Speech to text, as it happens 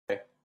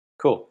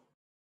Cool.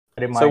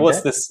 Reminder. So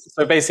what's this?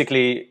 So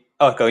basically,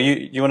 go.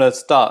 You want to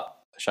start,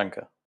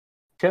 Shankar?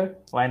 Sure,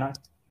 why not?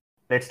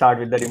 Let's start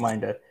with the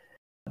reminder.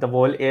 The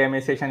whole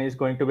AMA session is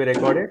going to be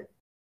recorded.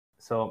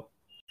 So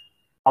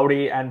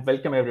howdy and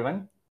welcome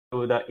everyone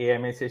to the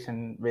AMA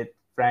session with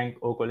Frank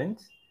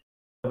O'Collins,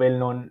 a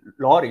well-known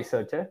law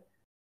researcher,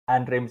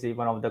 and Ramsey,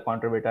 one of the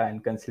contributor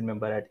and council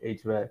member at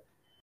Edgeware,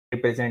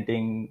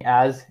 representing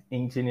as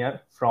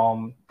engineer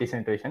from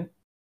Decentration.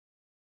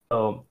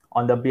 So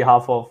on the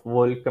behalf of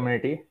whole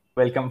community,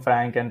 welcome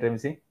Frank and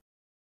Ramsey.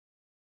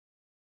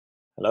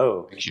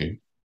 Hello. Thank you.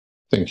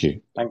 Thank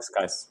you. Thanks,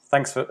 guys.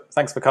 Thanks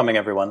for coming,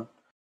 everyone.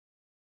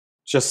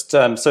 Just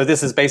so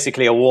this is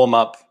basically a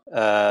warm-up /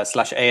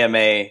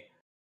 AMA,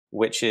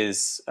 which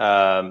is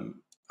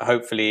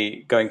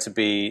hopefully going to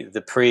be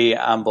the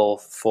preamble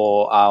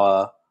for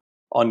our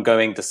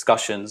ongoing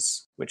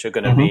discussions, which are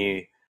going to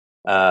be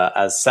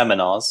as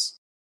seminars,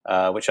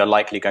 which are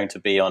likely going to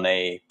be on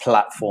a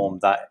platform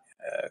that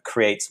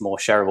creates more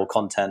shareable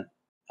content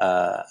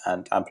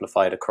and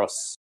amplified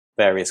across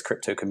various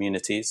crypto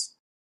communities.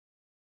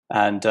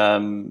 And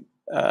I'll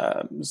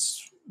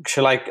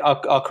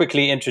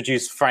quickly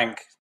introduce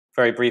Frank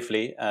very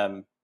briefly,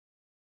 if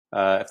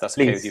that's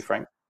okay with you,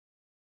 Frank.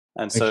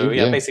 And so,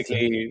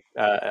 basically,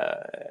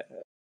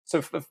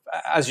 so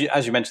as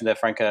you mentioned there,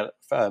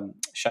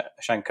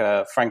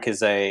 Shankar, Frank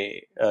is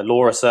a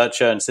law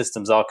researcher and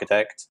systems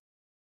architect.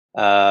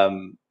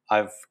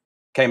 I've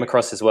came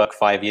across his work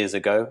 5 years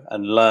ago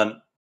and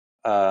learned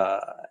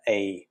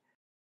a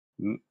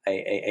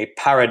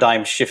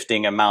paradigm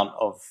shifting amount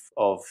of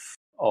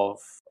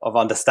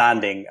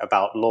understanding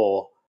about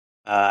law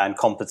and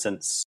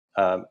competence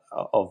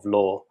of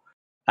law.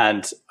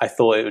 And I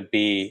thought it would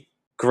be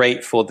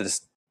great for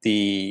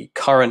the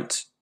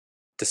current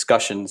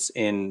discussions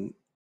in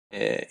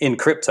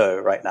crypto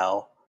right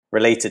now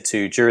related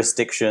to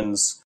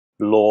jurisdictions,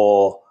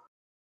 law,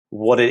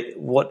 what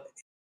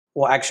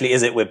actually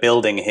is it we're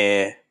building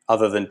here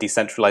other than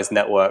decentralized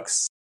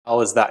networks? How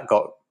has that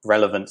got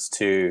relevance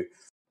to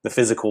the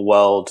physical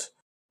world?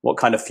 What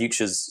kind of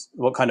future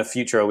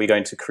are we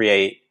going to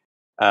create?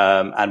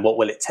 And what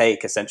will it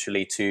take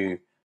essentially to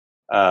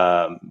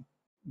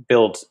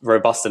build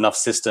robust enough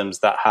systems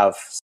that have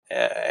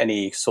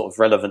any sort of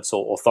relevance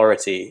or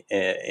authority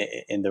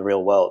in the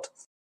real world?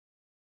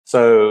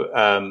 So,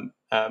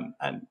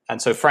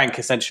 and so Frank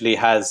essentially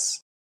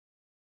has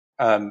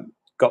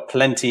got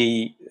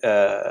plenty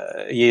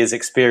years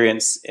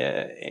experience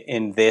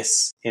in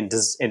this, in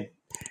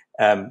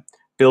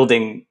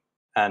building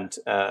and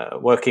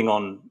working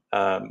on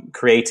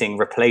creating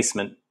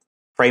replacement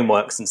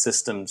frameworks and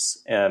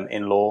systems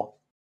in law.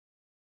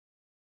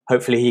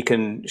 Hopefully he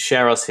can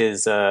share us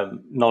his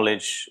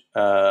knowledge,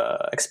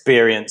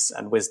 experience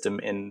and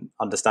wisdom in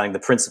understanding the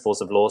principles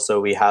of law,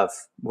 so we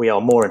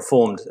are more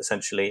informed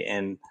essentially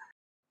in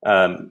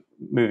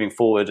moving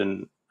forward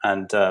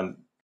and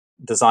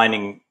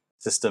designing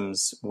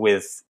systems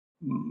with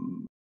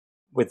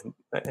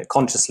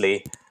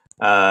consciously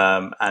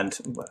and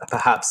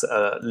perhaps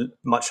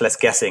much less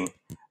guessing,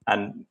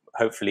 and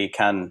hopefully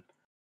can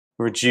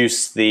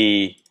reduce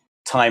the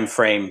time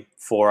frame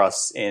for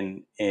us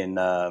in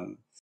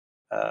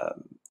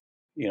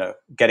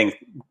getting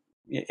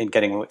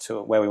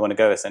to where we want to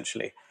go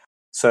essentially.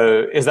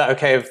 So is that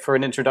okay for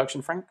an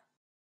introduction, Frank?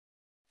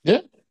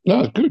 Yeah,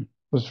 no, good.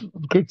 That's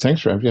good.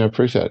 Thanks, Ramsey. I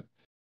appreciate it.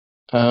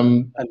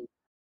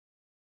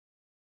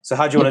 So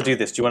how do you want to do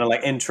this? Do you want to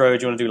like intro?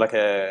 Do you want to do like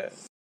a...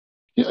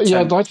 Yeah,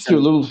 I'd like to do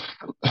a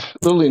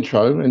little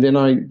intro, and then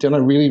I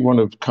really want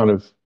to kind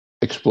of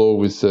explore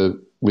with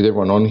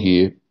everyone on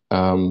here.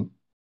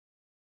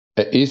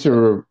 Is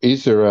there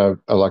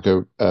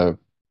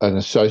an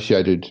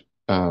associated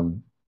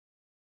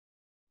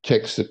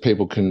text that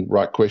people can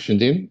write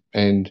questions in,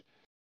 and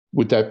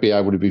would that be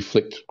able to be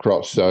flicked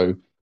across? So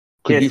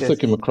could you flick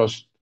them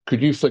across?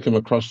 Could you flick them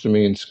across to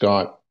me in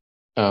Skype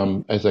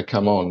as they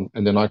come on,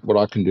 and then what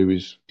I can do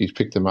is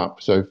pick them up.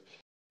 So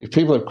if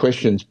people have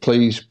questions,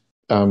 please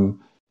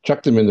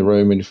chuck them in the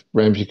room, and if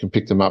Ramsey can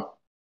pick them up,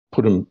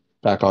 put them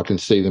back, I can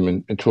see them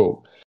and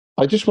talk.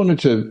 I just wanted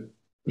to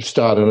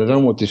start, and I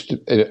don't want this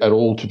at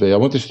all to be, I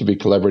want this to be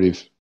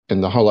collaborative,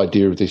 and the whole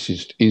idea of this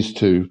is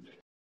to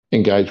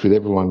engage with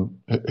everyone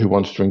who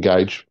wants to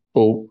engage,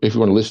 or if you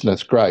want to listen,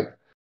 that's great,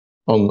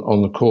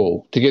 on the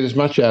call, to get as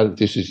much out of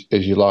this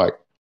as you like.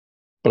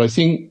 But I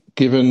think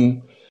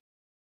given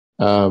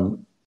the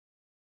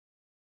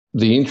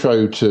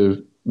intro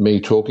to me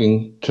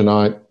talking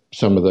tonight,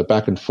 some of the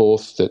back and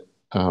forth that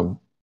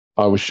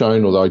I was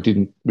shown, although I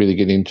didn't really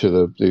get into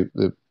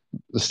the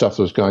stuff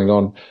that was going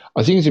on,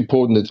 I think it's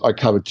important that I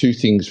cover two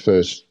things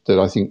first that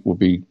I think will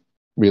be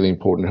really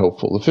important and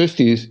helpful. The first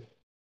is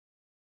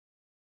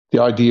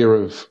the idea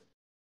of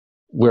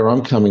where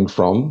I'm coming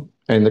from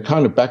and the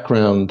kind of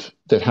background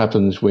that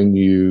happens when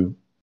you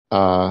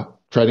are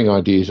trading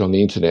ideas on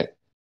the internet,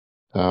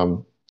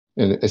 and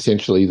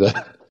essentially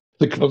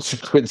the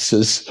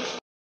consequences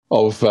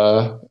of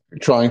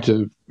trying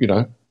to,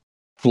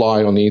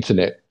 fly on the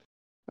internet.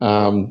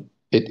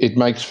 it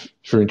makes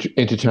for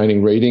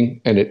entertaining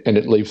reading, and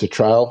it leaves a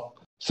trail,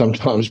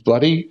 sometimes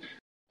bloody.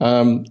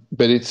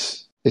 But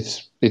it's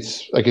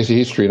I guess a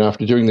history. And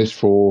after doing this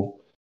for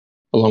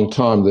a long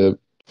time, the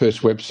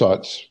first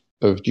websites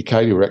of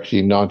Ucadia were actually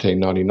in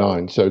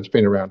 1999, so it's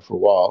been around for a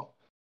while.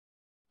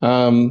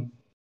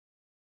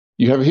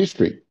 You have a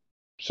history,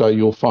 so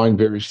you'll find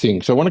various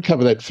things. So I want to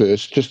cover that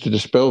first, just to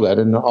dispel that,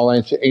 and I'll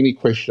answer any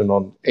question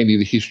on any of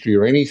the history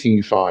or anything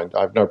you find.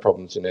 I have no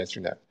problems in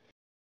answering that.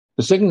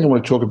 The second thing I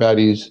want to talk about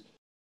is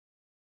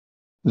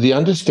the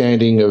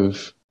understanding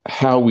of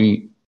how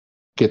we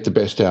get the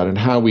best out and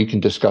how we can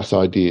discuss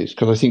ideas.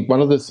 Because I think one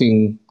of the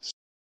things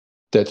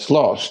that's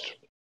lost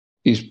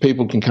is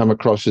people can come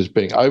across as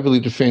being overly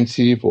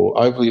defensive or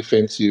overly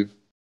offensive,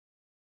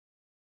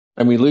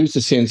 and we lose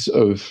the sense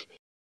of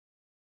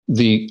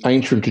the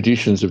ancient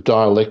traditions of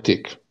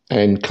dialectic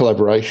and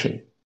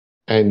collaboration.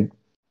 And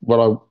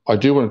what I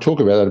do want to talk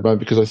about that a moment,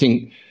 because I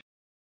think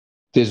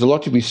there's a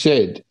lot to be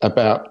said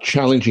about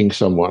challenging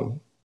someone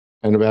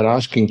and about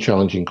asking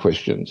challenging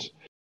questions,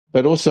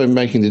 but also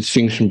making the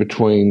distinction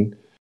between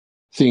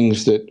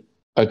things that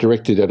are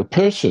directed at a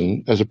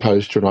person as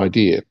opposed to an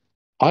idea.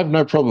 I have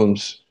no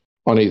problems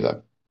on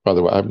either, by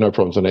the way. I have no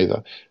problems on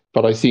either.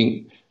 But I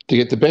think to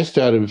get the best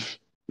out of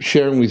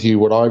sharing with you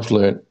what I've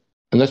learned,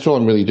 and that's all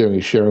I'm really doing,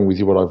 is sharing with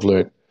you what I've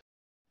learned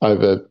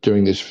over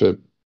doing this for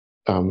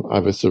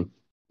over sort of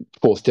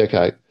fourth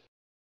decade.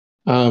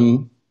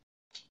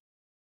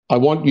 I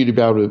want you to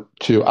be able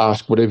to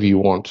ask whatever you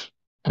want,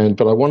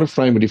 but I want to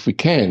frame it, if we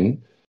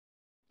can,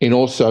 in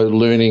also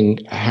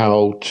learning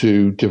how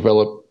to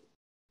develop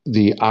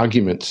the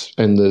arguments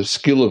and the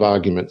skill of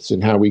arguments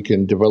and how we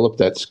can develop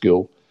that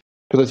skill.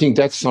 Because I think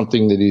that's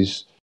something that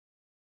is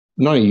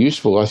not only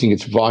useful, I think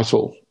it's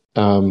vital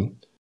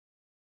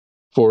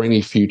for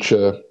any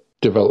future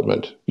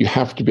development. You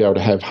have to be able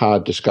to have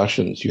hard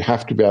discussions. You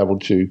have to be able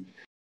to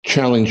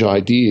challenge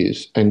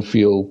ideas and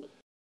feel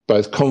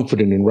both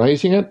confident in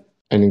raising it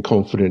and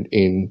confident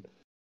in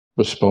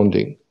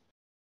responding.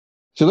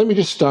 So let me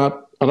just start.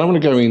 I don't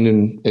want to go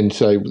in and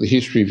say the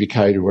history of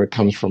Ucadia, where it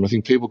comes from. I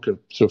think people can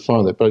sort of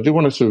find that. But I do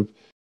want to sort of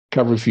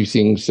cover a few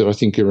things that I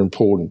think are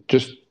important,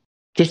 just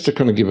to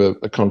kind of give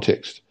a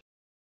context.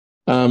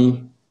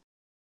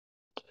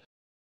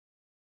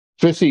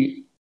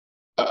 Firstly,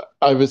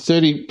 over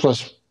 30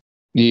 plus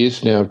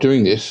years now of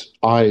doing this,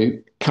 I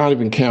can't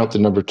even count the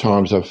number of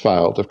times I've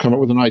failed. I've come up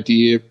with an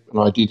idea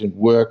didn't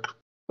work,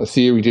 a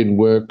theory didn't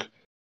work.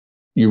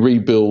 You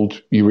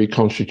rebuild, you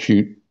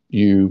reconstitute,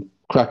 you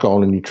crack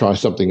on and you try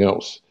something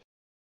else.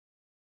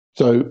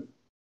 So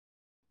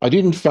I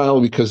didn't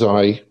fail because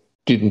I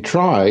didn't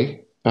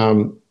try.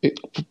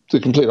 The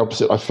complete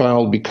opposite. I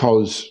failed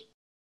because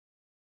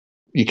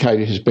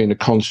Ucadia has been a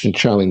constant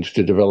challenge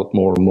to develop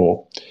more and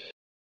more.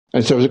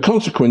 And so as a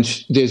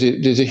consequence, there's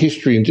a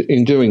history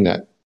in doing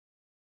that.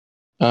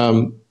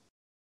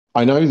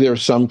 I know there are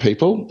some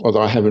people,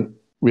 although I haven't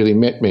really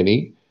met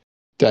many,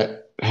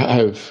 that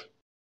have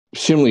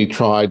similarly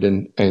tried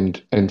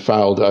and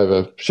failed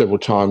over several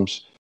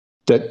times,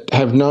 that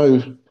have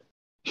no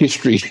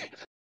history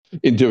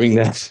in doing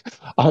that.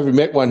 I haven't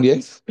met one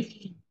yet,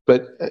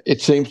 but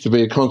it seems to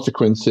be a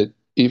consequence that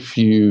if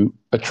you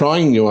are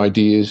trying new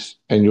ideas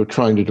and you're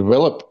trying to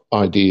develop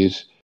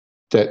ideas,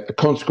 that a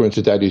consequence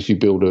of that is you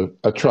build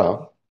a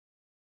trail.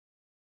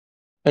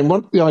 And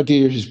what the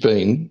idea has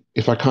been,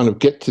 if I kind of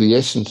get to the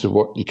essence of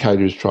what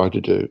Ucadia has tried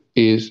to do,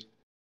 is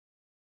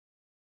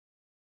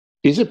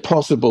it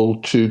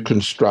possible to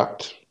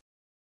construct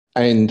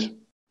and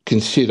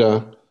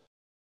consider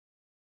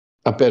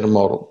a better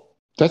model?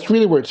 That's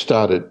really where it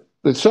started.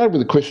 It started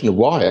with the question of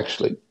why,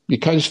 actually.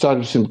 Ucadia started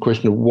with a simple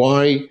question of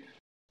why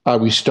are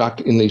we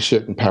stuck in these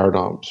certain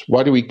paradigms?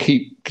 Why do we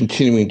keep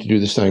continuing to do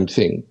the same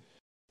thing?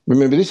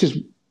 Remember, this is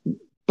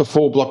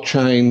before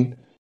blockchain,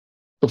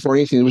 before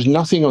anything. There was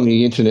nothing on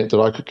the internet that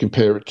I could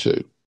compare it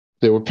to.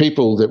 There were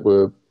people that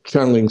were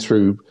channeling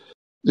through.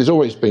 There's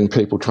always been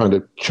people trying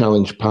to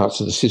challenge parts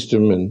of the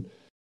system, and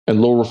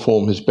law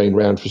reform has been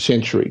around for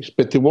centuries.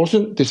 But there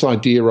wasn't this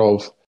idea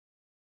of,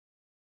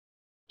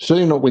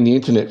 certainly not when the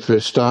internet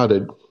first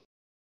started,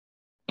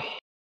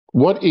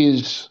 what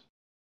is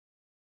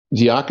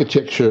the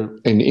architecture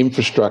and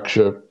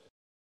infrastructure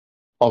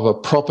of a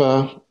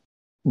proper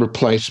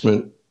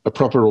replacement, a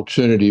proper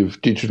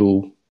alternative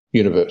digital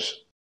universe?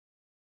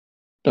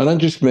 I don't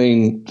just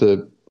mean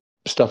the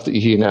stuff that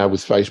you hear now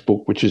with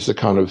Facebook, which is the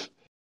kind of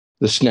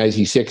the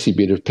snazzy, sexy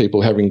bit of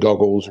people having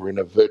goggles or in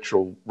a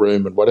virtual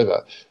room and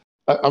whatever.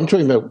 I'm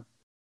talking about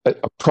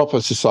a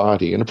proper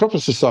society. And a proper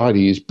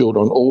society is built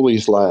on all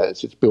these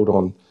layers. It's built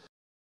on,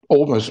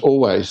 almost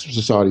always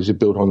societies are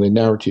built on their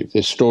narrative,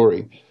 their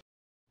story.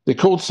 They're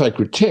called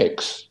sacred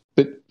texts,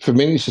 but for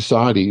many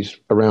societies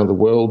around the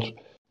world,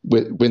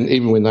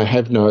 even when they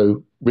have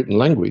no written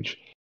language,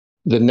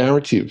 the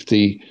narrative,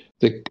 the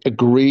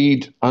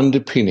agreed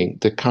underpinning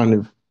that kind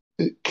of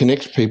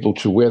connects people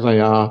to where they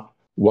are,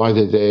 why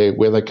they're there,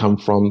 where they come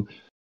from,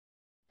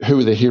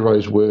 who the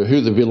heroes were,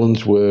 who the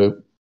villains were,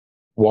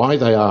 why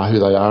they are who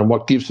they are, and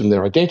what gives them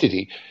their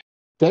identity.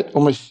 That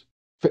almost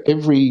for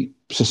every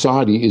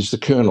society is the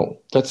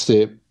kernel. That's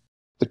the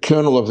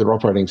kernel of their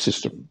operating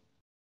system,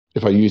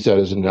 if I use that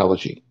as an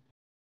analogy.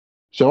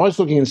 So I was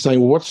looking and saying,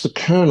 well, what's the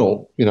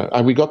kernel?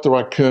 Have we got the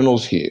right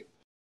kernels here?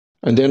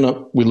 And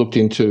then we looked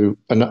into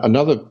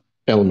another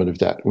element of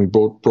that, and we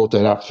brought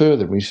that up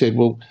further. And we said,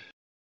 well,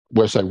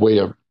 when I say we,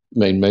 I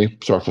mean me.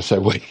 Sorry if I say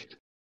we.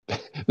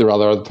 There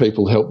are other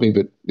people who help me,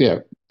 but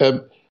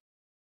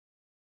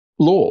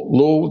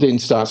law then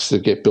starts to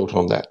get built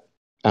on that,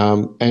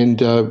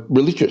 and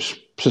religious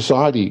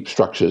society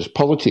structures,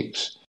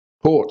 politics,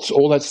 courts,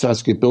 all that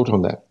starts to get built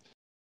on that.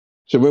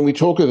 So when we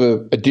talk of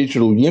a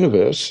digital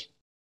universe,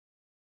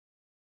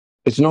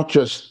 it's not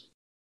just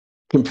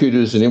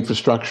computers and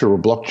infrastructure or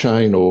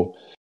blockchain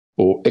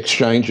or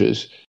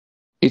exchanges.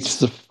 It's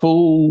the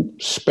full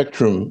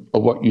spectrum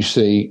of what you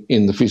see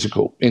in the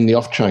physical, in the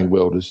off-chain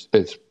world, as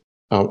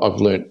I've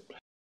learnt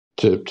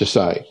to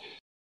say.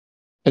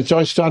 And so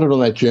I started on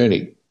that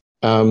journey.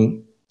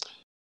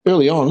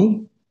 Early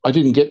on, I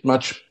didn't get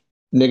much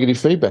negative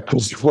feedback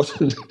because there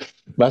wasn't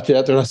much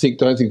out there. I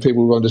don't think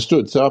people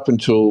understood. So up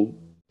until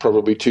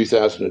probably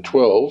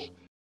 2012,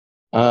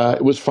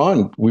 it was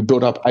fine. We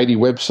built up 80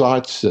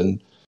 websites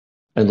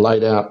and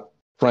laid out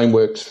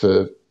frameworks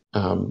for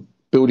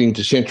building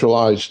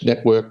decentralised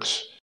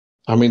networks.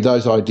 I mean,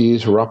 those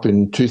ideas were up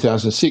in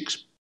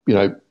 2006,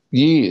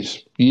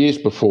 years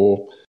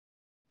before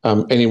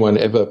anyone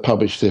ever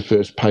published their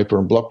first paper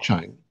on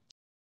blockchain.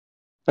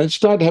 And it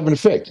started to have an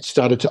effect. It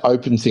started to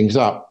open things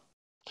up.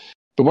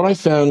 But what I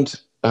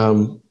found,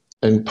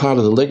 and part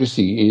of the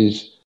legacy,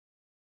 is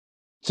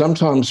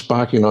sometimes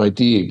sparking an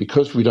idea,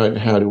 because we don't know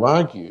how to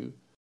argue,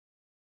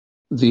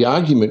 the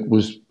argument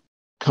was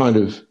kind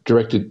of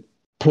directed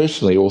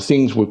personally, or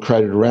things were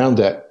created around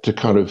that to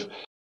kind of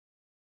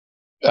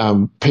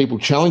people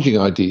challenging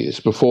ideas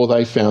before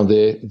they found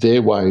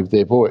their way,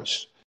 their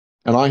voice.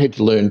 And I had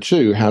to learn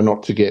too how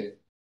not to get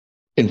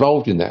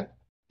involved in that,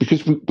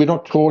 because we're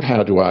not taught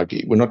how to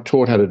argue. We're not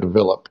taught how to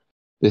develop.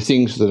 They're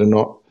things that are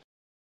not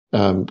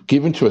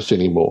given to us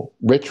anymore.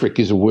 Rhetoric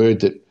is a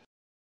word that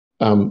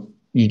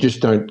you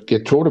just don't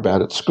get taught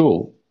about at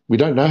school. We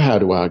don't know how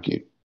to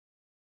argue.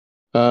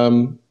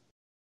 So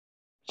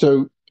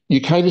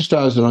Ucadia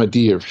started an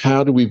idea of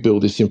how do we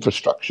build this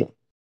infrastructure.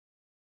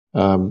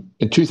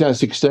 In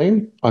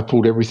 2016, I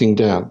pulled everything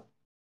down.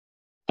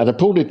 And I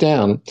pulled it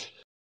down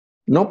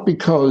not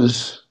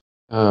because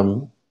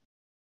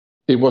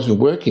it wasn't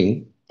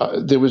working.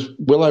 There was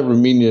well over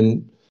 1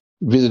 million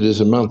visitors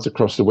a month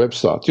across the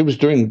website. It was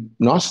doing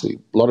nicely.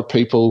 A lot of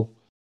people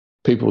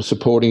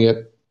supporting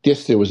it.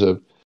 Yes, there was a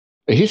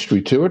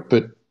history to it,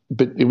 but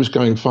it was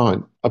going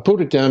fine. I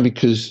pulled it down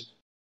because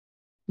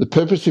the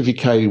purpose of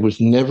Ucadia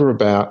was never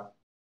about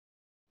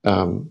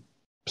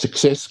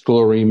success,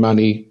 glory,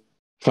 money,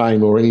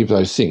 fame, or any of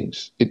those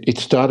things. It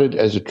started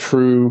as a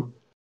true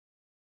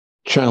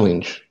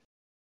challenge.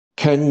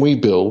 Can we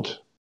build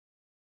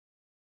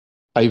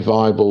a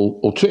viable,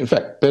 or in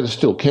fact, better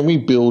still, can we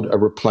build a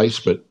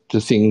replacement to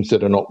things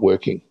that are not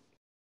working?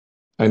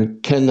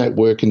 And can that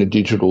work in a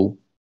digital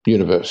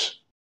universe?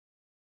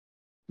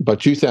 By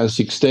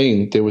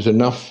 2016, there was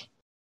enough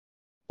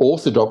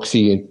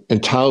orthodoxy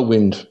and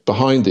tailwind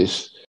behind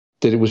this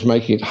that it was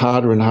making it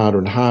harder and harder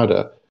and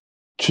harder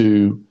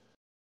to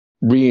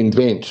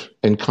reinvent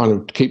and kind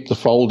of keep the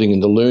folding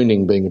and the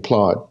learning being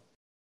applied.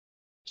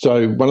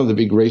 So one of the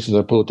big reasons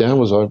I pulled it down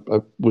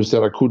was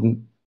that I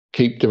couldn't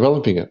keep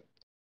developing it.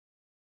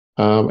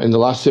 In the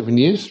last 7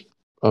 years,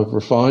 I've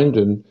refined,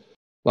 and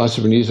last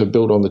 7 years I've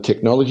built on the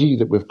technology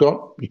that we've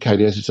got.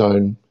 Ucadia has its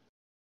own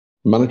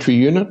monetary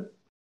unit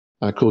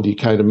called the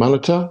Ucadia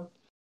Monitor,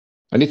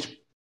 and its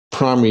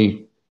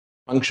primary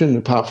function,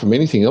 apart from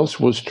anything else,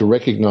 was to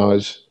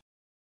recognise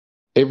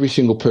every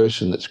single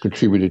person that's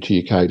contributed to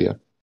Ucadia.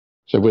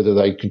 So whether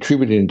they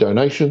contributed in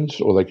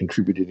donations or they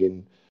contributed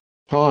in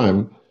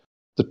time,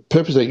 the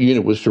purpose of that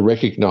unit was to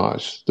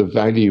recognise the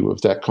value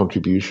of that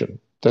contribution.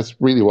 That's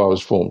really why I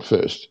was formed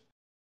first.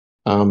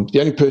 The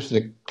only person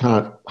that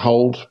can't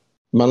hold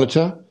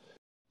monitor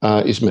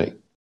is me.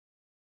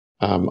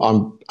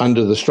 I'm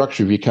under the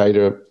structure of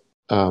Ucadia.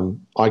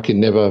 I can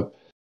never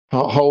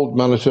hold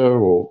monitor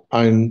or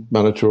own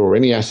monitor or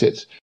any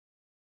assets.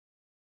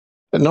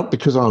 And not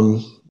because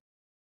I'm,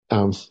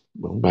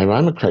 well, maybe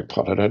I'm a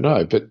crackpot, I don't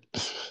know, but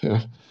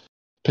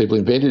people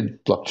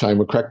invented blockchain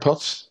were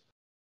crackpots.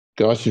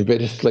 Guys who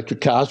invented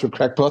electric cars were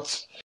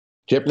crackpots.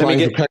 Jet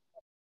planes were crackpots.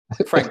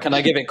 Frank, can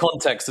I give it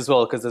context as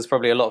well? Because there's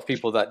probably a lot of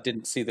people that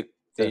didn't see the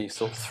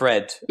sort of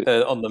thread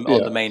on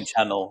the main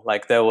channel.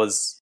 Like there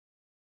was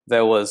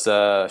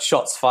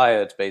shots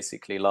fired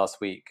basically last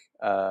week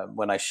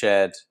when I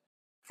shared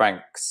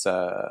Frank's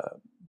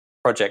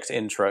project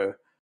intro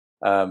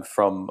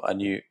from a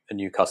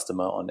new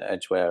customer on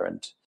Edgeware,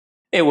 and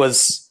it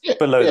was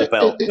below the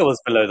belt. It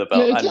was below the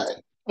belt.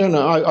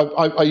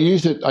 I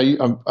use it.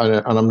 And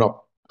I'm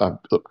not.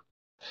 Look,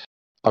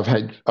 I've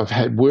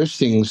had worse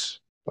things.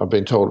 I've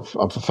been told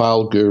I'm a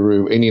failed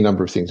guru. Any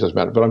number of things doesn't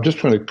matter. But I'm just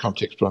trying to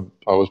context. But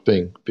I was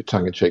being a bit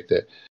tongue in cheek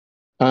there.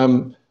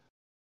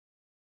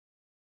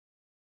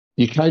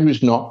 Ucadia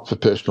is not for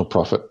personal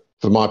profit.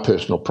 for my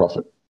personal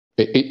profit.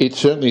 It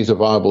certainly is a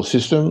viable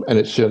system, and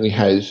it certainly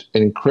has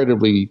an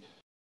incredibly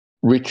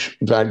rich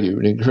value,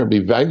 an incredibly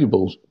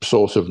valuable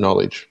source of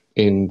knowledge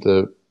in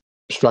the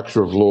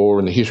structure of law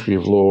and the history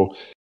of law,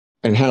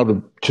 and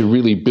how to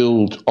really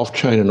build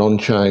off-chain and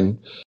on-chain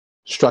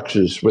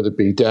structures, whether it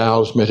be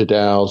DAOs,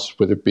 meta-DAOs,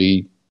 whether it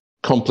be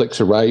complex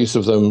arrays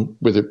of them,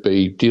 whether it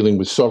be dealing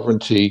with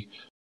sovereignty,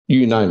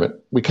 you name it.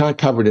 We can't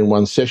cover it in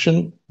one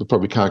session. We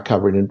probably can't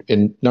cover it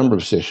in a number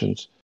of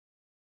sessions.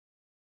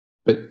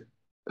 But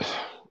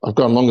I've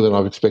gone longer than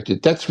I've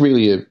expected. That's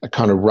really a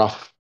kind of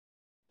rough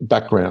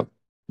background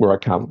where I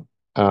come.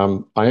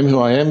 I am who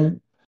I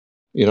am.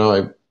 You know,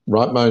 I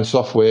write my own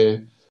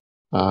software.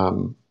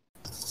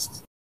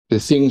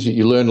 There's things that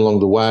you learn along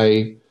the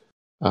way.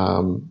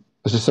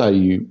 As I say,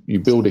 you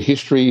build a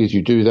history as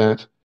you do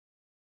that.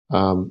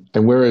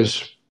 And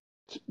whereas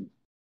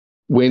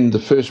when the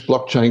first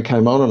blockchain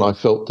came on and I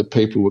felt that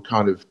people were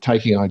kind of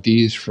taking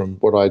ideas from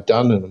what I'd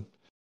done, and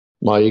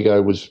my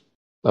ego was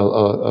a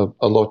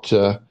lot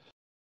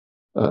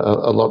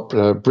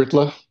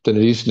brittler than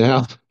it is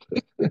now,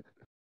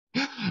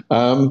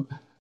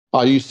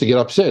 I used to get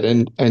upset.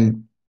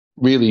 And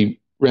really,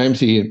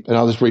 Ramsey and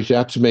others reached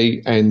out to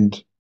me,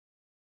 and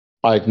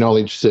I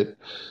acknowledged that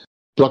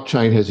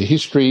blockchain has a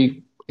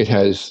history, it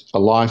has a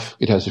life,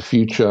 it has a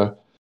future.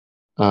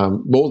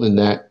 More than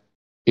that,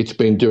 it's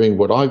been doing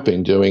what I've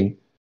been doing.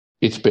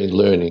 It's been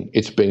learning.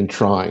 It's been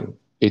trying.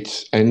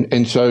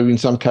 And so in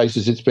some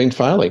cases it's been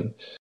failing,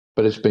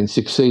 but it's been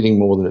succeeding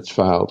more than it's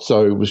failed.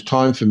 So it was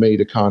time for me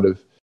to kind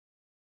of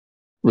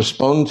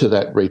respond to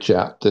that reach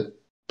out that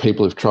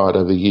people have tried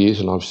over the years,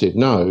 and I've said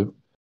no,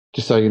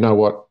 to say, you know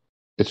what,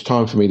 it's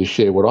time for me to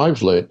share what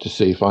I've learned to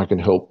see if I can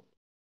help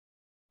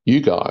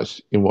you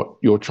guys in what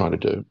you're trying to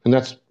do. And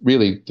that's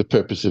really the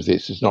purpose of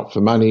this. It's not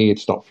for money.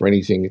 It's not for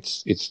anything.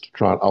 It's to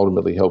try and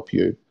ultimately help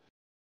you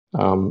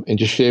and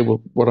just share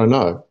what I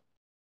know.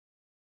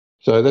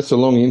 So that's a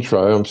long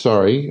intro. I'm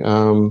sorry.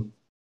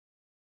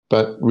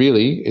 But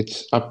really,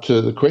 it's up to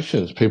the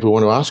questions people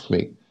want to ask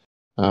me.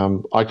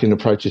 I can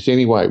approach this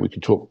any way. We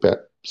can talk about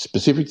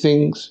specific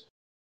things.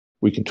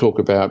 We can talk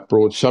about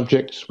broad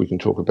subjects. We can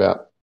talk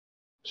about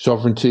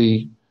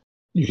sovereignty.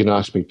 You can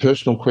ask me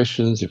personal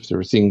questions if there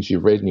are things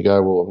you've read and you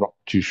go, well, I'm not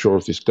too sure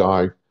if this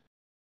guy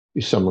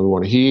is someone we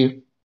want to hear.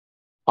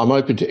 I'm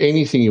open to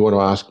anything you want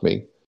to ask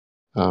me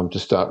to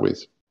start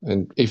with.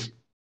 And if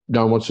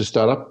no one wants to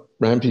start up,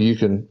 Ramsey, you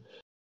can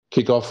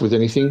kick off with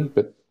anything.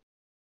 But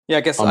yeah,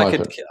 I guess I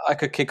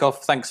could kick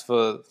off. Thanks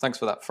for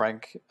that,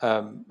 Frank,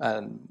 and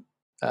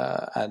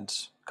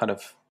kind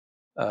of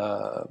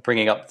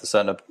bringing up the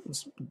certain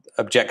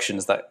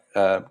objections that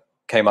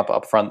came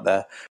up front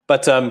there.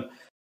 But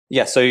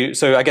yeah, so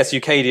I guess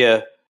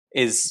Ucadia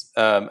is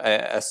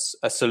a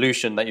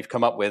solution that you've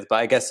come up with, but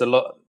I guess a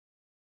lot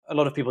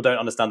of people don't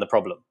understand the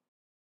problem,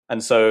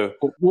 and so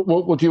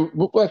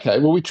okay.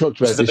 Well, we talked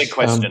about this a big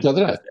question the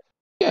other day.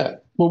 Yeah.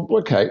 Well,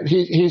 okay.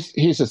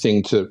 Here's the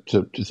thing to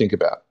think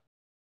about.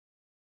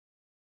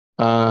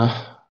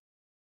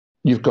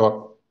 You've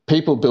got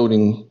people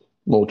building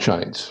more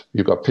chains.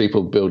 You've got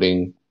people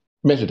building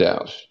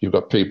meta-DAOs. You've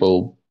got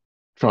people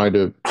trying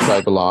to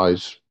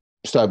stabilize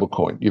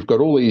stablecoin. You've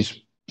got all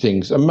these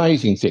things,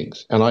 amazing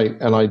things. And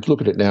I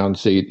look at it now and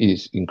see it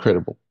is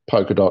incredible.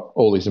 Polkadot,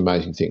 all these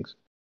amazing things.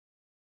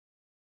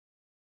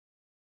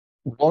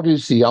 What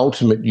is the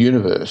ultimate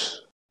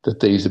universe that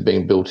these are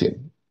being built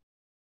in?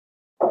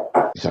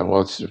 You say,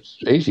 well, it's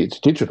easy. It's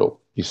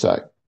digital, you say.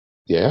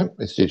 Yeah,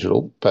 it's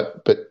digital.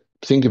 But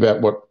think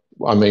about what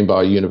I mean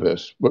by a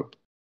universe.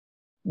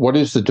 What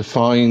is the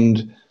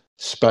defined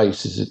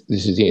space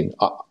this is in?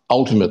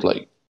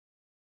 Ultimately.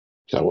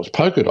 So what's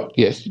Polkadot?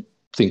 Yes.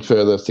 Think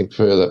further, think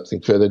further,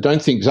 think further.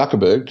 Don't think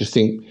Zuckerberg, just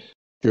think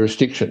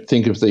jurisdiction.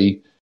 Think of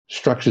the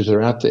structures that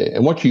are out there.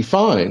 And what you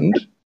find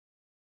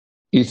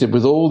is that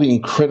with all the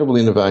incredible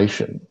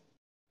innovation,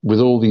 with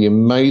all the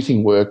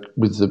amazing work,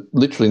 with the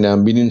literally now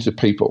millions of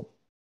people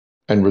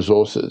and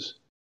resources,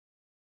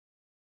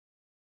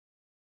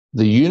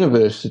 the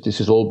universe that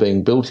this is all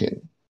being built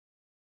in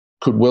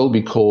could well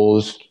be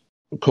called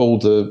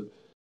the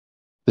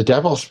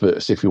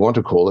Davos-verse, if you want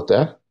to call it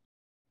that,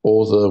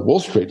 or the Wall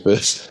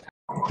Street-verse.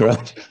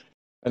 Right,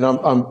 and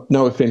I'm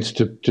no offence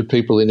to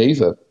people in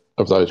either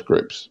of those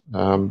groups.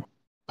 I'm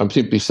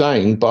simply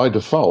saying, by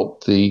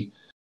default, the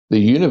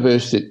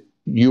universe that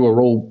you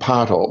are all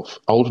part of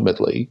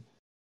ultimately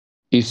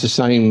is the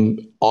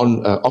same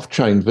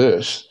off-chain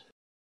verse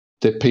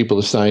that people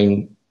are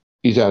saying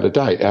is out of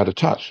date, out of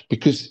touch,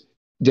 because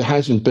there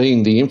hasn't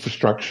been the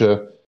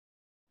infrastructure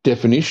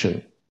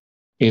definition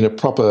in a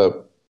proper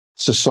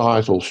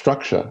societal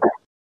structure,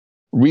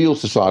 real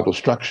societal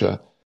structure,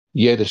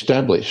 yet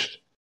established,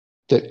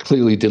 that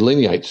clearly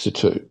delineates the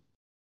two.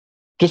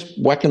 Just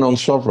whacking on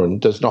sovereign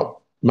does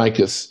not make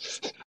us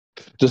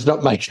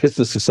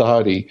a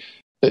society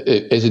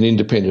as an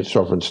independent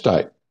sovereign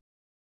state.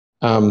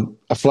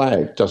 A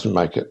flag doesn't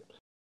make it.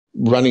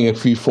 Running a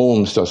few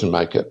forms doesn't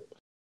make it.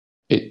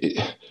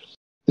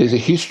 There's a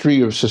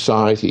history of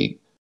society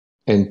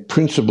and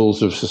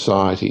principles of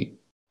society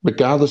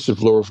regardless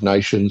of law of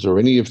nations or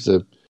any of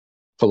the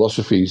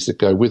philosophies that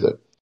go with it,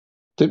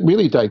 that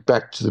really date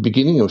back to the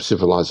beginning of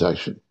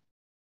civilization.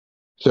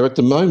 So at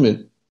the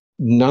moment,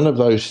 none of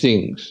those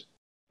things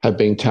have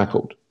been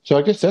tackled. So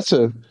I guess that's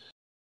a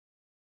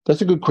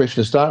good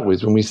question to start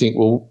with when we think,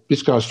 well,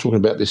 this guy's talking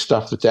about this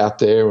stuff that's out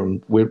there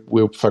and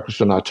we're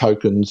focused on our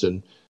tokens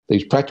and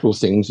these practical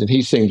things, and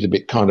he seems a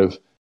bit kind of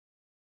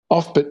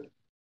off. But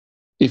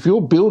if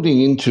you're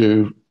building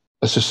into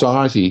a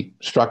society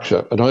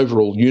structure, an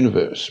overall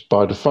universe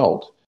by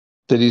default,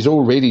 that is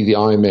already the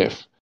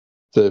IMF,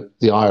 the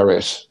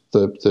IRS,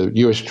 the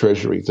US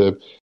Treasury, the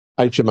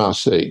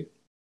HMRC,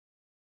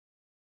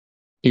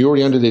 you're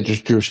already under their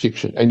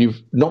jurisdiction, and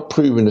you've not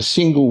proven a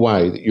single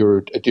way that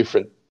you're a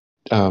different,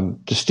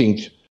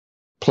 distinct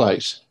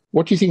place.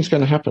 What do you think is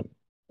going to happen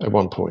at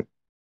one point?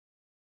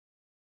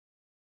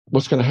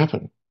 What's going to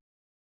happen?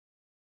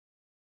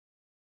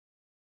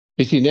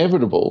 It's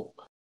inevitable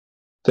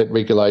that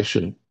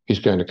regulation is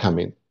going to come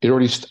in. It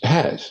already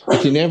has.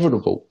 It's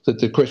inevitable that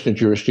the question of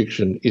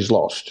jurisdiction is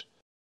lost.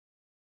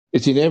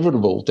 It's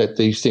inevitable that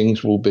these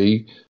things will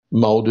be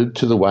moulded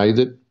to the way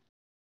that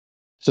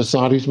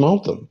societies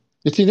mould them.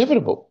 It's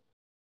inevitable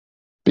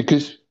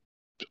because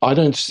I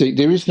don't see,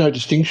 there is no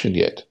distinction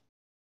yet.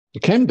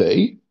 It can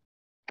be,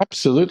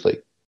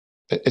 absolutely.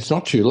 It's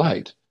not too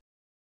late.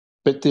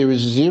 But there is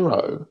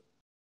zero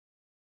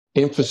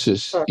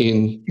emphasis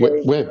in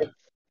web.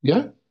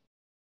 Yeah?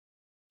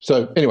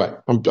 So anyway,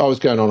 I was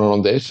going on and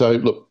on there. So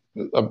look,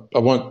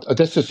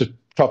 that's just a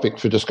topic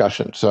for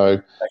discussion.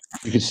 So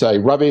you could say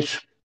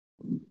rubbish,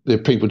 there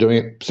are people doing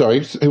it.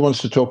 Sorry, who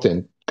wants to talk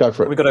then? Go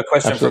for it. We've got a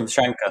question from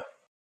Shankar.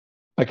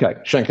 Okay,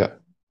 Shankar,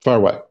 far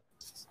away.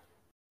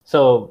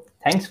 So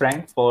thanks,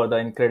 Frank, for the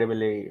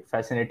incredibly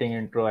fascinating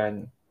intro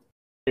and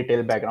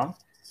detailed background.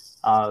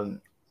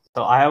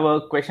 So I have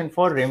a question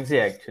for Ramsey,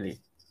 actually.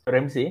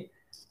 Ramsey,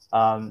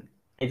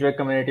 Edgeware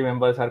community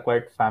members are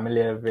quite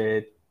familiar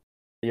with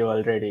you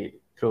already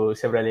through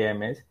several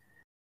AMAs,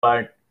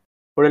 but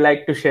would you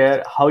like to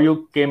share how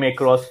you came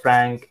across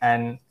Frank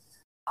and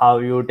how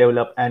you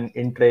developed an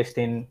interest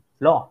in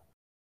law?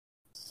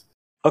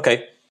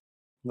 Okay,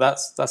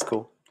 that's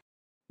cool.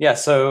 Yeah,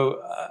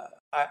 so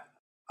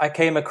I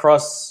came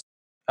across,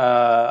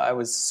 I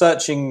was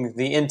searching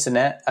the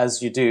internet,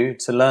 as you do,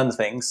 to learn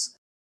things.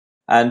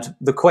 And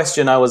the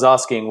question I was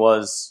asking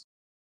was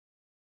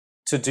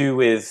to do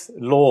with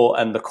law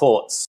and the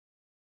courts,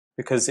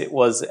 because it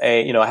was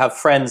I have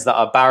friends that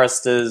are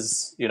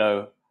barristers,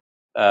 people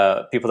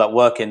that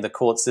work in the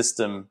court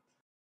system,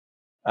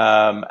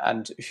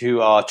 and who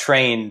are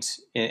trained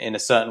in a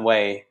certain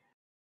way.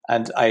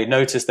 And I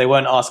noticed they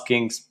weren't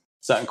asking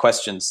certain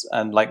questions.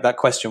 And like that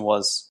question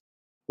was,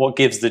 what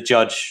gives the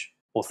judge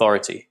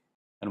authority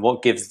and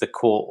what gives the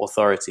court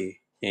authority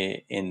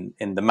in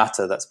the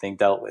matter that's being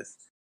dealt with?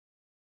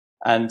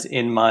 And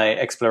in my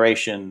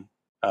exploration,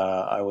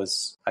 I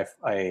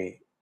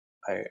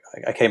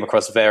came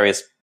across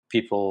various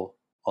people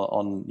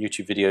on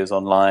YouTube videos,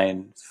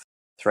 online,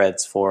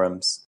 threads,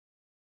 forums,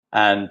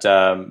 and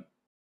I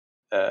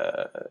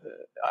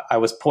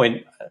was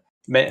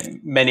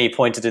many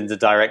pointed in the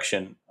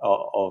direction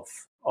of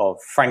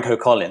Frank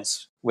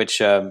O'Collins, which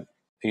who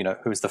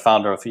was the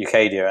founder of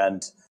Ucadia,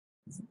 and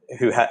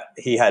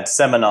he had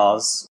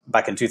seminars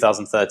back in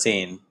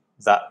 2013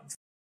 that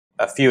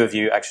a few of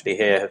you actually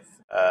here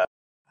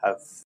have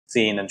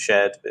seen and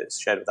shared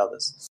with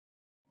others.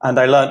 And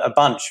I learned a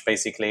bunch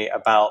basically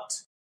about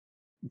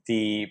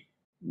the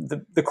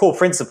core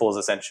principles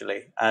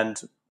essentially,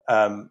 and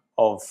and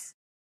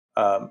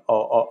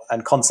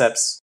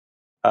concepts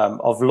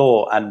of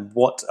law, and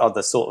what are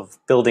the sort of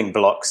building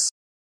blocks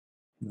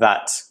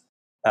that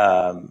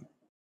and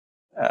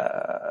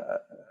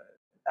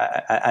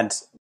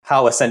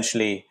how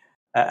essentially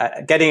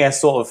getting a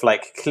sort of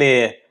like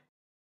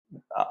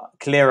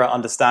clearer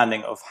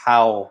understanding of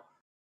how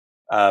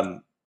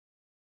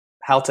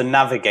to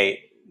navigate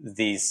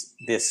these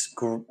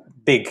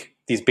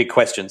big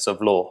questions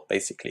of law,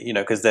 basically,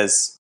 because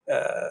there's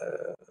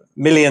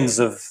millions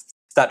of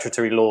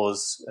statutory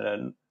laws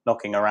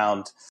knocking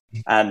around,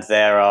 and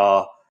there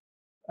are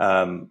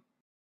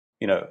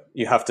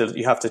you have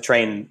to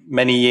train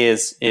many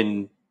years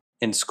in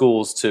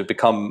schools to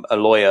become a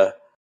lawyer.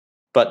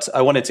 But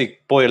I wanted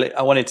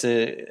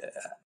to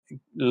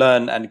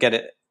learn and get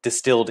it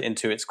distilled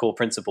into its core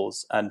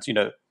principles. And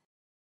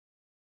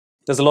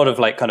there's a lot of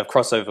like kind of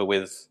crossover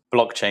with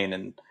blockchain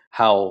and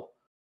how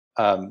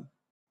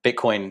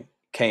Bitcoin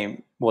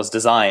was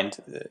designed,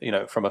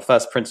 from a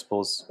first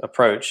principles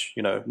approach,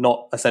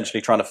 not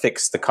essentially trying to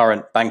fix the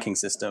current banking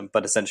system,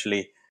 but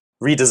essentially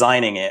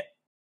redesigning it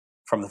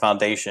from the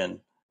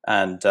foundation,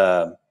 and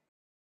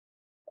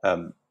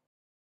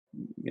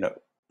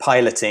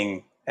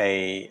piloting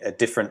a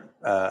different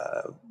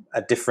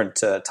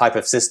type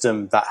of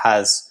system that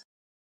has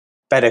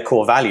better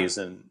core values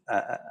and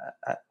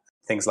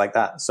things like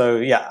that. So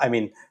yeah, I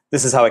mean,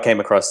 this is how I came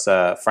across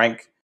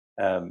Frank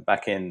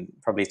back in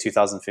probably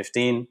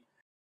 2015.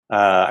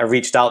 I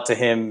reached out to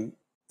him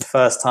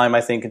first time,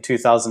 I think, in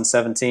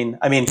 2017.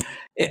 I mean,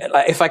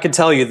 if I could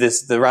tell you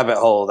the rabbit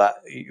hole that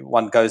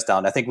one goes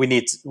down, I think we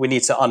need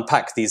to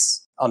unpack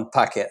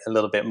it a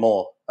little bit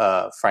more,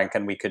 Frank,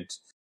 and we could,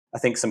 I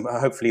think,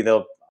 hopefully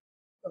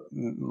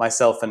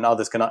myself and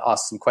others can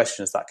ask some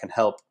questions that can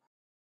help.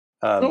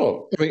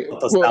 Sure.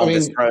 Us down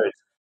this road.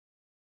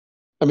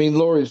 I mean,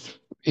 law is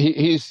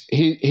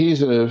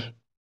here's another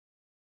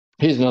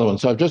one.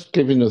 So I've just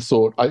given a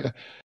thought. I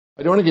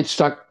don't want to get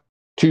stuck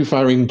too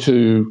far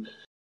into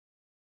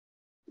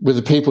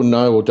whether people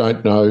know or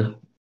don't know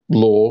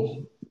law,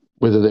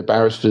 whether they're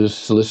barristers,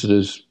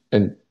 solicitors,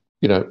 and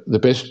the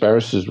best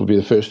barristers will be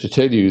the first to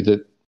tell you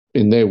that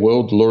in their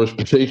world, law is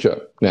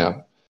procedure.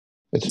 Now,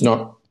 it's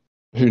not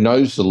who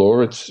knows the law;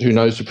 it's who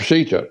knows the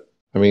procedure.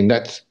 I mean,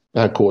 that's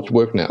how courts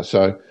work now.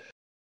 So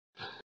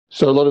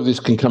a lot of this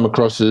can come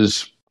across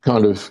as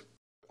kind of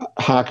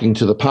harking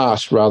to the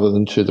past rather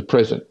than to the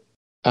present.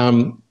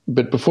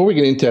 But before we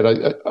get into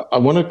that, I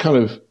want to kind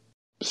of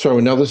throw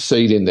another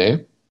seed in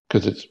there,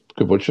 because it's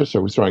kombucha,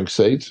 so we're throwing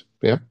seeds,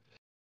 yeah.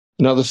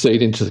 Another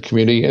seed into the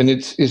community, and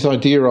it's this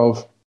idea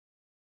of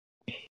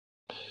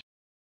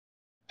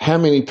how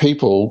many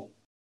people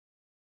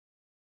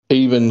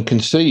even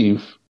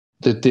conceive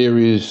that there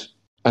is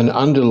an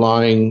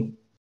underlying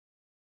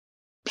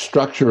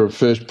structure of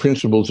first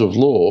principles of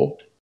law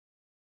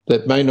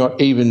that may not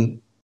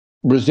even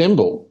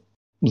resemble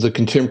the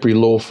contemporary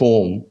law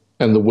form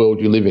and the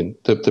world you live in,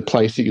 the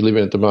place that you live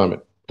in at the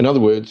moment. In other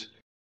words,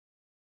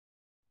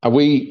 are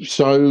we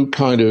so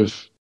kind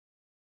of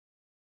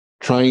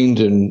trained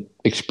and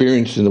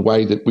experienced in the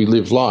way that we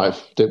live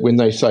life that when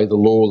they say the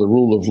law, the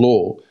rule of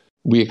law,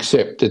 we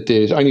accept that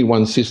there's only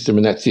one system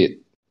and that's it?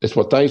 It's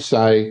what they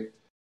say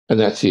and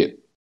that's it.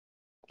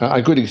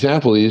 A good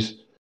example is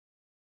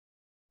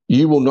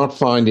you will not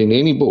find in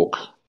any book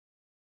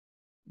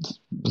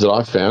that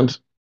I've found,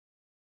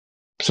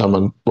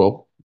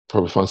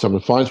 probably find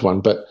someone finds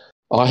one, but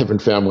I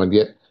haven't found one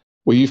yet,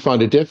 where you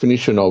find a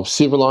definition of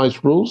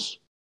civilized rules,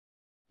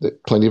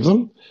 plenty of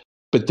them,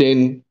 but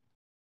then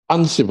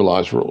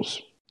uncivilized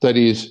rules. That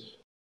is,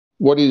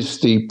 what is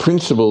the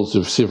principles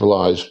of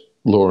civilized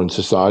law and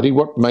society?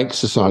 What makes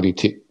society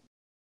tick?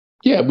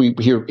 Yeah, we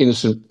hear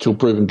innocent till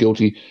proven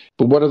guilty,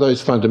 but what are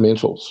those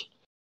fundamentals?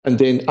 And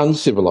then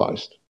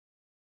uncivilized.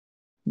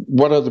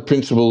 What are the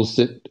principles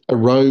that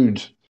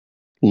erode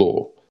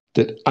law,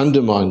 that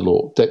undermine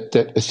law,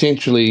 that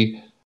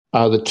essentially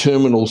are the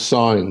terminal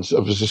signs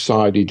of a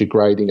society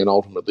degrading and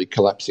ultimately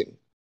collapsing?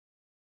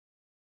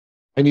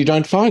 And you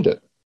don't find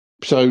it.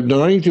 So not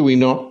only do we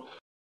not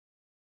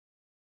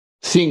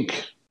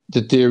think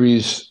that there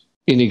is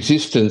in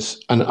existence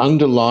an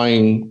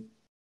underlying,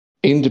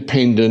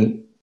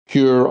 independent,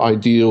 pure,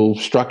 ideal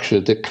structure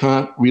that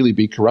can't really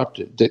be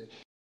corrupted, that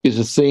is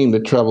a theme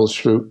that travels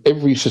through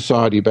every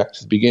society back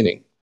to the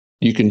beginning.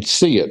 You can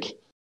see it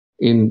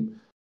in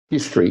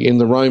history, in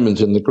the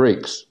Romans and the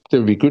Greeks. There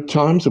will be good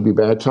times, there will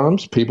be bad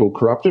times, people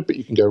corrupted, but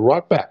you can go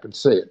right back and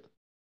see it.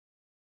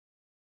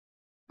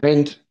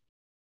 And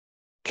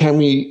can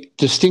we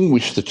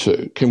distinguish the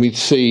two? Can we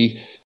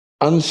see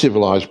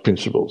uncivilized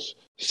principles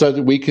so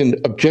that we can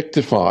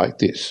objectify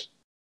this?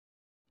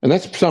 And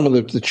that's some of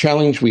the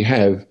challenge we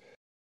have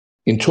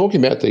in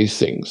talking about these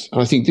things.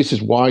 And I think this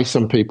is why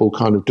some people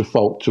kind of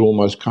default to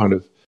almost kind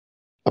of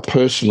a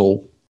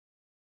personal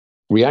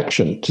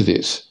reaction to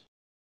this,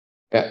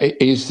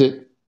 is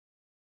that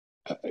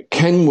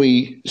can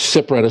we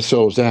separate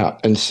ourselves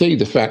out and see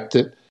the fact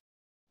that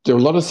there are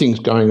a lot of things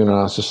going on in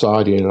our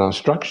society and in our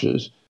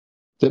structures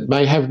that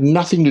may have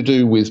nothing to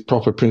do with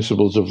proper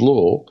principles of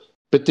law,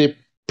 but they're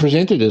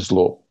presented as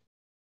law.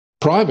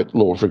 Private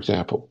law, for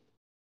example.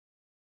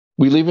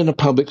 We live in a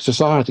public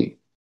society.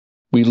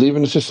 We live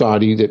in a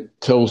society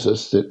that tells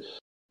us that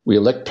we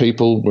elect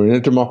people, we're in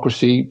a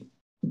democracy,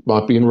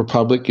 might be in a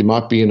republic, you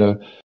might be in a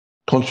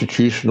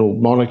constitutional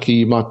monarchy,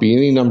 you might be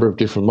any number of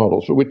different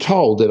models, but we're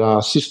told that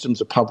our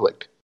systems are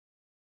public.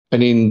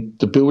 And in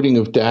the building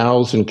of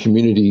DAOs and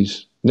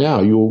communities now,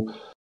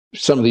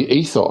 some of the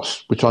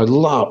ethos, which I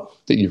love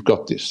that you've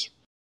got this,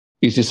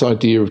 is this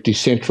idea of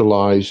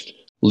decentralised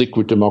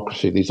liquid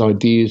democracy, these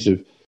ideas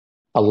of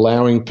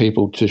allowing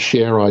people to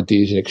share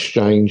ideas in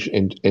exchange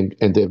and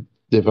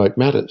their vote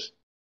matters.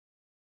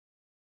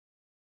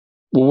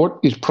 Well, what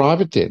is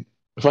private then?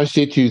 If I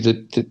said to you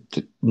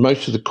that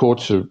most of the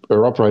courts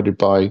are operated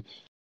by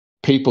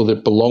people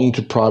that belong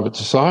to private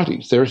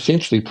societies, they're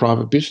essentially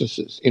private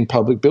businesses in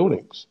public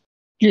buildings.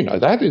 You know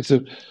that.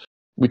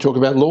 We talk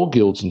about law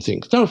guilds and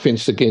things. No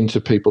offence, again,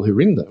 to people who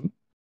are in them,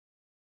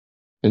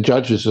 and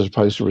judges are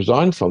supposed to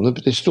resign from them,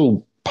 but they're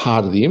still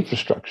part of the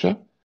infrastructure.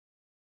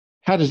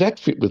 How does that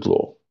fit with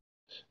law?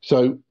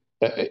 So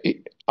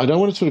I don't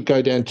want to sort of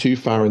go down too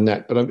far in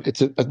that, but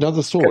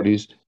another thought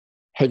is,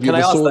 have you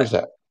ever thought of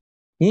that?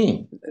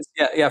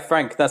 Yeah,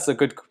 Frank, I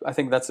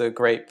think that's a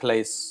great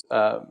place,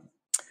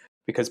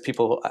 because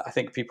I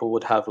think people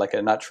would have like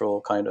a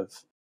natural kind of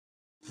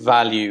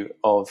value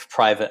of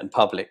private and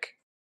public.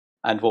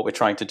 And what we're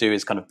trying to do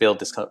is kind of build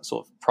this kind of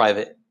sort of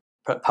private,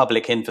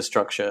 public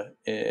infrastructure,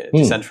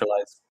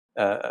 decentralized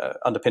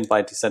underpinned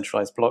by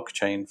decentralized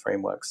blockchain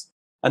frameworks.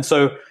 And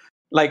so,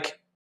 like,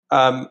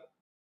 I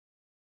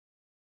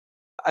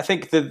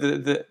think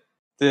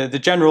the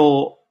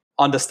general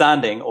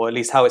understanding, or at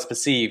least how it's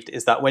perceived,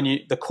 is that when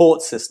the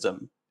court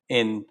system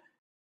in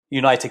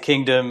United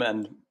Kingdom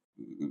and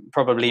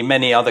probably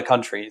many other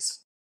countries,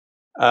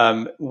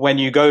 when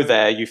you go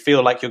there, you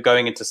feel like you're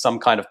going into some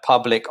kind of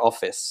public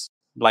office,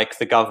 like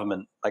the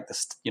government, like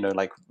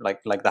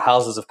like the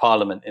Houses of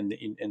Parliament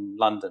in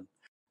London.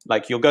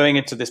 Like, you're going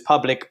into this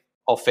public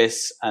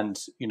office, and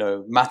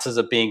matters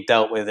are being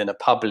dealt with in a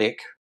public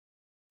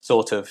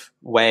sort of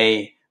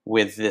way,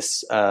 with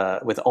this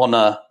with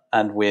honor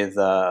and with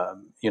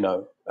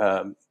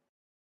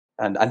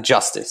and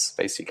justice,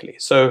 basically.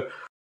 So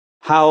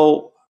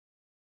how,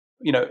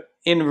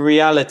 in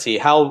reality,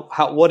 how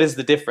what is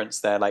the difference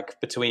there, like,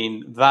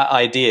 between that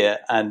idea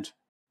and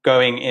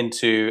going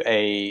into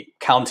a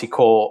county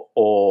court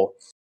or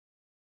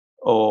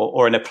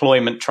an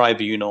employment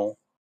tribunal,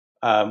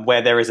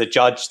 where there is a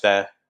judge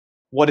there?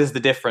 What is the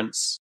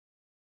difference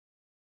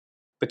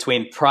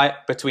between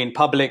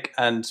public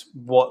and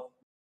what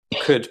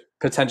could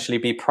potentially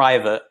be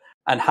private,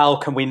 and how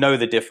can we know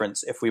the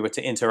difference if we were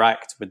to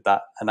interact with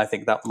that? And I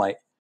think that might...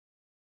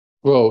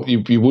 Well,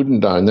 you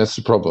wouldn't know, and that's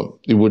the problem.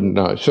 You wouldn't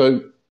know.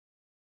 So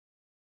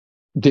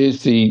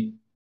there's the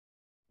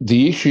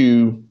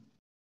issue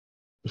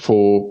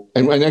for,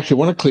 and actually I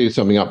want to clear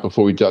something up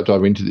before we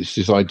dive into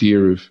this idea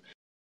of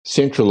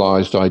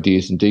centralised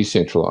ideas and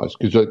decentralised,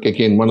 because,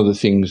 again, one of the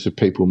things that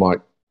people might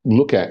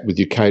look at with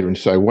Ucadia and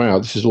say, wow,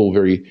 this is all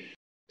very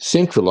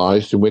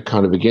centralised, and we're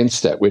kind of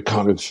against that. We're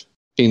kind of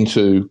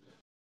into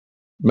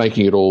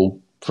making it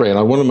all free. And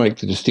I want to make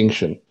the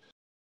distinction.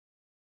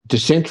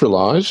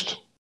 Decentralised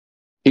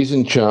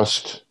isn't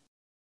just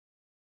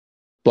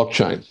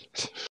blockchain.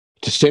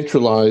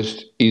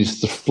 Decentralised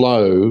is the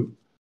flow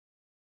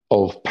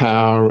of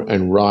power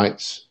and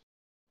rights,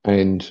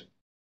 and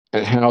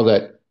how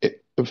that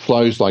it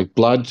flows like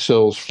blood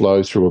cells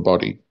flow through a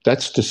body.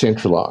 That's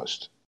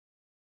decentralised.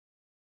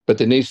 But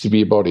there needs to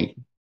be a body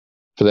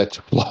for that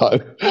to flow.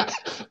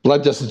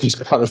 Blood doesn't just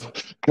kind of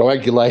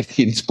coagulate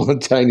in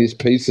spontaneous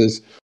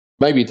pieces.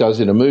 Maybe it does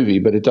in a movie,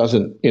 but it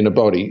doesn't in a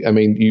body. I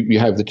mean, you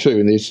have the two,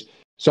 and there's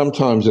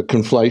sometimes a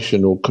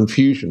conflation, or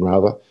confusion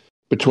rather,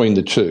 between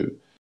the two.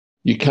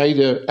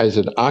 Ucadia, as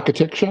an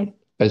architecture,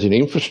 as an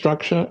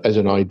infrastructure, as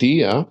an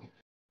idea,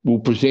 will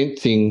present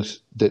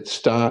things that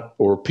start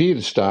or appear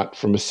to start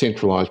from a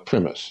centralised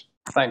premise.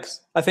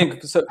 Thanks. I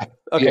think so.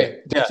 Okay,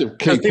 that's a key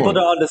because people point.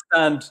 don't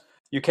understand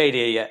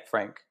Ucadia yet,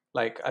 Frank.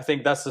 Like, I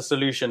think that's the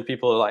solution.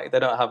 People they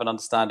don't have an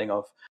understanding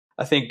of.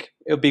 I think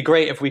it would be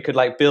great if we could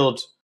build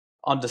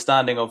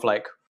understanding of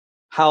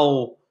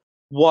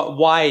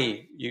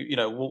why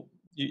you've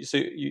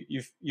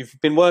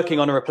been working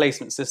on a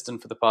replacement system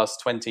for the past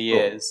 20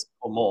 years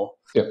or more.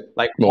 Yeah.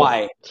 More.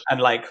 Why,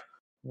 and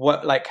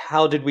what,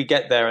 how did we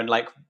get there, and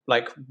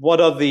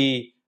what are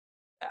the,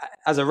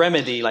 as a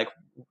remedy,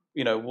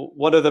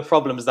 what are the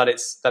problems that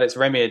it's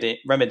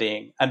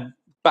remedying? And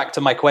back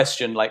to my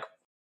question,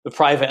 the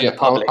private and the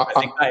public. I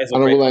think that is. I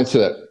will answer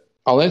that.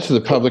 I'll answer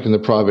the public and the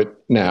private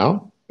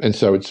now, and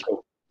so it's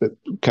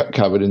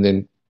covered, and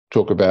then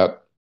talk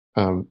about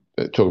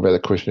the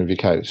question of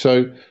Ucadia.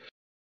 So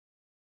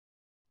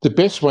the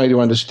best way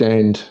to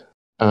understand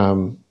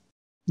the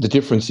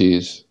difference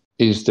is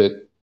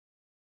that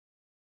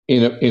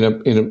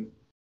in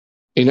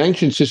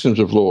ancient systems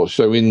of law,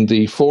 so in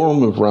the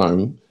Forum of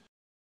Rome,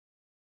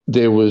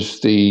 there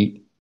was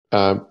the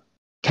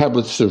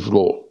tablets of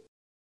law.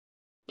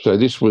 So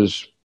this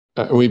was,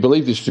 we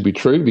believe this to be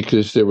true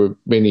because there were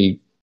many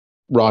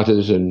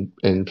writers and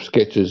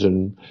sketches,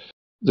 and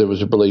there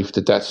was a belief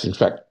that that's in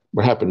fact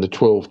what happened. The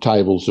 12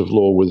 tables of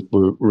law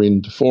were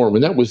in the Forum,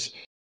 and that was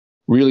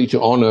really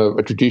to honour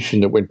a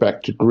tradition that went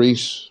back to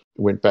Greece,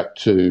 it went back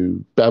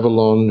to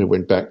Babylon, it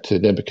went back to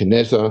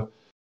Nebuchadnezzar.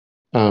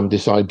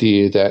 This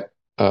idea that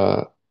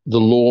the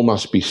law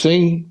must be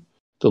seen,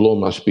 the law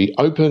must be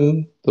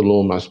open, the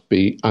law must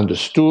be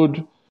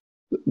understood,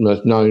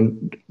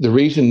 known. The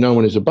reason no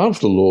one is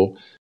above the law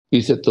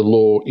is that the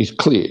law is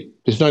clear.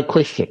 There's no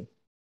question.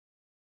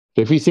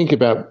 So if you think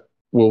about,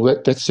 well,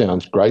 that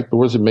sounds great, but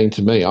what does it mean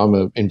to me? I'm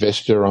an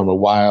investor, I'm a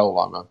whale,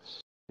 I'm a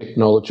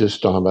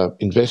technologist, I'm an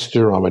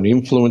investor, I'm an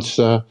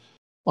influencer.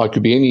 I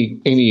could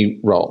be any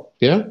role,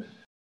 yeah?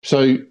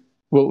 So,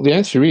 well, the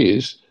answer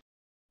is,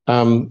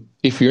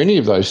 if you're any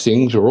of those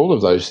things or all of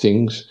those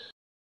things,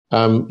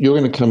 you're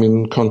going to come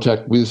in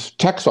contact with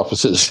tax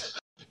officers.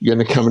 You're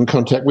going to come in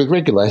contact with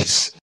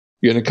regulators.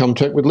 You're going to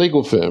contact with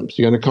legal firms.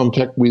 You're going to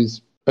contact with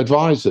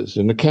advisors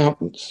and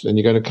accountants, and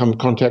you're going to come in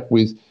contact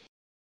with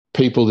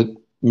people that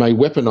may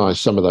weaponize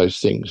some of those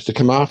things to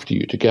come after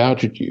you, to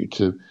gouge at you,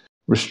 to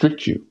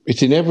restrict you.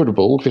 It's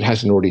inevitable. If it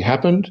hasn't already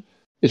happened,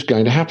 it's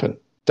going to happen.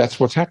 That's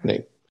what's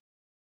happening.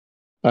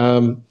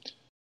 So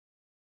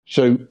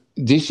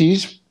this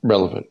is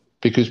relevant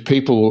because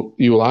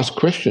you will ask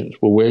questions.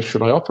 Well, where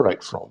should I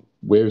operate from?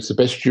 Where is the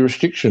best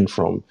jurisdiction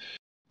from?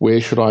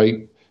 What's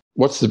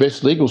the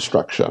best legal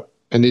structure?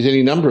 And there's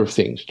any number of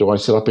things. Do I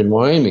set up in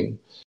Wyoming?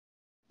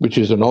 which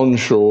is an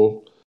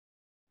onshore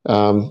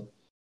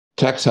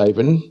tax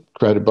haven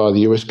created by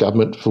the US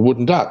government for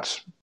wooden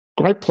ducks.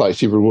 Great place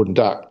if you're a wooden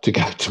duck to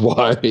go to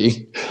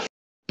Hawaii,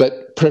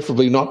 but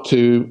preferably not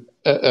to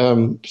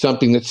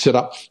something that's set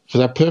up for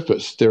that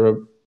purpose. There are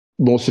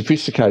more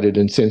sophisticated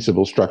and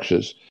sensible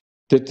structures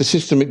that the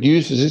system it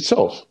uses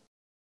itself.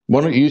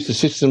 Why not use the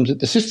systems that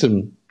the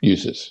system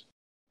uses?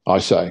 I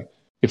say,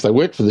 if they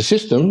work for the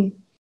system,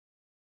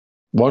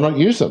 why not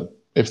use them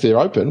if they're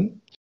open?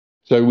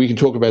 So we can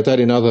talk about that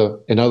in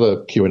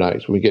other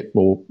Q&As when we get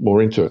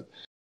more into it.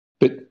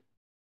 But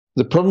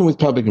the problem with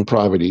public and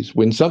private is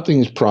when something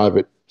is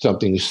private,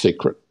 something is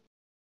secret.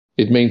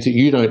 It means that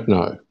you don't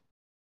know.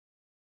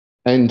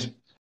 And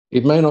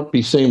it may not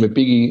seem a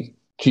biggie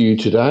to you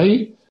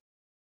today,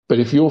 but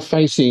if you're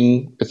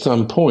facing at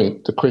some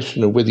point the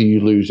question of whether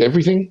you lose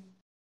everything,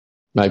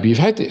 maybe you've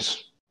had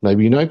this,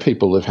 maybe you know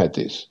people have had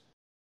this,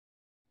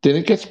 then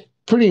it gets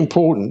pretty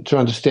important to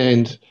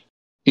understand,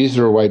 is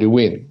there a way to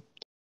win?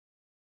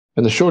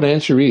 And the short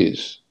answer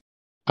is,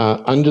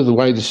 under the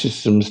way the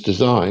system's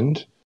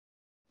designed,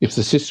 if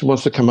the system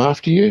wants to come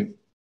after you,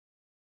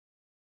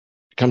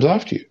 it comes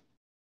after you.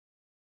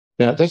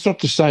 Now, that's not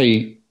to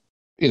say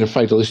in a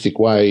fatalistic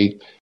way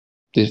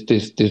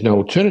there's no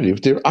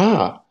alternative. There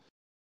are,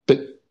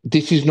 but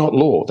this is not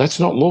law. That's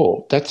not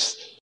law. That's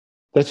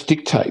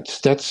dictates.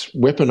 That's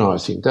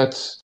weaponizing.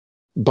 That's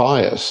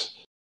bias.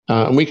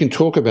 And we can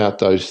talk about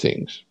those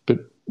things. But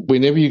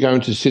whenever you go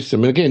into the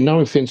system, and again, no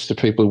offence to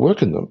people who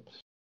work in them,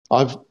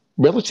 I've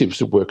relatives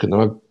that work in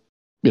them.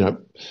 I've,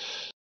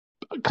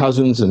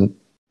 cousins, and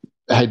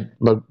had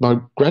my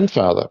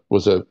grandfather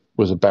was a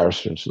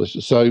barrister and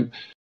solicitor. So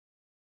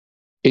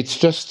it's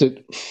just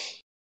that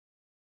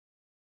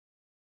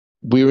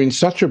we're in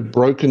such a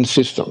broken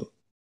system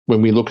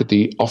when we look at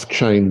the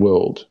off-chain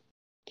world.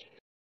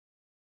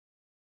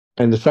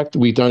 And the fact that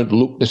we don't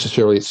look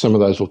necessarily at some of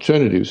those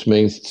alternatives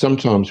means that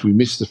sometimes we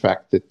miss the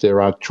fact that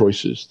there are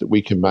choices that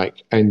we can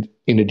make. And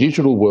in a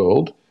digital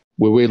world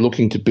where we're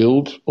looking to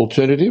build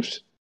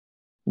alternatives,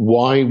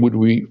 why would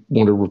we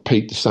want to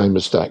repeat the same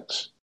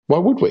mistakes? Why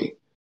would we?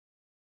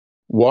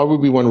 Why would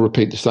we want to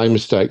repeat the same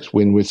mistakes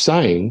when we're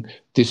saying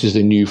this is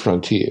a new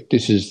frontier?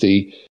 This is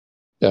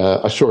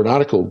I saw an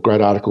article,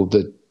 great article,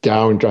 the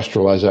Dow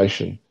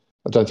industrialization.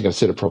 I don't think I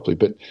said it properly,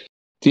 but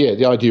yeah,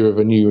 the idea of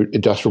a new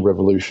industrial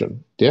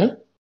revolution. Yeah?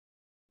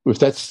 If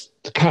that's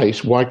the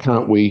case, why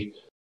can't we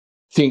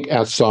think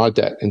outside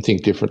that and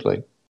think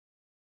differently?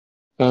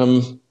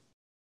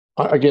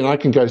 Again, I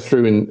can go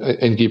through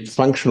and give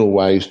functional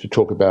ways to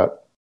talk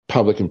about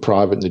public and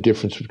private and the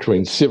difference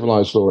between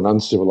civilized law and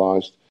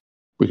uncivilized.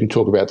 We can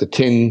talk about the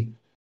 10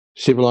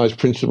 civilized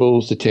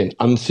principles, the 10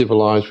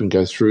 uncivilized, we can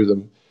go through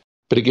them.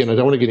 But again, I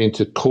don't want to get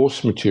into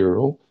course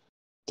material.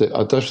 That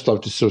I'd just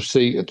love to sort of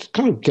see, it's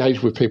kind of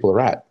gauge where people are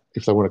at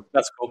if they want to.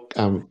 That's cool.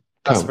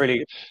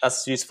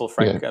 That's useful,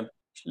 Frank. Yeah.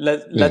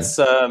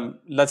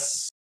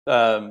 Let's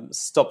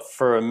stop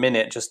for a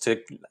minute just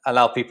to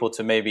allow people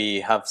to maybe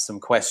have some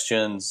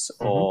questions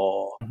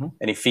or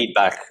any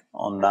feedback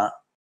on that.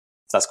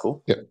 That's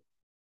cool. Yeah.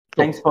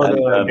 Thanks for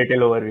the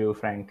detailed overview,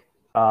 Frank.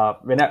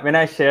 When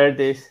I shared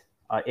this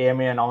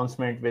AMA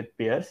announcement with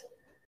peers,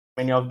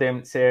 many of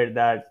them said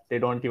that they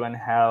don't even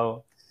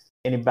have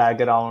any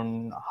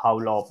background how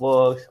law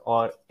works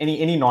or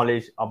any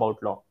knowledge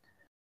about law.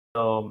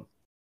 So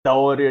the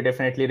overview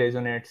definitely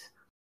resonates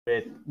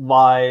with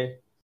why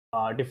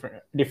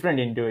different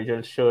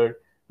individuals should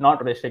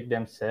not restrict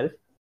themselves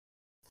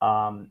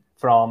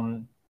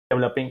from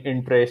developing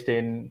interest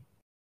in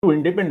two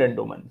independent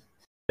domains.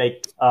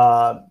 Like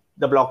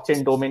the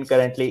blockchain domain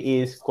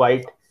currently is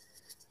quite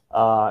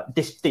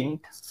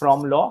distinct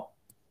from law.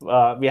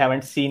 We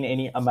haven't seen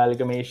any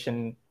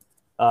amalgamation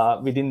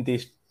within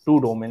these two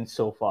domains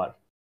so far.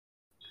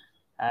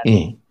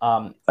 And,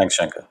 thanks,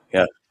 Shankar.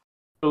 Yeah.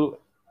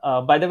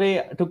 By the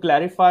way, to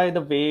clarify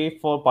the way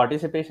for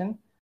participation,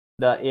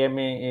 the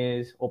AMA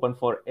is open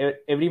for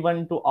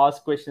everyone to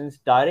ask questions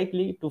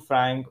directly to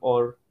Frank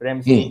or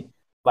Ramsey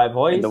by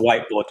voice. In the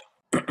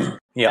whiteboard.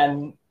 Yeah.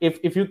 And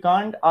if you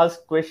can't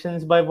ask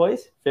questions by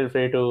voice, feel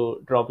free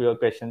to drop your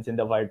questions in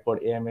the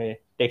whiteboard AMA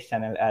text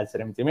channel, as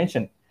Ramsey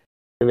mentioned.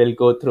 We will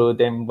go through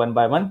them one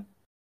by one.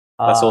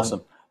 That's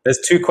awesome. There's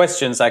two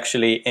questions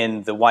actually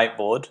in the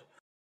whiteboard.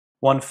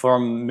 One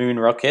from Moon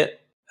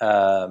Rocket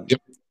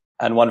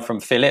and one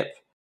from Philip.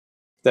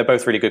 They're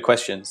both really good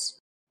questions.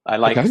 I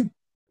like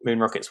Moon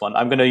Rocket's one.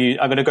 I'm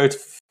gonna go to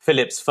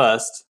Philip's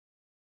first,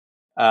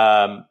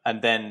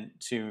 and then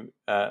to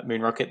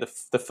Moon Rocket.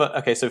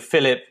 Okay, so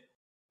Philip,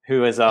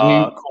 who is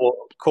our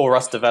core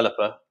Rust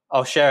developer.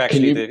 I'll share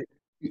actually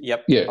Yeah,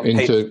 I'll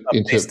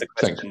paste the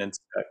question into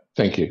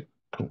Thank you.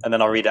 Cool. And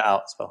then I'll read it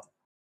out as well.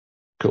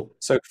 Cool.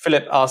 So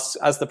Philip asks,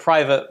 as the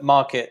private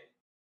market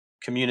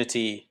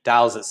community,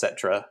 DAOs,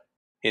 etc.,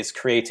 is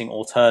creating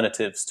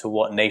alternatives to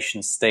what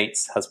nation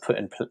states has put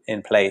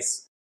in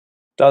place,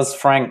 does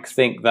Frank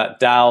think that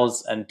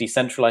DAOs and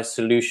decentralized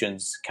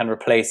solutions can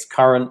replace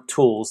current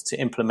tools to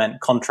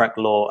implement contract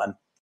law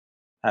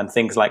and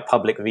things like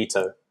public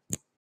veto?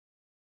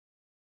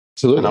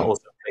 Absolutely. And I'll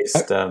also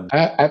based.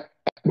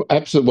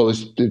 Absolutely. Well,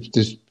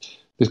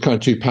 there's kind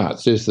of two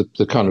parts. There's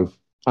the kind of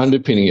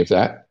underpinning of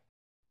that,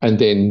 and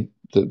then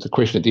the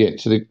question at the end.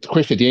 So the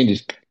question at the end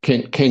is,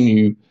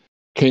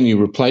 can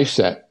you replace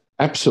that?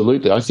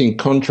 Absolutely. I think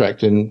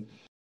contract, and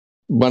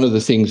one of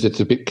the things that's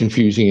a bit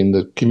confusing in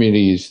the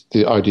community is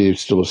the idea of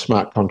still of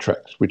smart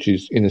contracts, which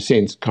is in a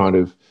sense kind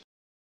of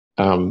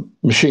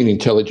machine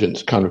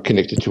intelligence kind of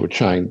connected to a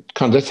chain.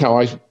 Kind of that's how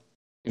I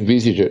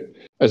envisage it,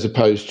 as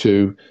opposed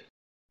to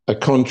a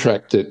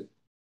contract that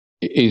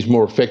is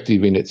more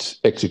effective in its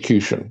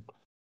execution.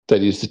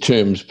 That is, the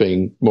terms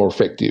being more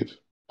effective.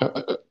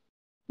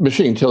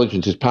 Machine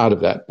intelligence is part of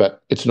that,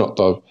 but it's not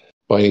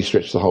by any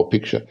stretch the whole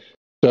picture.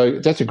 So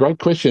that's a great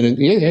question. And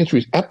yeah, the answer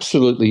is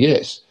absolutely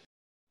yes.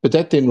 But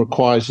that then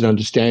requires an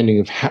understanding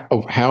of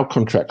how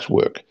contracts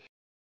work.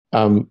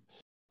 The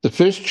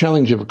first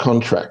challenge of a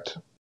contract,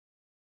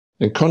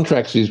 and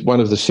contracts is one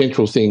of the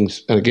central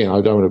things, and again, I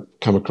don't want to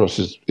come across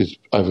as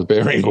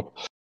overbearing, or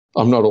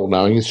I'm not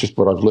all-knowing, it's just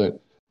what I've learned.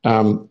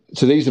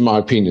 So these are my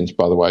opinions,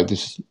 by the way.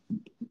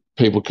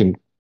 People can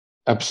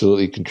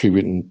absolutely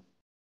contribute and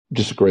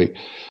disagree.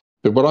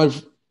 But what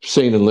I've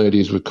seen and learned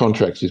is with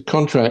contracts,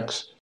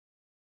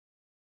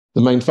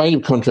 the main failure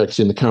of contracts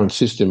in the current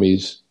system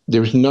is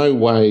there is no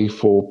way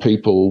for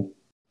people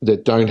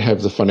that don't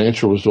have the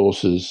financial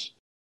resources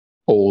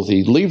or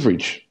the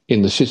leverage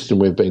in the system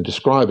we've been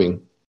describing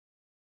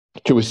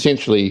to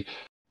essentially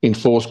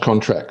enforce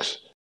contracts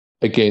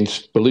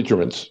against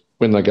belligerents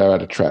when they go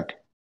out of track.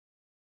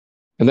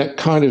 And that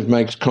kind of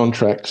makes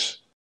contracts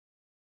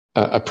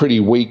a pretty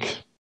weak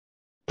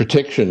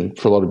protection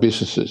for a lot of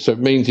businesses. So it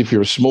means if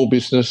you're a small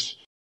business,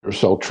 you're a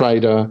sole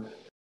trader,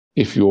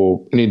 if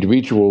you're an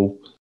individual,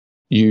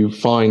 you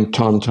find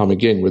time and time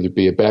again, whether it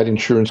be a bad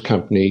insurance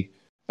company,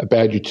 a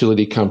bad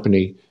utility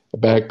company, a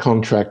bad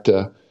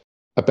contractor,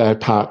 a bad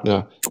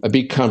partner, a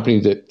big company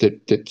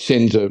that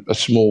sends a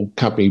small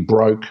company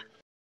broke.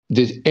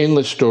 There's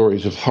endless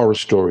stories of horror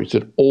stories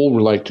that all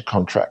relate to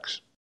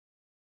contracts.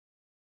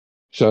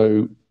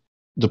 So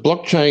the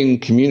blockchain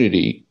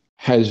community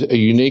has a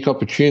unique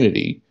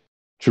opportunity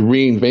to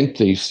reinvent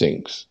these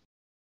things.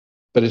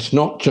 But it's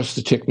not just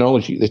the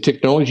technology. The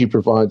technology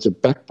provides a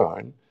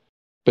backbone,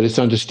 but it's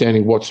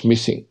understanding what's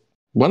missing.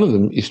 One of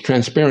them is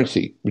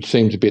transparency, which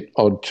seems a bit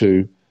odd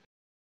to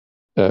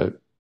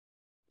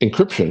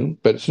encryption,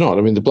 but it's not.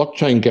 I mean, the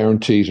blockchain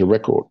guarantees a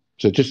record.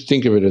 So just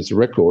think of it as a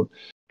record.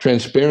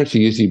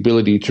 Transparency is the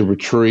ability to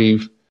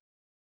retrieve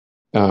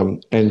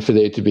and for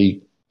there to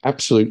be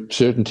absolute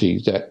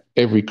certainty that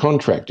every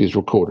contract is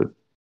recorded.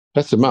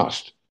 That's a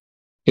must.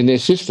 In their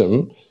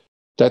system,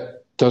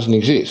 that doesn't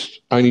exist.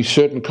 Only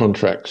certain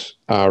contracts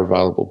are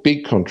available.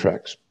 Big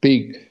contracts,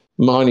 big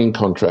mining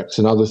contracts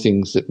and other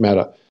things that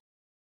matter.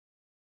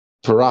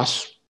 For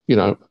us,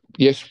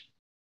 yes,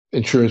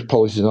 insurance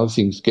policies and other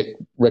things get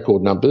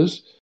record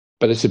numbers,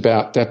 but it's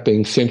about that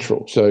being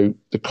central. So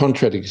the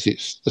contract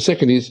exists. The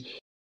second is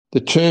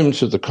the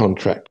terms of the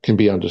contract can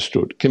be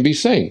understood, can be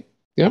seen.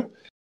 Yeah.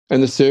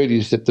 And the third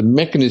is that the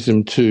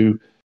mechanism to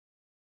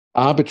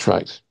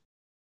arbitrate,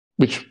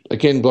 which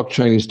again,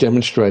 blockchain is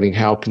demonstrating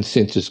how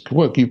consensus can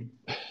work.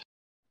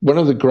 One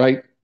of the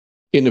great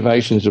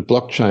innovations of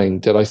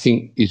blockchain that I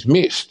think is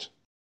missed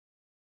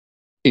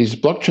is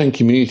blockchain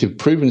communities have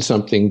proven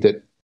something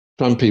that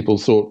some people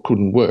thought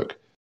couldn't work.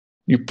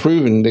 You've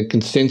proven that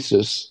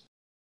consensus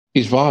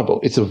is viable.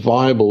 It's a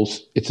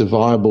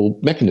viable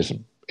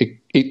mechanism.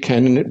 It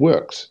can and it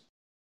works.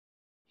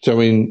 So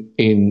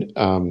in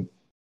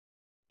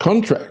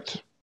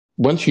contract,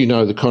 once you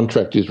know the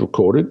contract is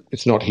recorded,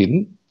 it's not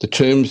hidden. The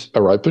terms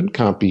are open,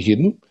 can't be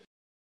hidden,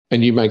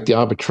 and you make the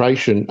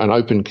arbitration an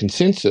open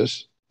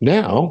consensus.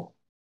 Now,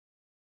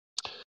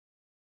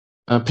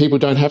 people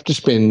don't have to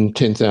spend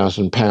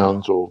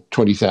 £10,000 or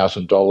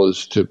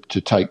 $20,000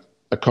 to take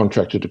a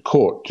contractor to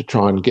court to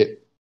try and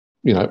get,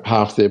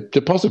 half their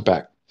deposit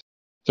back.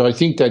 So I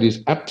think that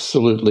is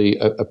absolutely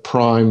a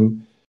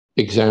prime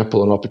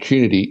example and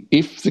opportunity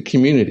if the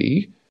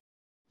community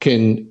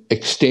can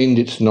extend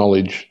its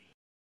knowledge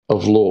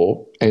of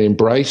law and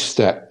embrace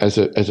that as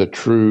a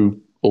true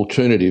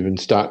alternative and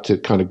start to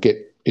kind of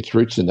get its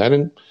roots in that.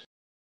 And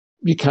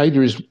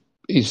Ucadia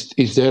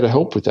is there to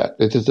help with that.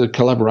 It's a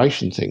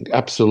collaboration thing.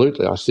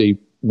 Absolutely. I see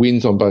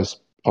wins on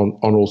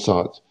all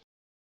sides.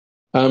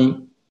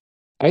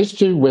 As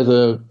to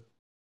whether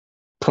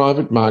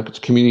private markets,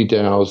 community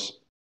DAOs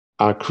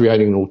are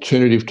creating an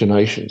alternative to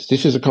nations,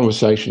 this is a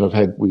conversation I've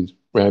had with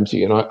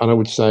Ramsey, and I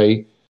would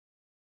say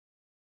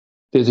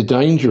there's a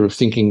danger of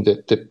thinking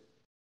that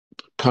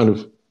kind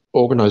of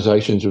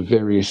organisations of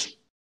various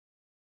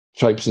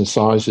shapes and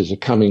sizes are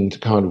coming to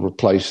kind of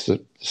replace the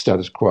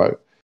status quo.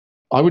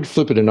 I would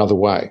flip it another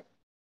way.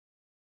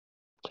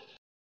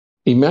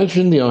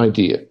 Imagine the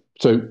idea.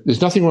 So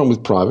there's nothing wrong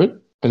with private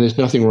and there's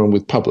nothing wrong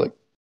with public.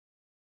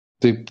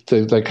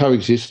 They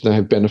coexist and they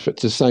have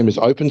benefits, the same as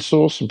open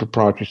source and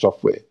proprietary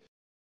software.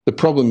 The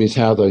problem is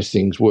how those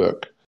things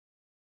work.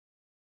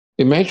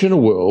 Imagine a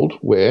world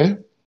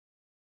where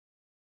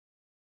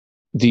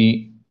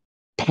the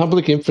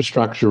public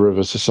infrastructure of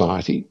a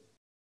society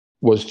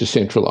was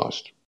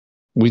decentralised.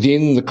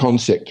 Within the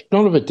concept,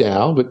 not of a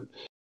DAO, but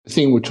the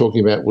thing we're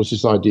talking about was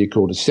this idea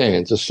called a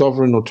SANS, a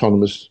sovereign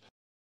autonomous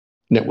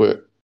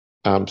network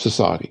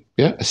society.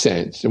 Yeah, a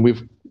SANS, and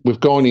we've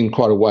gone in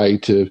quite a way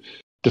to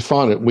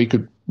define it. We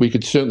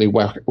could certainly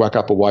whack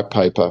up a white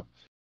paper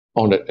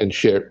on it and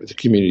share it with the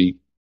community,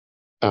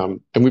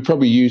 and we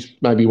probably use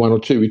maybe one or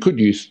two. We could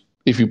use,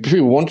 if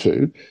you want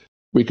to,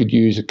 we could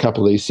use a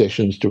couple of these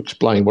sessions to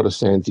explain what a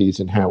SANS is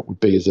and how it would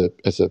be as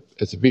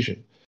a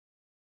vision.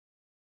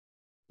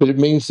 But it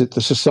means that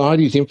the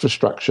society's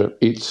infrastructure,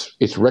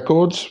 its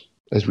records,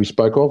 as we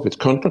spoke of, it's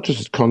not just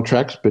its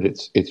contracts, but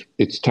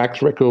it's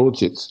tax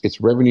records, its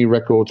revenue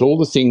records, all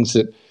the things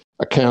that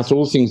accounts,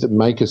 all the things that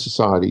make a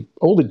society,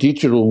 all the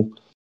digital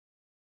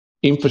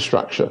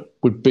infrastructure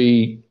would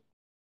be,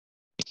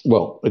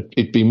 well,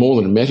 it'd be more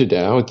than a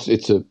MetaDAO.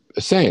 It's a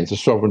SANS, a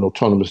sovereign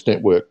autonomous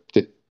network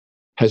that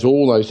has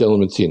all those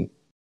elements in.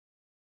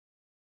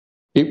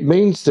 It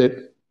means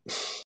that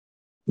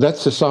that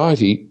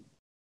society,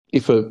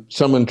 if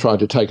someone tried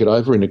to take it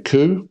over in a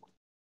coup,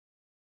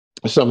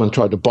 someone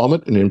tried to bomb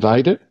it and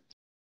invade it,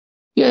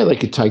 yeah, they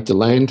could take the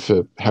land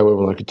for however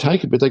long they could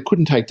take it, but they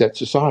couldn't take that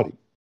society.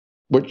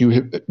 What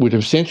you would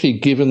have essentially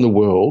given the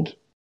world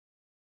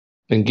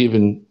and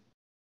given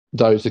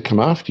those that come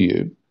after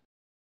you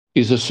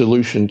is a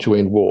solution to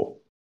end war.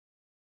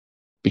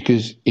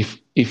 Because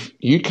if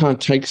you can't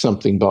take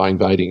something by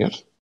invading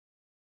it,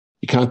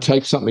 you can't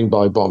take something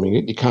by bombing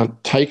it, you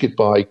can't take it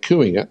by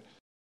coupping it,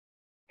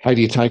 how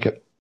do you take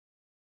it?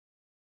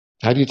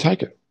 How do you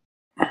take it?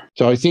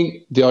 So I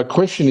think the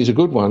question is a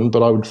good one,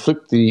 but I would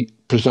flip the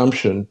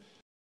presumption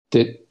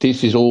that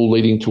this is all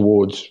leading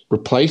towards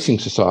replacing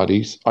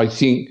societies. I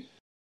think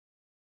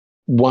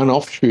one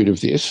offshoot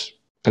of this,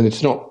 and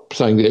it's not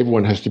saying that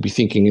everyone has to be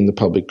thinking in the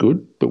public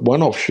good, but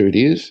one offshoot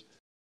is,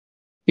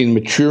 in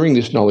maturing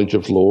this knowledge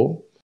of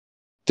law,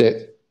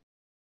 that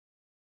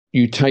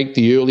you take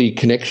the early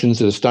connections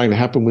that are starting to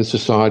happen with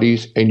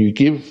societies and you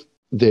give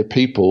their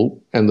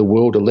people and the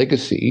world a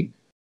legacy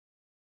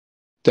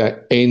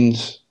that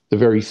ends the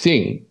very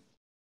thing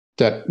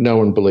that no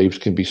one believes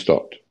can be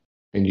stopped.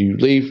 And you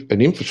leave an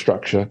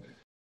infrastructure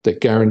that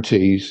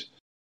guarantees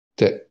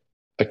that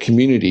a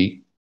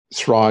community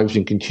thrives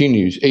and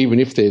continues, even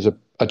if there's a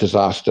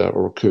disaster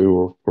or a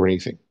coup or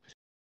anything.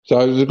 So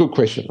it was a good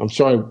question. I'm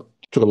sorry it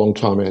took a long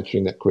time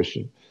answering that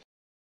question.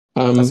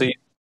 That's a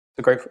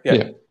great,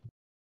 yeah.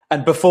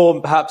 And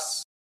before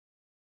perhaps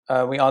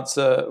we ask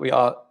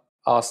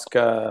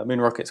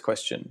Moonrocket's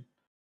question,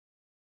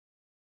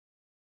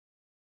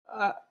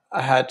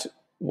 I had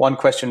one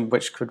question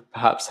which could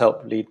perhaps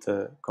help lead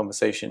the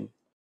conversation,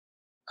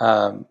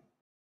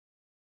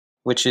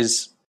 which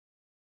is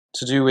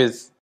to do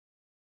with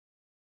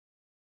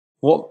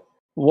what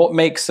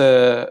makes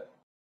what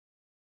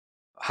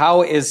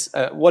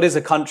is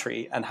a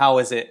country and how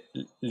is it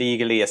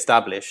legally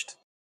established?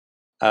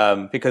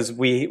 Because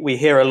we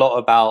hear a lot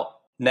about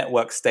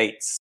network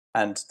states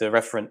and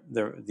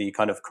the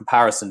kind of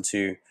comparison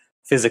to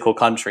physical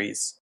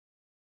countries.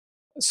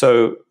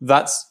 So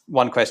that's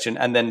one question.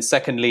 And then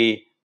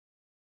secondly,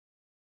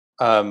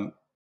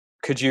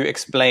 could you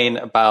explain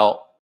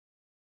about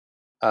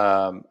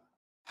how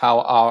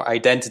our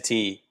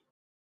identity,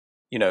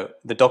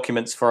 the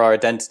documents for our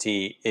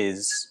identity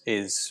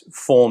is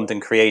formed and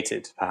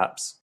created,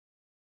 perhaps?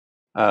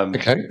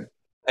 Okay.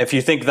 If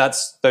you think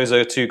those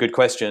are two good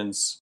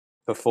questions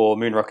before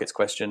Moonrocket's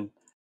question,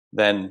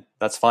 then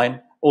that's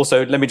fine.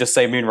 Also, let me just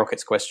say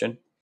Moonrocket's question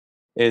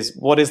is,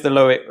 what is the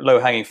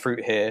low-hanging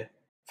fruit here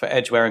for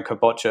Edgeware and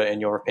Kabocha,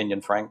 in your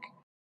opinion, Frank?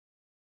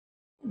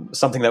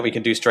 Something that we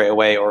can do straight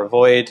away or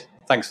avoid?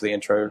 Thanks for the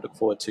intro. Look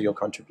forward to your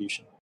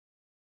contribution.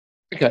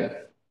 Okay.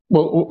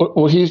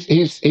 Well, here's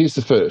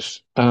the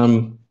first.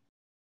 The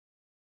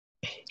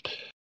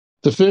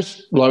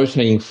first lowest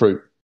hanging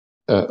fruit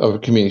of a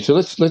community. So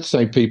let's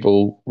say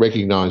people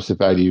recognise the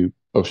value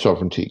of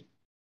sovereignty,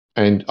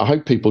 and I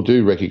hope people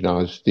do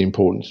recognise the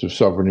importance of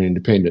sovereign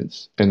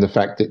independence and the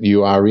fact that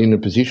you are in a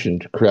position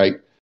to create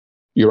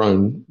your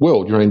own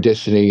world, your own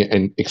destiny,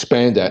 and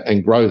expand that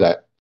and grow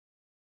that.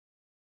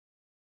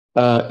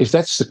 If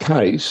that's the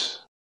case,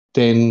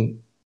 then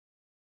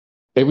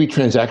every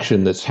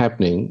transaction that's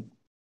happening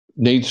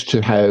needs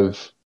to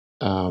have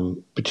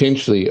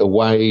potentially a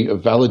way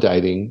of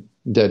validating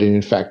that it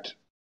in fact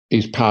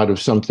is part of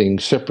something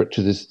separate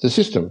to the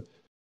system.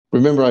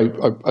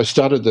 Remember, I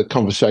started the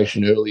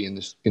conversation early in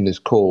this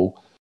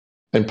call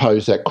and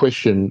posed that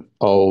question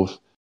of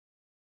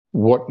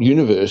what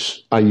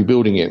universe are you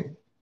building in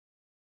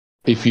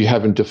if you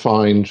haven't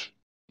defined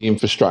the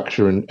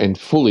infrastructure and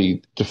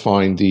fully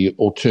defined the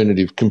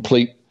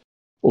complete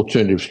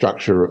alternative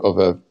structure of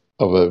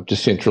a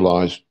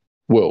decentralized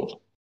world.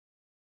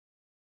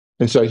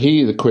 And so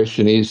here the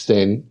question is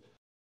then,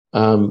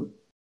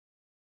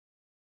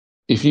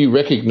 if you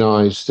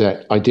recognize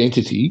that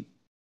identity,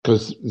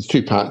 because there's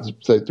two parts,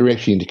 so they're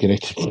actually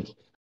interconnected,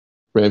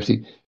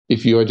 Ramsey.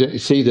 If you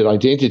see that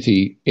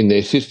identity in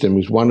their system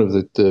is one of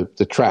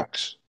the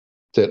tracks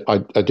that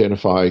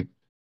identify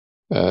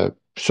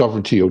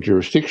sovereignty or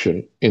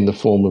jurisdiction in the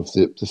form of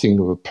the thing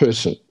of a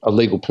person, a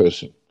legal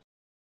person,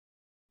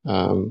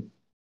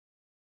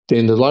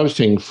 then the lowest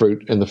hanging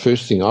fruit and the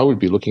first thing I would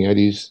be looking at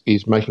is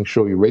making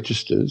sure your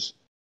registers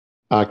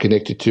are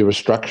connected to a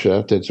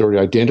structure that's already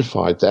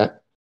identified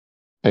that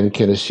and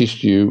can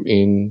assist you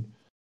in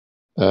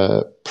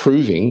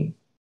proving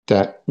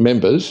that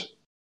members,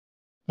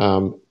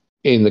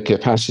 in the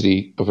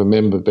capacity of a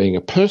member being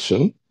a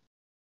person,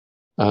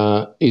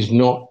 is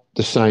not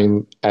the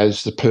same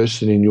as the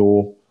person in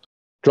your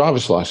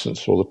driver's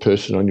license or the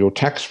person on your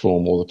tax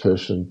form or the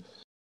person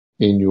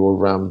in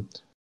your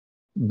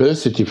birth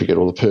certificate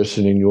or the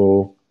person in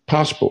your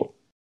passport.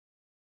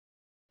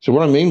 So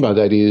what I mean by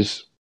that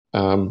is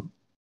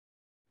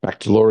back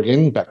to law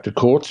again, back to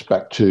courts,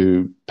 back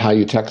to pay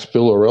your tax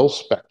bill or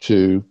else, back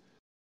to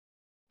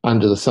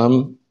under the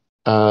thumb.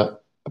 A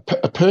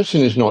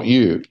person is not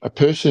you. A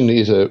person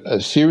is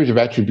a series of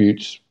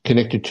attributes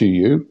connected to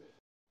you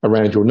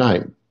around your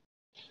name,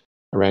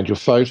 around your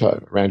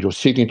photo, around your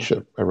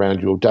signature, around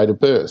your date of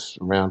birth,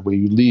 around where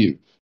you live,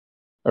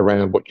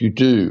 around what you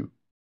do.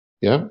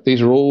 Yeah,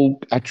 these are all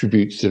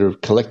attributes that are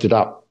collected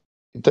up.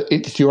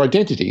 It's your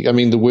identity. I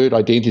mean, the word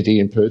identity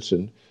and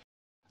person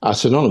are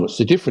synonymous.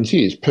 The difference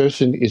is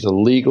person is a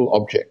legal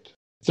object.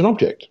 It's an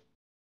object.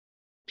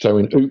 So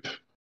in OOP,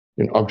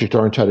 in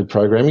object-oriented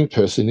programming,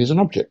 person is an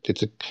object.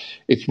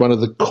 It's one of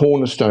the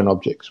cornerstone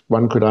objects.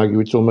 One could argue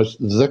it's almost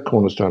the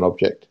cornerstone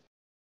object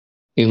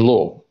in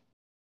law.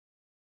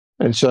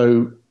 And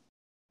so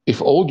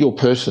if all your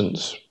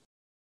persons,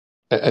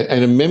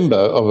 and a member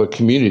of a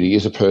community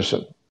is a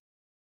person,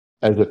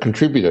 as a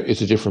contributor is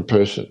a different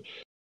person.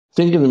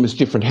 Think of them as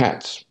different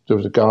hats. There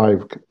was a guy,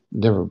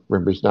 never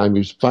remember his name, he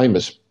was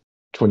famous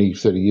 20,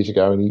 30 years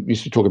ago, and he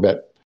used to talk about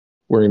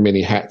wearing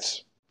many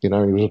hats, and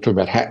he was talking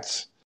about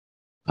hats.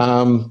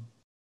 I'll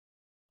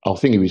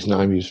think of his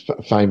name, he was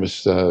a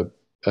famous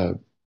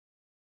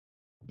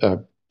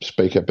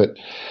speaker, but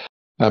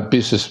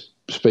business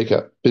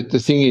speaker. But the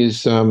thing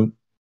is,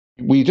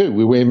 we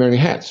wear many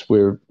hats.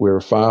 We're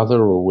a father,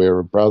 or we're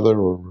a brother,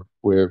 or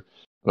we're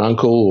an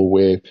uncle, or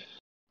we're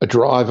a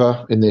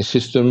driver in their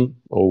system,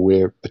 or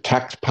we're a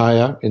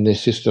taxpayer in their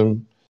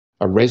system,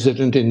 a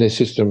resident in their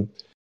system.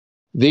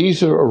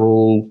 These are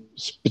all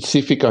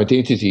specific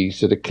identities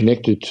that are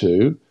connected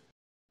to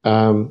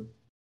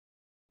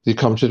the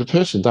concept of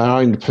person. They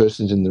are only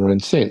persons in their own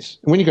sense.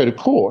 And when you go to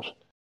court,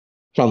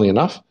 funnily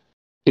enough,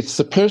 it's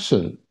the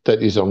person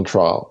that is on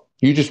trial.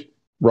 You just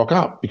rock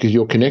up because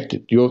you're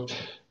connected. You're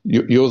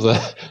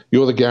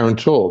the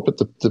guarantor, but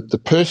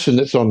the person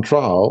that's on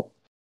trial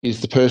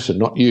is the person,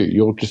 not you.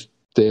 You're just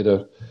there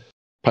to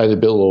pay the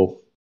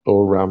bill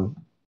or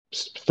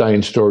stay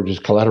in storage as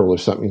collateral if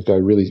something's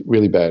going really,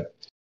 really bad.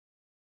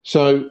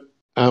 So,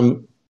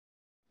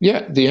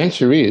 the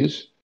answer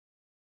is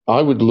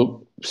I would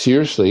look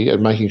seriously at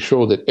making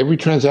sure that every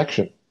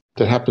transaction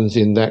that happens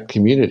in that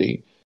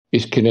community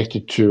is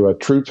connected to a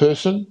true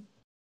person.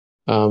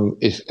 And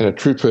a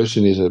true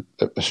person is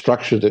a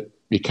structure that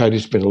Ucadia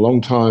spent a long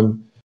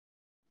time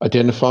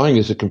identifying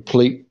as a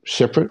complete,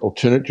 separate,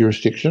 alternate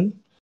jurisdiction.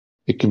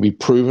 It can be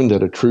proven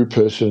that a true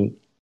person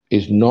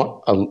is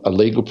not a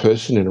legal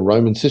person in a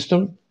Roman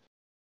system.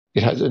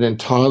 It has an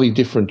entirely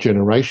different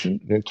generation,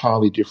 an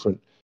entirely different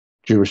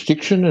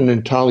jurisdiction, and an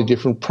entirely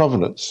different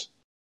provenance.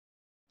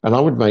 And I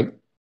would make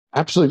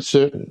absolute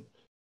certain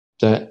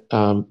that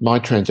my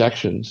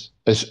transactions,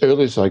 as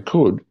early as I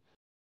could,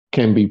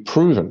 can be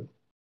proven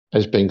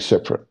as being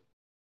separate.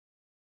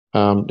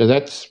 Now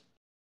that's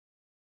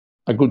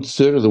a good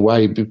third of the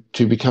way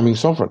to becoming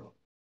sovereign,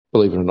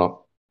 believe it or not.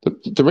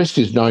 The rest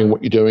is knowing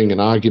what you're doing and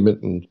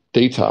argument and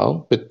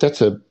detail, but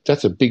that's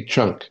a big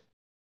chunk.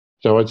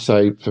 So I'd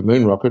say for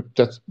Moonrocket,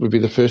 that would be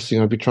the first thing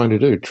I'd be trying to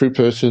do. True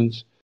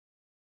persons,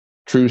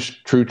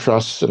 true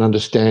trusts, and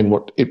understand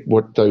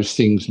what those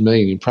things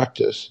mean in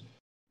practice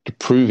to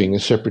proving a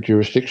separate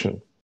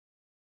jurisdiction.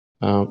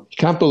 You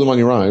can't build them on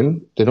your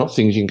own. They're not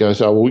things you can go,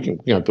 well, we can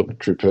build a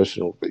true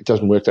person. It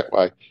doesn't work that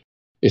way.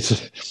 It's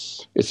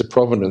a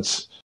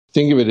provenance.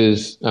 Think of it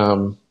as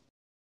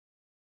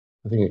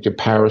I think a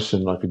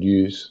comparison I could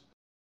use.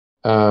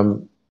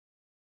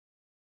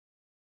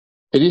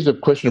 It is a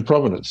question of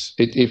provenance.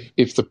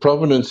 If the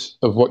provenance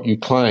of what you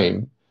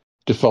claim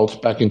defaults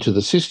back into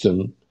the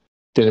system,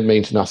 then it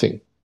means nothing.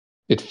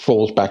 It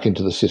falls back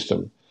into the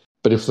system.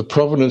 But if the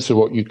provenance of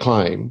what you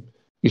claim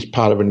is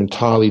part of an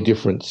entirely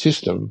different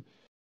system,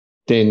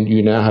 then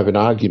you now have an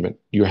argument.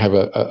 You have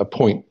a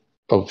point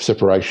of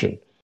separation.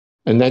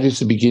 And that is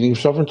the beginning of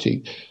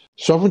sovereignty.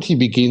 Sovereignty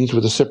begins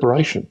with a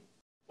separation.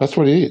 That's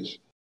what it is.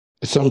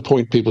 At some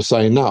point, people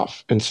say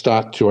enough and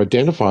start to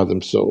identify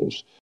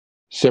themselves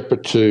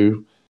separate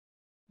to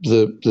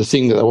the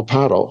thing that they were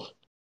part of.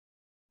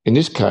 In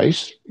this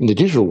case, in the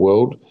digital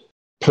world,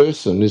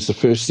 person is the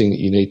first thing that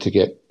you need to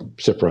get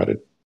separated.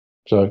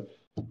 So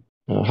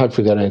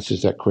hopefully that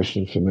answers that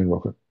question for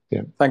Moonrocket.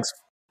 Yeah. Thanks,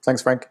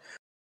 Frank.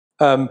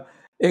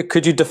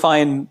 Could you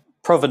define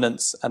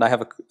provenance? And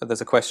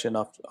there's a question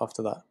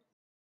after that.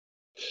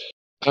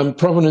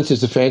 Provenance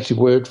is a fancy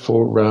word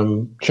for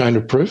chain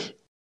of proof.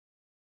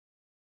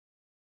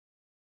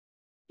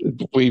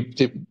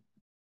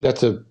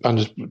 That's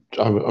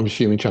I'm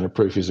assuming chain of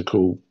proof is a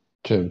cool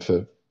term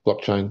for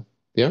blockchain.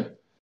 Yeah.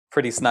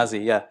 Pretty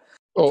snazzy, yeah.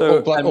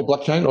 Or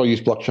blockchain, or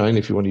use blockchain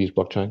if you want to use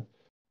blockchain.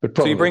 But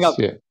so you bring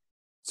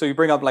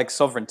up like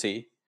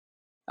sovereignty,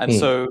 and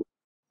so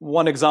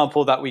one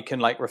example that we can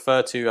like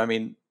refer to. I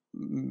mean,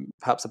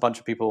 perhaps a bunch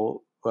of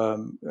people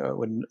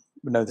would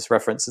know this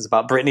reference is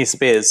about Britney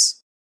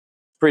Spears.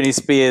 Britney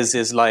Spears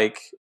is like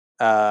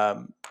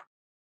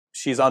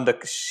she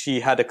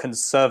had a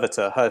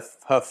conservator.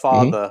 Her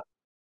father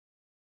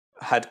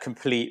had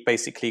complete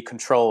basically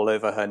control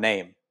over her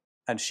name.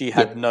 And she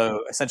had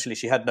essentially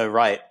she had no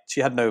right. She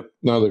had no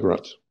legal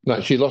rights.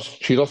 No, she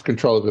lost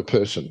control of her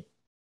person.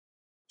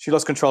 She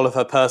lost control of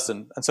her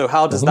person. And so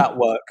how does that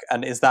work?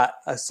 And is that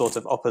a sort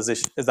of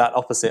opposition? Is that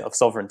opposite of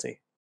sovereignty?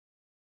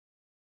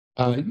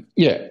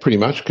 Yeah, pretty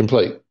much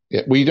complete.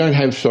 Yeah, we don't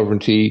have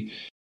sovereignty.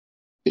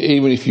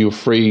 Even if you're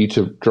free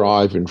to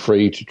drive and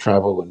free to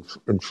travel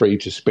and free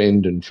to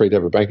spend and free to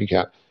have a bank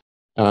account,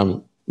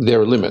 there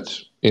are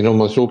limits. In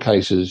almost all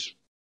cases,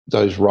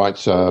 those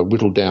rights are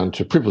whittled down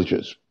to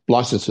privileges.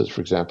 Licenses,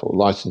 for example.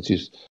 License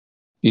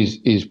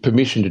is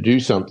permission to do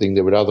something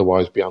that would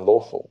otherwise be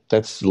unlawful.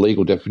 That's the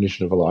legal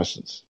definition of a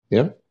license.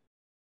 Yeah.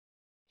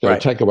 So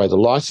take away the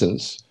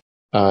license,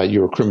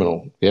 you're a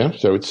criminal. Yeah.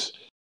 So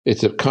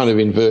it's a kind of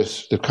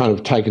inverse. They've kind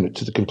of taken it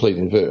to the complete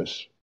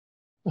inverse.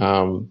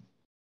 So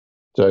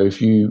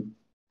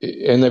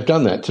and they've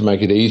done that to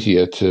make it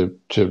easier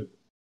to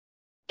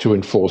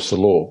enforce the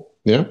law.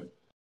 Yeah.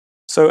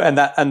 So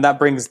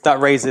that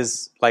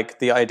raises like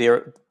the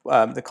idea,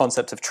 the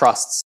concept of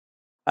trusts,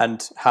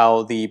 and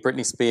how the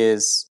Britney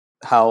Spears,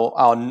 how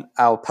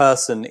our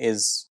person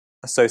is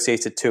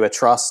associated to a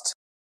trust,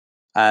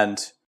 and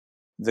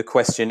the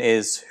question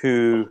is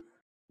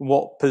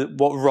what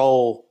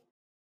role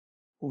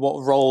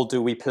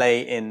do we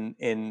play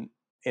in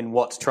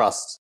what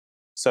trust?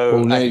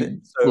 So, from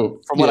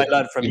what I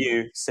learned from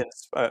you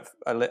since for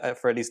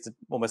at least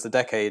almost a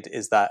decade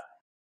is that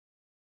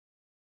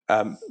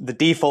the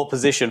default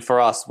position for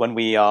us when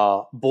we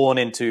are born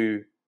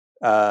into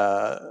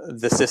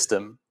the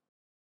system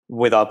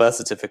with our birth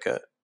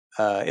certificate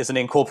is an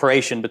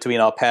incorporation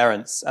between our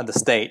parents and the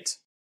state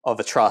of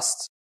a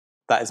trust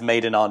that is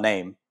made in our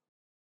name,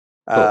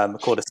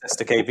 called a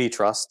Sesta KV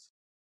trust.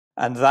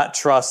 And that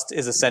trust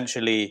is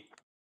essentially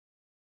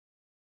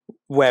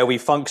where we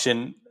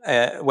function,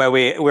 where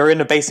we're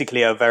in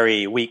basically a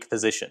very weak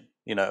position,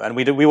 and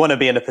we want to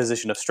be in a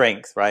position of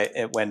strength, right?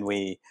 When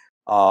we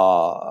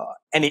are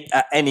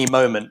at any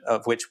moment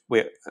of which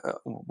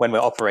when we're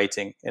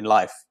operating in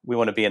life, we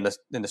want to be in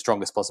the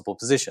strongest possible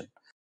position.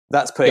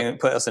 That's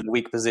put us in a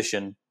weak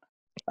position,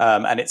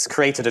 and it's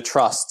created a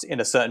trust in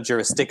a certain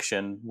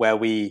jurisdiction where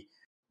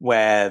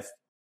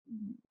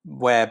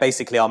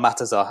basically our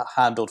matters are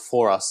handled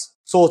for us,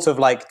 sort of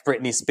like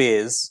Britney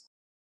Spears,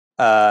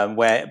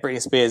 where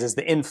Britney Spears is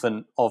the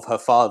infant of her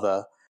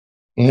father,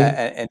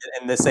 and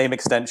in the same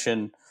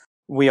extension,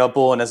 we are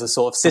born as a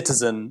sort of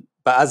citizen,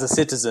 but as a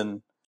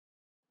citizen,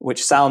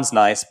 which sounds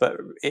nice, but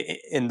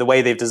in the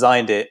way they've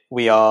designed it,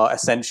 we are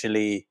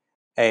essentially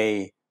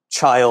a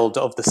child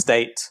of the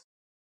state,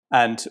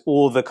 and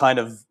all the kind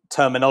of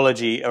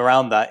terminology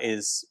around that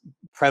is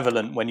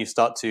prevalent when you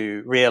start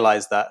to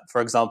realize that, for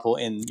example,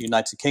 in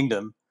United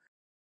Kingdom,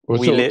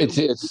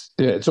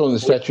 it's all in the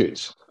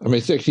statutes. I mean,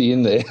 it's actually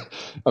in there.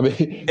 I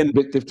mean,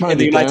 they've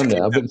toned it down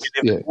now, but we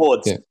live in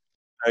wards.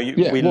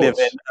 We live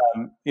in,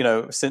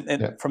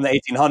 from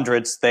the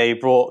 1800s, they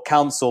brought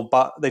council,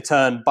 but they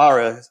turned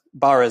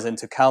boroughs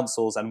into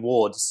councils and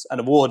wards. And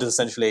a ward is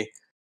essentially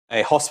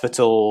a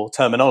hospital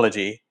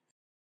terminology,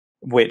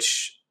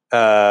 which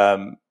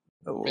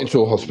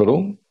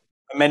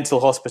mental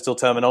hospital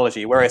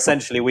terminology, where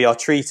essentially we are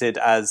treated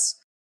as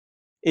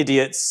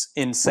idiots,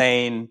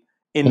 insane,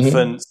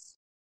 infants,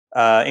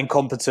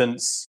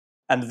 incompetents,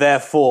 and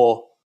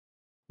therefore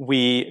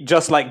we,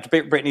 just like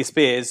Britney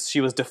Spears, she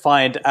was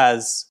defined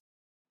as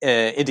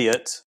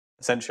idiot,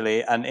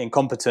 essentially, and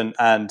incompetent,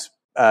 and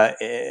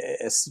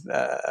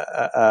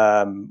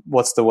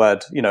what's the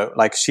word?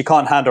 Like she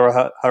can't handle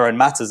her own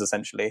matters,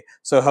 essentially.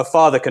 So her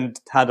father can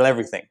handle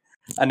everything.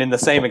 And in the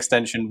same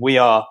extension, we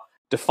are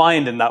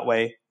defined in that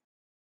way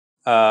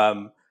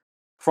from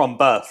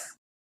birth.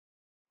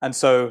 And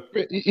so,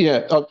 let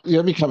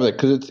me cover that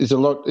because it's a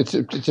lot. It's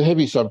a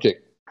heavy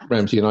subject,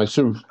 Ramsey, and I'll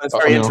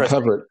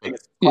cover it.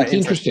 It's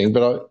interesting,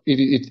 but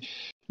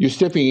you're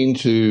stepping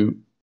into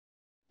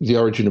the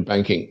origin of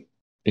banking,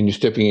 and you're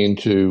stepping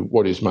into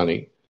what is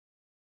money.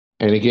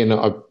 And again,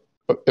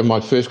 in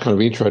my first kind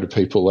of intro to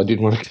people, I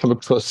didn't want to come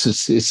across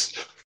as this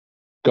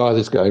guy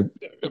that's going,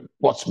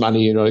 "What's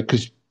money?"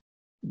 Because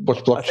what's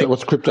blockchain?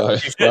 What's crypto?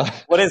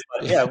 Right? What is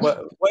money? Yeah,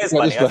 what is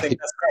money? I think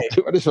that's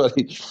great. What is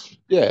money?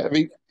 Yeah, I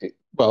mean.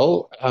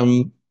 Well,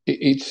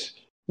 it's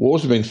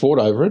wars have been fought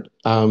over it.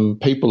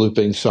 People have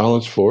been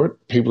silenced for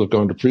it. People have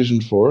gone to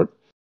prison for it.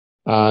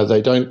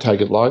 They don't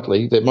take it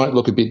lightly. They might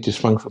look a bit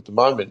dysfunctional at the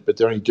moment, but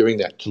they're only doing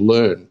that to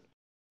learn.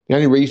 The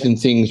only reason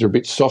things are a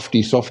bit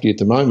softy at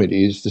the moment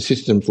is the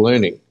system's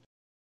learning.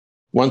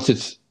 Once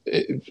it's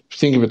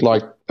think of it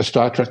like a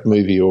Star Trek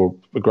movie or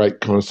a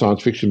great kind of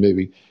science fiction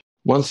movie.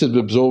 Once they've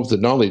absorbed the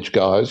knowledge,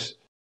 guys,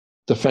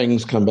 the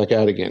fangs come back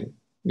out again.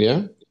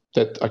 Yeah,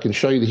 that I can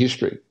show you the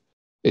history.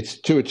 It's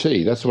to a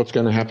T. That's what's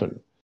going to happen.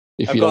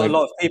 I've got a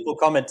lot of people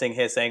commenting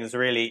here saying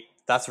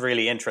that's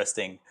really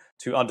interesting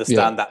to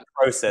understand that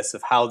process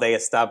of how they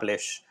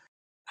establish,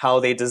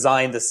 how they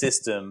design the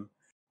system.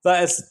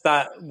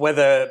 That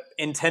whether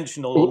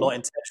intentional or not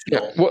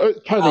intentional. Yeah, well,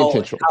 totally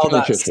intentional.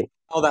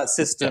 How that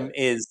system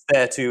is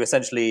there to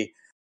essentially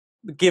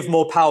give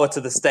more power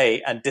to the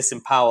state and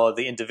disempower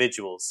the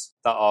individuals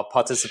that are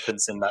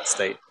participants in that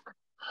state.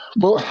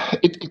 Well,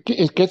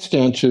 it gets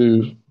down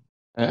to,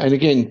 and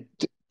again,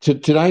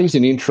 today's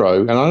an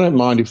intro, and I don't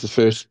mind if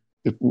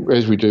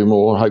as we do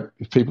more, I hope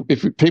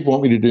if people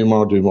want me to do more,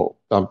 I'll do more.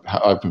 I'm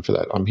open for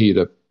that. I'm here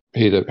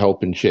to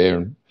help and share,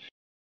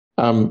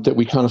 and that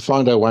we kind of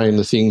find our way in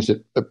the things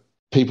that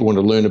people want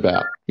to learn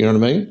about. You know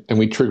what I mean? And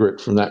we trigger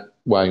it from that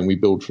way, and we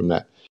build from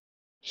that.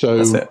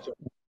 So,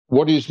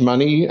 what is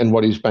money and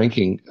what is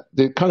banking?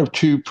 They're kind of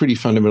two pretty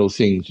fundamental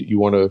things that you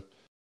want to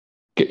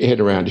get your head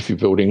around if you're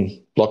building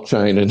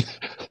blockchain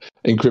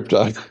and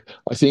crypto,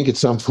 I think, at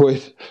some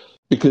point,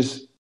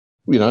 because,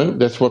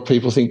 that's what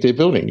people think they're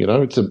building.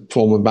 It's a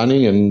form of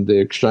money and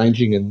they're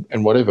exchanging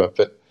and whatever.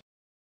 But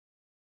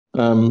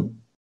the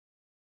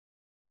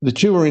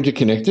two are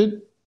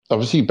interconnected.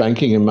 Obviously,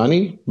 banking and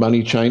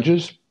money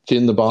changes. It's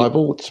in the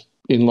Bible. It's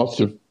in lots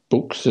of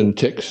books and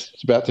texts.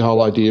 It's about the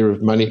whole idea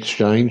of money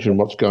exchange and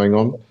what's going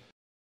on.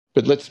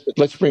 But let's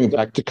bring it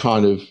back to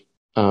kind of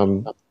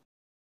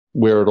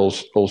where it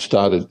all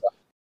started.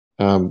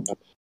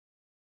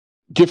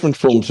 Different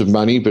forms of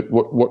money, but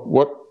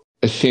what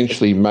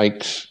essentially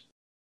makes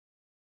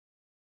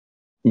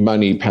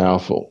money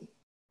powerful?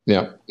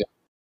 Now,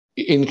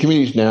 in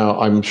communities now,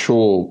 I'm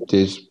sure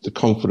there's the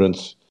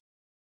confidence,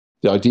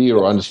 the idea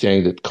or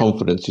understanding that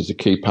confidence is a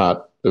key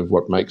part of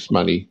what makes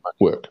money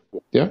work.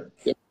 Yeah.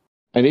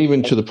 And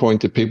even to the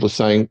point that people are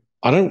saying,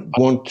 I don't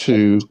want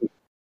to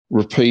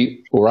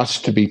repeat or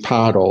us to be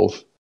part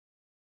of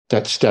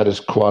that status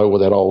quo or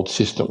that old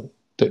system.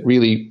 That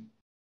really,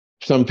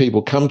 some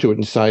people come to it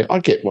and say, I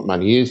get what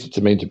money is. It's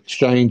a means of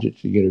exchange.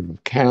 It's a unit of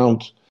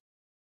account.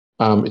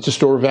 It's a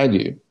store of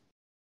value.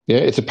 Yeah,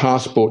 it's a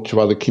passport to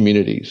other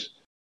communities.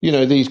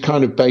 These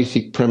kind of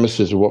basic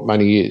premises of what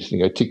money is.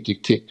 Tick,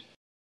 tick, tick.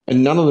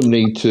 And none of them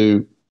need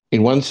to,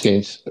 in one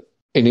sense,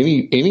 in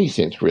any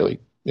sense really,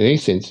 in any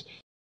sense,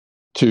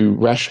 to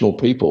rational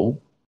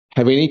people,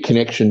 have any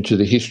connection to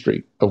the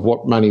history of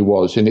what money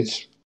was and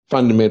its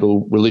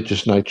fundamental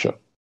religious nature.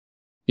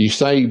 You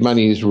say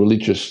money is a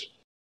religious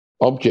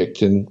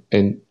object, and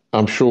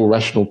I'm sure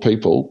rational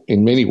people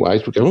in many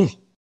ways would go, what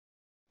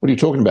are you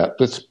talking about?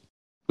 That's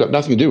got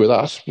nothing to do with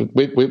us.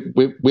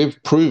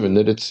 We've proven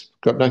that it's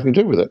got nothing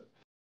to do with it.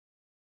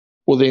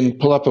 Well, then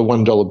pull up a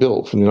 $1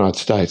 bill from the United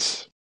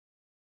States.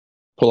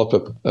 Pull up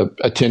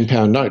a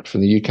 £10 note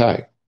from the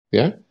UK.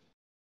 Yeah?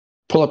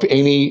 Pull up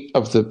any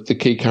of the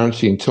key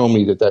currency and tell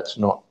me that that's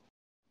not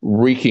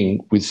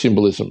reeking with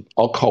symbolism,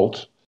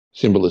 occult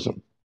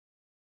symbolism.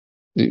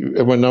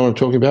 Everyone know what I'm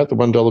talking about? The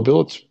 $1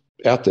 bill, it's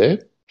out there.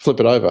 Flip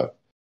it over.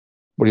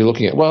 What are you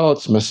looking at? Well,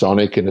 it's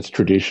Masonic and it's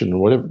tradition and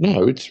whatever.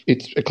 No, it's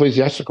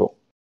ecclesiastical.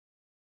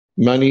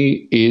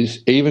 Money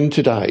is, even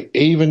today,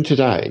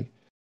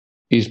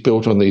 is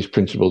built on these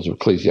principles of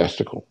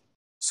ecclesiastical.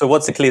 So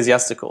what's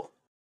ecclesiastical?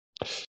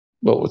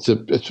 Well, it's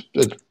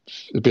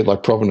a bit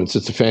like provenance.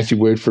 It's a fancy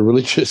word for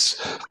religious.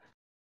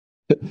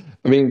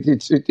 I mean,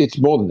 it's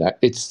more than that.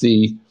 It's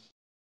the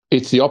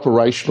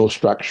operational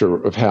structure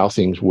of how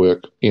things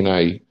work in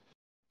a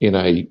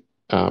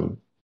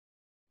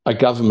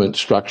government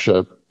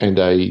structure and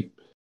a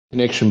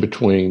connection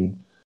between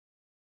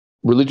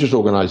religious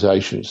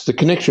organisations. The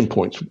connection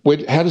points.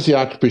 How does the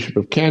Archbishop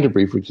of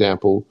Canterbury, for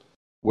example,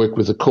 work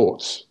with the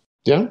courts?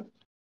 Yeah.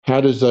 How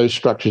does those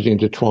structures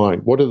intertwine?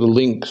 What are the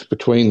links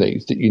between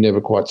these that you never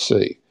quite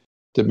see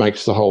that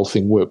makes the whole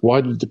thing work?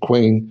 Why did the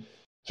Queen,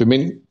 for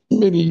many,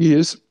 many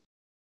years,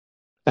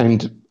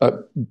 and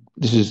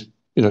this is,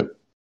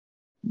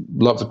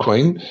 love the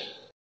Queen,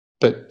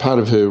 but part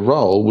of her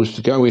role was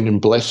to go in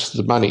and bless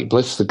the money,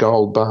 bless the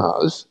gold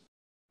bars,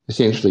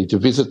 essentially to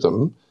visit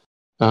them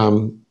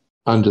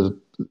under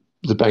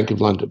the Bank of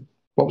London.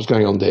 What was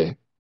going on there?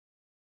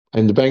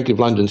 And the Bank of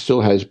London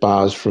still has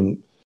bars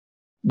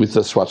with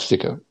the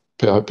swastika.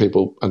 I hope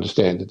people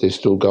understand that there's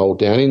still gold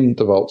down in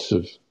the vaults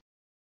of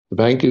the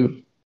Bank of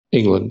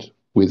England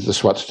with the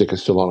swastika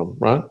still on them,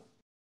 right?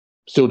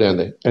 Still down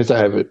there, as they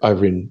have it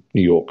over in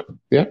New York,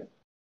 yeah?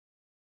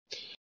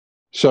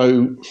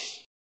 So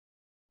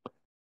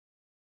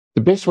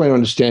the best way to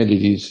understand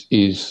it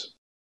is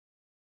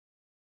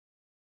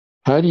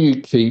how do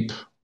you keep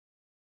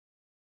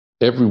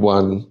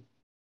everyone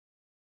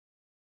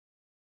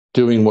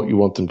doing what you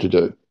want them to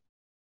do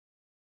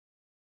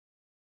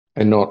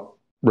and not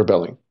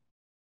rebelling?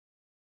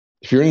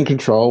 If you're in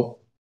control,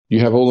 you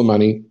have all the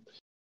money,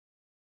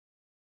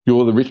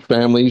 you're the rich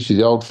families, you're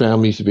the old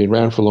families who've been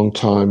around for a long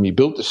time, you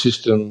built the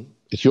system,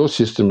 it's your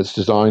system, it's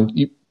designed,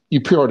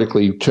 you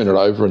periodically turn it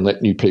over and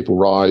let new people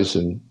rise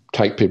and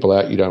take people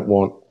out you don't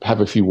want, have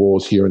a few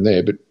wars here and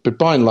there. But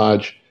by and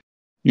large,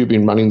 you've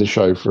been running the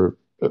show for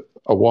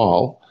a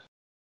while.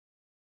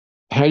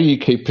 How do you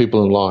keep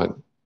people in line?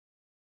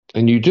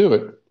 And you do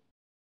it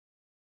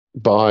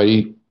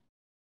by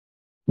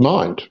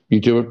mind. You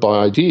do it by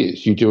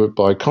ideas. You do it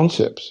by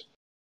concepts.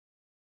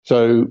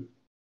 So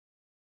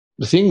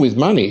the thing with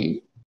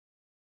money,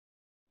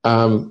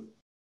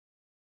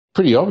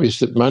 pretty obvious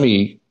that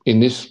money in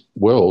this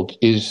world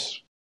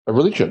is a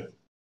religion.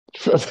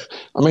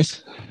 I mean,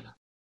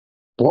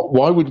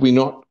 why would we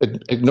not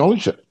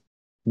acknowledge it?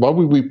 Why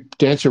would we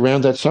dance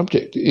around that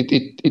subject?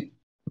 It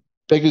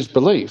beggars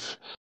belief.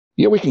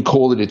 Yeah, we can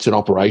call it it's an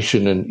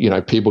operation and, you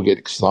know, people get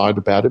excited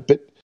about it,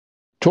 but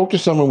talk to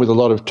someone with a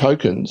lot of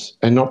tokens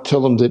and not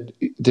tell them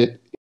that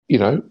you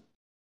know,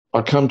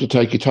 I come to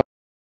take your token.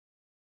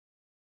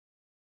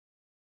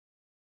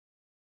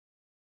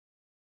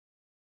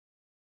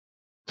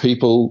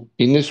 People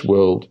in this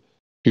world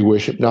who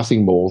worship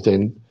nothing more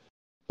than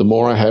the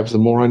more I have, the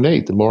more I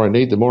need. The more I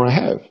need, the more I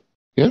have.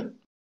 Yeah?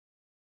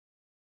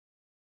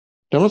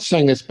 Now, I'm not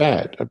saying that's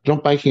bad. I'm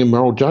not making a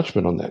moral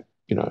judgment on that,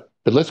 you know,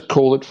 but let's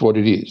call it for what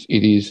it is.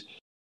 It is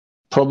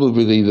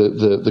probably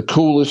the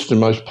coolest and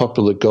most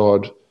popular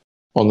god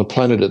on the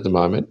planet at the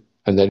moment,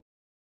 and that.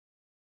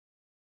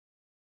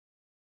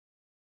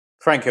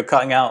 Frank, you're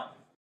cutting out.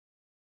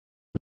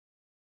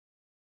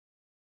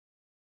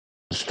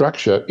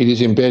 Structure, it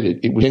is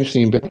embedded. It was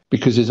essentially embedded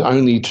because there's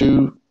only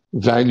two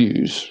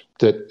values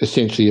that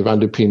essentially have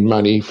underpinned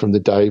money from the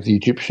day of the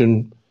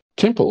Egyptian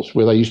temples,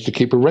 where they used to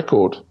keep a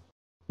record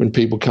when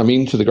people come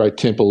into the great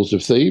temples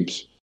of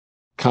Thebes,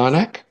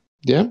 Karnak.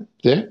 Yeah,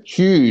 they're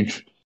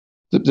huge.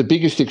 The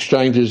biggest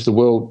exchanges the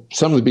world,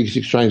 some of the biggest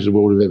exchanges the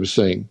world have ever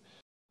seen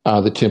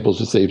are the temples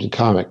of Thebes and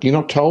Karnak. You're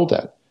not told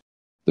that.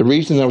 The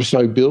reason they were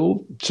so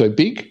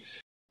big,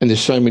 and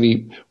there's so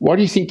many. Why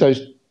do you think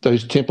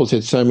those temples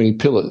had so many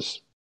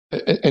pillars?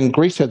 And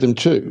Greece had them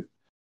too.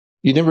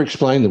 You never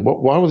explained them.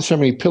 Why were there so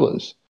many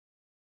pillars?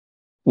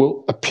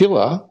 Well, a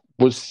pillar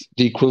was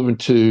the equivalent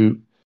to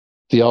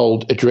the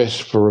old address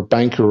for a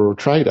banker or a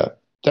trader.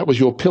 That was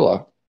your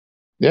pillar.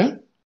 Yeah?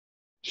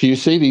 So you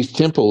see these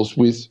temples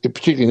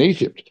particularly in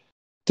Egypt,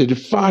 there are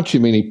far too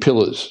many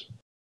pillars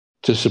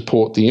to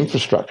support the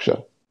infrastructure.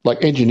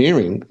 Like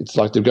engineering, it's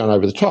like they've gone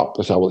over the top.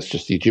 They say, well, it's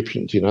just the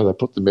Egyptians, you know, they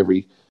put them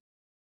every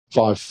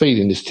 5 feet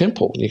in this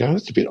temple. And you go,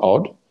 that's a bit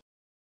odd.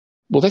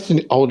 Well, that's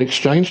an old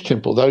exchange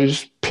temple.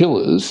 Those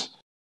pillars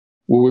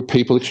were where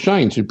people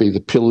exchanged. It'd be the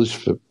pillars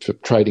for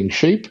trading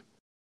sheep.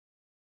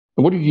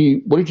 And what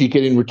did you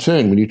get in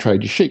return when you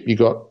trade your sheep? You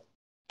got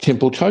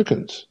temple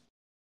tokens.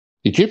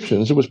 The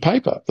Egyptians, it was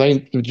paper.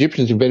 The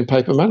Egyptians invented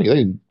paper money. They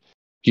didn't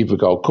give you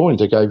gold coins.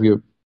 They gave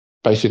you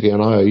basically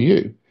an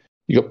IOU.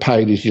 You got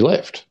paid as you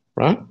left,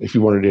 right? If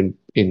you wanted it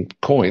in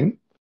coin.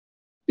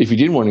 If you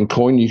didn't want it in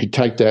coin, you could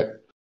take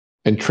that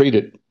and treat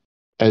it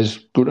as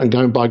good and go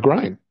and buy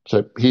grain.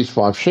 So here's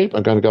 5 sheep.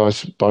 I'm going to go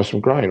buy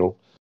some grain or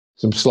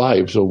some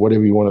slaves or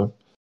whatever you want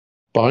to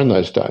buy in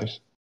those days.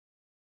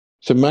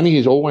 So money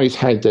has always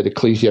had that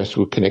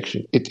ecclesiastical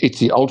connection. It's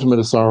the ultimate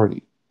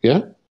authority,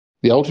 yeah?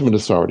 The ultimate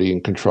authority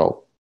and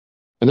control.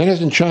 And that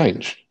hasn't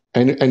changed.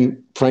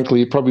 And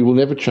frankly, it probably will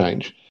never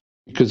change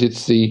because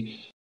it's the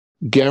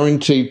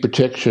guaranteed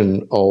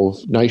protection of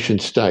nation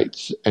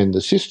states and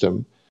the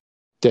system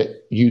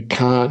that you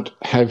can't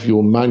have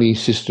your money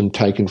system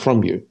taken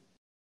from you.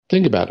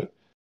 Think about it.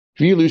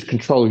 If you lose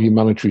control of your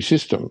monetary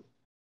system,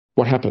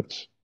 what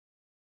happens?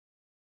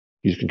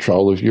 You lose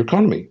control of your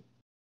economy.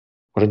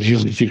 What happens if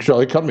you lose control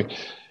of your economy?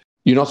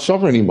 You're not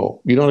sovereign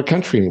anymore. You're not a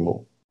country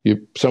anymore. You're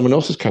someone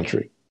else's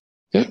country.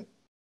 Yeah.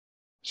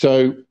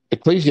 So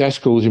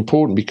ecclesiastical is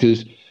important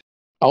because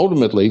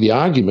ultimately the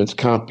arguments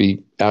can't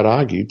be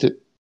out-argued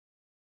that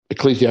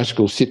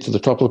ecclesiastical sits at the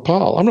top of the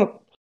pile. I'm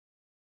not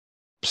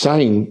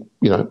saying,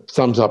 you know,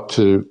 thumbs up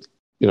to,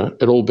 you know,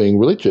 it all being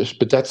religious,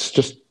 but that's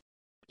just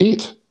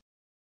it.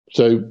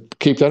 So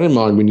keep that in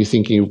mind when you're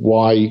thinking of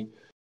why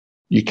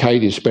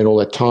Ucadia spent all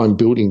that time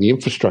building the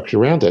infrastructure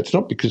around that. It's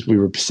not because we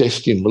were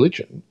obsessed in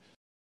religion.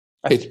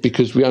 It's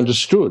because we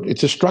understood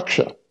it's a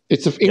structure.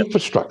 It's an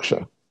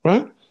infrastructure,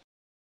 right?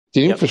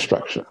 The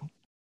infrastructure.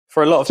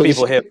 For a lot of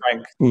people here,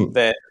 Frank,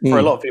 for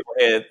a lot of people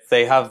here,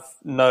 they have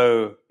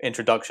no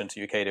introduction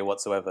to Ucadia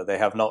whatsoever. They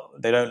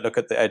don't look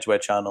at the Edgeware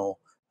channel,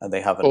 and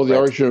they haven't. Or the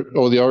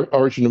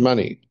origin of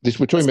money.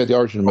 We're talking about the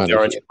origin of money.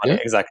 Yeah?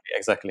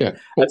 Exactly. Yeah.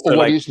 Or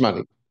what is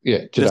money?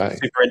 Yeah, today. This is a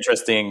super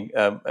interesting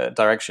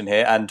direction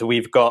here, and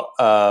we've got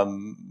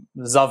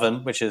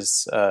Zovan, which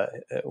is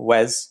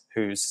Wes,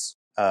 who's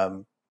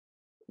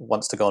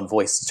wants to go on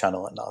voice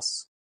channel and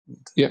ask.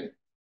 Yeah.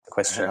 The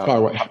question.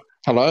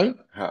 Hello.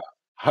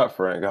 Hi,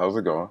 Frank. How's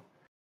it going?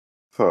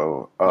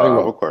 So I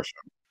have a question.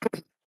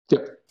 Yeah.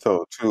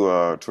 So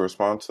to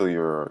respond to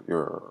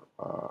your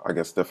I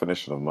guess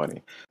definition of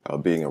money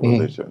being a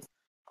religion,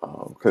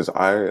 because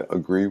I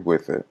agree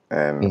with it,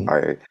 and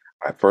I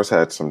first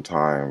had some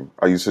time.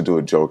 I used to do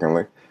it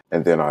jokingly,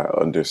 and then I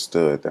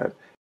understood that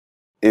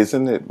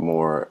isn't it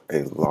more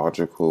a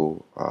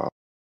logical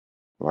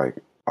like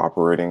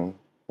operating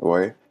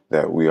way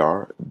that we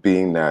are,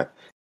 being that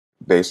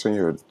based on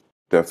your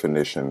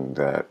definition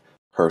that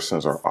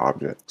persons are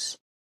objects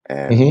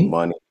and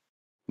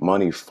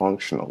money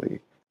functionally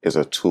is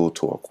a tool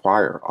to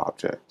acquire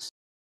objects.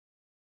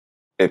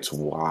 It's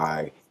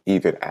why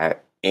even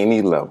at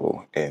any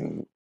level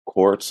in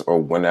courts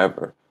or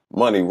whenever,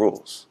 money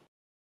rules.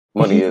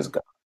 Money is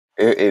God.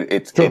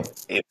 It's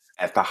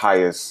at the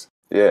highest.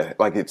 Yeah,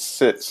 like it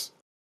sits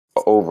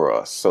over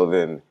us. So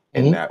then,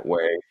 in that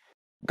way,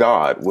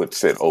 God would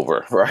sit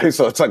over, right?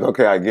 So it's like,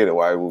 okay, I get it.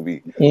 Why it will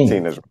be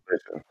seen as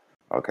religion.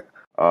 Okay,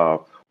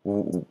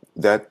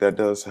 that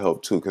does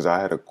help too, because I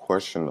had a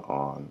question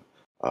on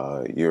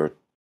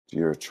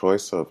your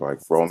choice of like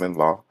Roman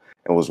law,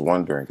 and was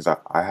wondering because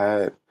I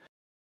had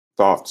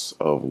thoughts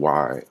of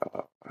why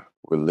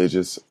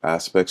religious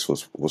aspects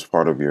was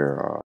part of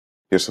your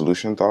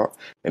solution thought,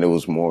 and it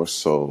was more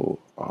so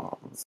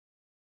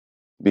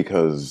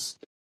because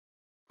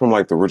from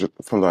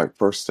like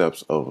first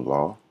steps of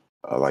law,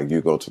 like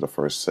you go to the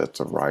first sets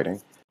of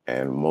writing,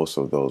 and most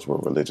of those were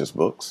religious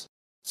books.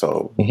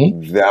 So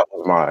that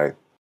was my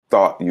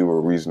thought you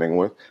were reasoning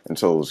with, and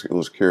so it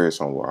was curious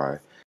on why,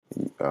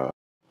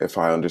 if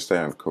I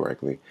understand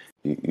correctly,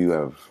 you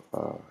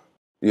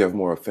have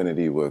more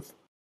affinity with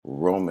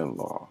Roman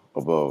law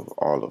above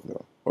all of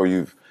them, or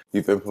you've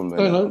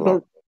implemented a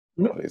lot.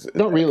 Is Not that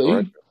correct?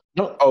 really.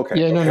 Not Okay.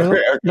 yeah, no, Okay. no,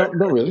 Okay. not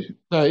really.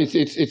 No, it's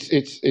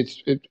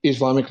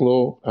Islamic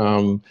law,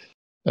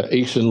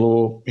 Eastern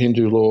law,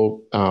 Hindu law,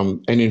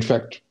 and in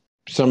fact,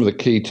 some of the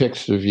key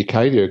texts of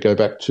Ucadia go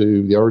back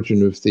to the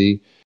origin of the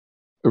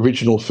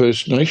original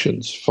First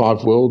Nations,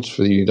 5 worlds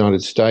for the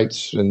United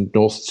States and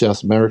North and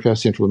South America,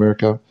 Central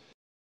America,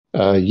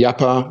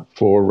 Yapa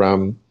for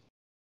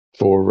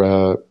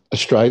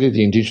Australia,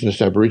 the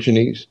Indigenous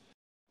Aborigines,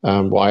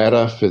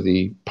 Waiata for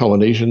the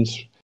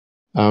Polynesians,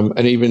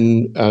 and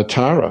even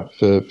Tara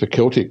for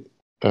Celtic,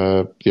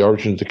 the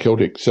origins of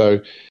Celtic. So,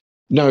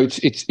 no,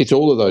 it's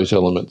all of those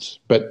elements,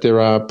 but there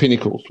are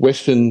pinnacles.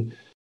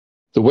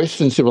 The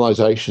Western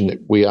civilization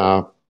that we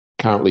are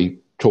currently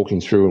talking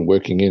through and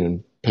working in,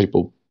 and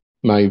people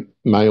may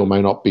or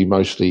may not be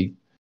mostly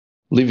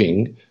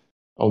living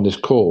on this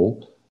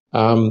call,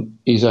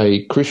 is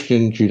a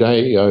Christian,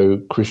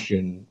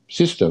 Judeo-Christian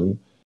system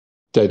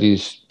that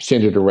is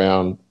centered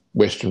around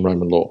Western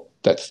Roman law.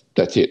 That's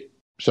it.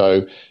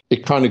 So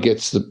it kind of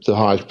gets the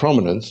highest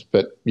prominence,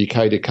 but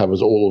Ucadia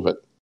covers all of it,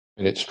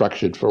 and it's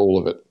structured for all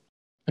of it,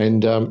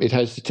 and it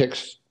has the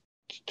text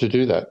to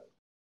do that.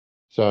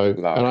 So,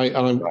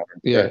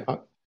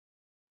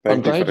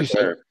 I'm glad you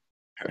said.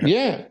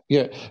 Yeah.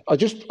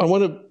 I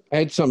want to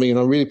add something, and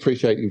I really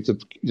appreciate you,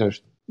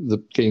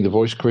 getting the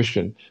voice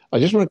question. I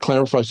just want to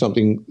clarify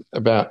something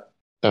about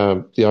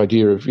the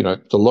idea of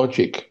the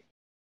logic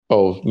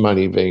of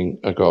money being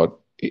a god.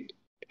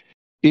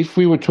 If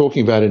we were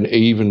talking about an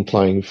even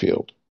playing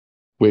field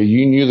where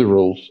you knew the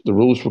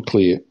rules were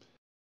clear,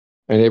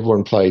 and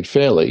everyone played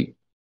fairly,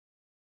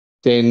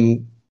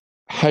 then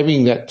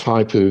having that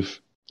type of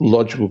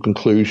logical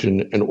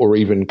conclusion or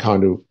even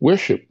kind of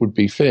worship would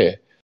be fair.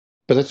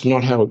 But that's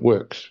not how it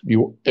works.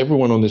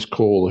 Everyone on this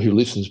call who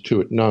listens to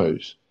it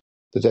knows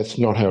that that's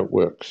not how it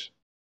works.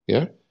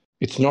 Yeah,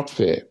 it's not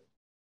fair.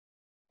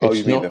 Oh,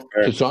 you mean the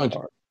fairness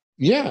part?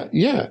 Yeah.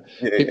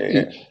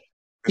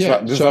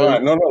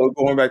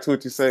 Going back to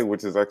what you say,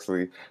 which is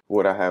actually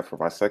what I have for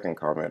my second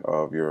comment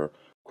of your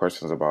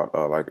questions about,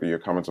 like your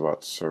comments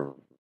about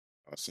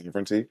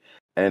sovereignty,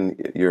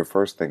 and your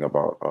first thing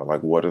about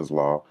like what is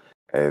law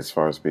as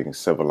far as being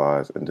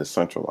civilized and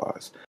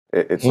decentralized.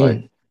 It's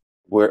like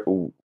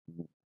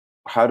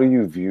how do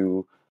you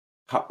view?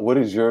 What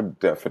is your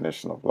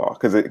definition of law?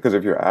 Because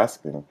if you're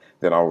asking,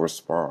 then I'll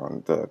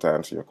respond to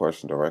answer your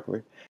question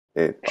directly.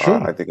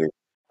 Sure. I think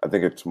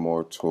it's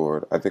more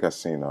toward. I think I've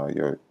seen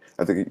your.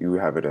 I think you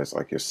have it as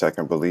like your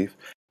second belief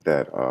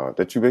that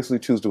you basically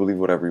choose to believe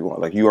whatever you want.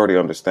 Like you already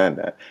understand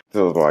that.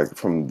 So like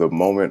from the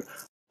moment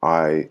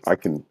I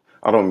can.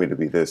 I don't mean to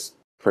be this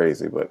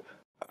crazy, but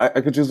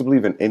I could choose to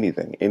believe in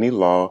anything, any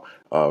law,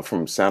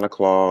 from Santa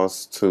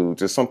Claus to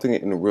just something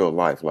in real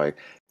life. Like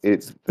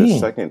it's the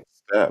second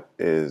step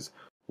is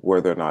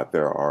whether or not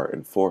there are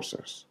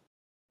enforcers,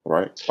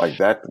 right? Like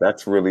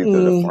that's really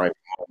the defining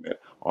moment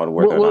on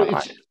whether or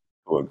not I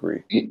will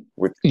agree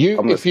with you.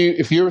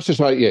 If you're a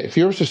society, if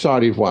you're a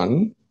society of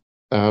one,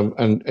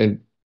 okay,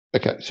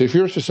 so if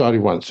you're a society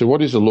of one, so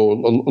what is a law?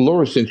 A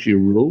law is essentially a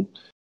rule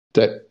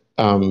that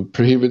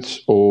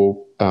prohibits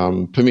or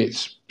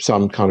permits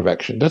some kind of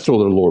action. That's all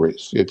that a law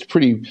is. It's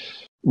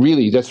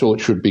really, that's all it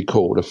should be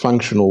called, a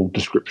functional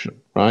description,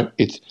 right?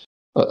 It's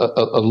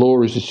a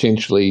law is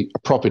essentially a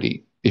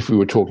property. If we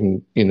were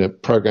talking in a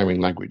programming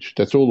language,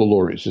 that's all the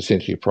law is,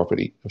 essentially a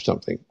property of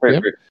something.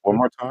 Wait, one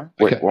more time.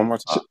 One more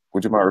time.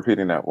 Would you mind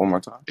repeating that one more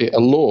time? A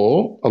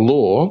law,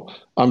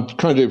 I'm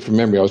kind of doing it from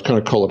memory. I was kind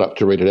of call it up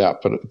to read it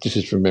out, but this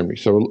is from memory.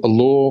 So a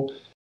law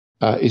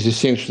is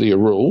essentially a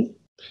rule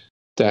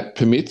that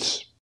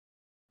permits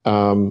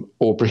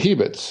or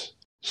prohibits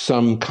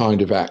some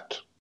kind of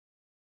act.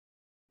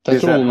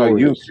 Is that how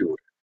you view it?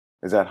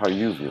 Is that how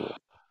you view it?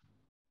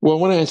 Well, I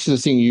want to answer the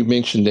thing you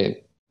mentioned then.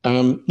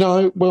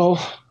 No, well,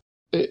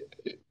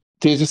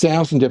 there's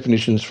 1,000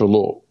 definitions for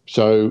law.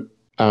 So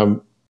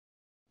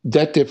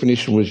that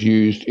definition was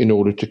used in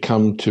order to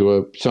come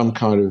to some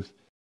kind of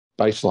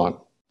baseline.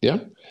 Yeah.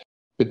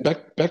 But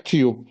back to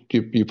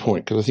your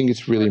point, because I think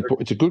it's really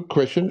important. It's a good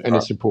question and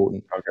it's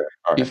important. Okay.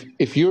 All right.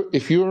 If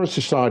you're a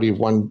society of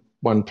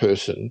one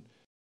person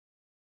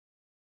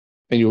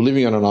and you're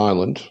living on an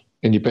island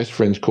and your best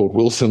friend's called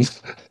Wilson,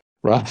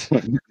 right?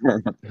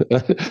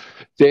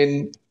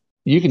 Then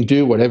you can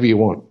do whatever you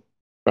want,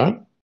 right?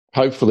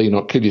 Hopefully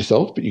not kill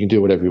yourself, but you can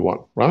do whatever you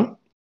want, right?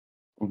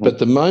 Mm-hmm. But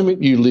the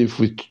moment you live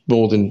with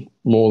more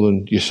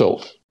than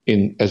yourself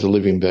as a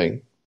living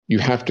being, you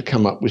have to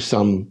come up with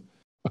some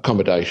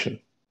accommodation,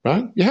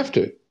 right? You have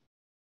to.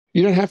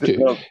 You don't have to.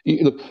 No,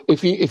 look,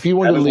 if you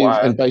want to live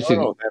and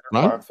basically,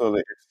 right?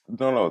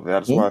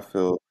 That's why I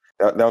feel.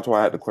 That's why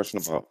I had the question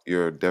about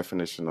your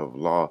definition of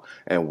law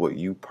and what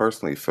you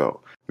personally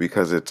felt,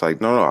 because it's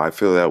like, no, I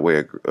feel that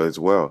way as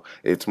well.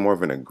 It's more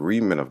of an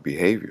agreement of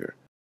behavior.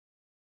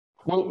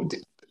 Well,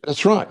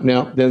 that's right.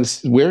 Now,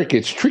 where it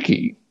gets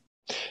tricky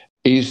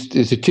is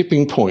there's a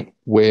tipping point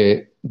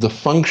where the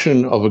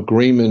function of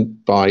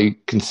agreement by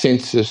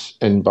consensus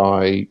and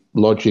by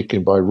logic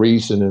and by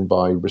reason and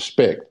by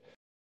respect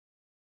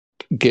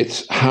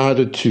gets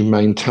harder to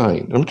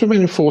maintain. I'm not talking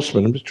about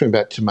enforcement. I'm just talking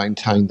about to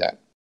maintain that.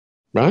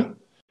 Right?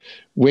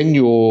 When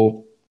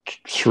you're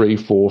 3,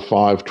 4,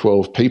 5,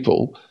 12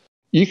 people,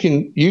 you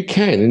can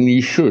and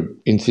you should,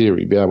 in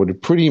theory, be able to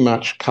pretty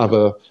much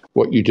cover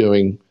what you're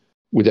doing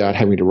without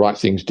having to write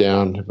things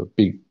down, have a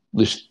big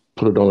list,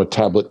 put it on a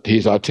tablet,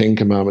 here's our 10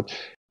 commandments.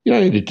 You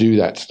don't need to do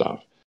that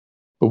stuff.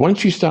 But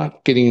once you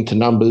start getting into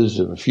numbers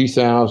of a few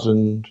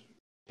thousand,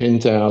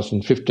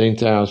 10,000,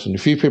 15,000, a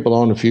few people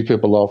on, a few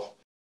people off,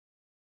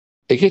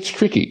 it gets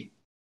tricky.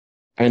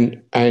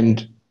 And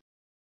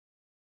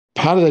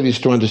part of that is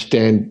to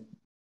understand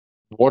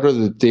what are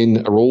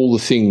all the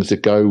things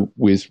that go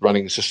with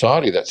running a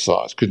society that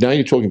size. Because now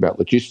you're talking about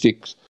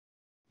logistics,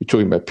 you're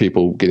talking about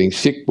people getting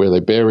sick, where they're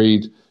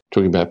buried,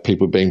 talking about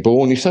people being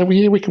born. You say, well,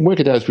 yeah, we can work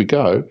it out as we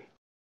go.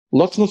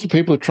 Lots and lots of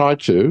people have tried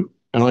to,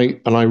 and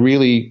I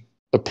really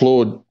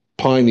applaud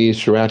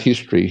pioneers throughout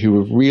history who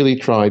have really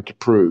tried to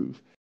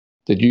prove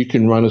that you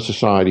can run a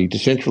society,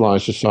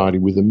 decentralised society,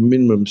 with a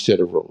minimum set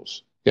of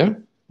rules. Yeah,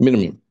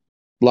 minimum.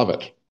 Love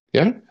it.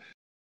 Yeah.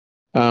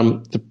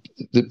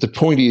 The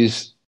point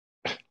is,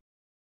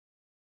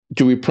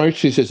 do we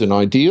approach this as an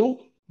ideal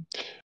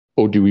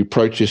or do we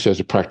approach this as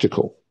a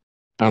practical?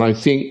 And I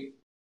think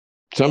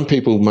some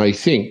people may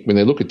think when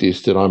they look at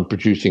this that I'm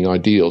producing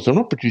ideals. I'm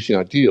not producing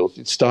ideals.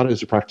 It started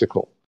as a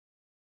practical.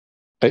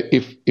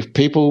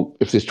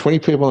 If there's 20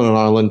 people on an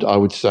island, I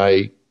would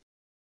say,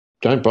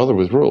 don't bother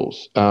with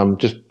rules.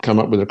 Just come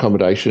up with an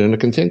accommodation and a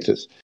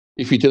consensus.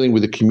 If you're dealing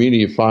with a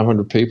community of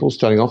 500 people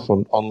starting off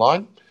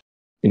online,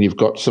 and you've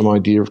got some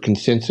idea of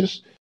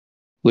consensus,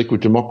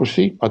 liquid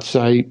democracy, I'd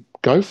say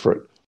go for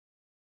it.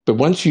 But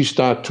once you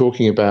start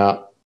talking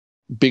about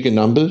bigger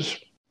numbers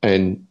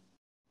and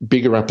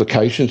bigger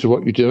applications of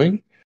what you're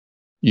doing,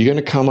 you're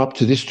going to come up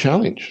to this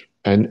challenge.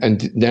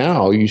 And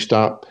now you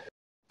start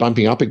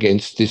bumping up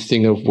against this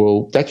thing of,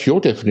 well, that's your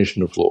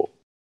definition of law,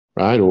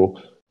 right?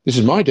 Or this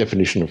is my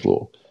definition of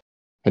law.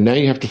 And now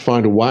you have to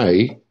find a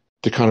way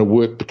to kind of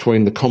work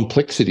between the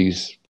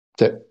complexities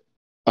that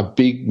a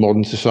big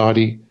modern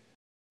society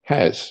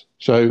has.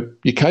 So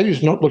Ucadia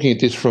is not looking at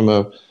this from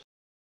a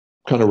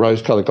kind of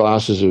rose-coloured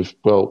glasses of,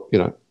 well,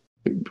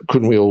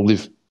 couldn't we all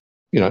live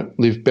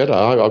better?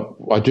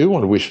 I do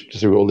want to wish to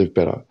see we all live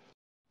better,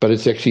 but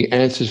it's actually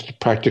answers to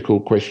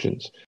practical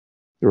questions.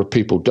 There are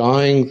people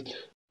dying.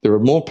 There are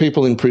more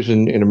people in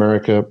prison in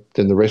America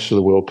than the rest of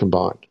the world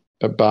combined,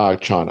 bar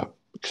China,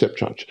 except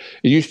China.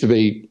 It used to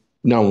be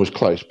no one was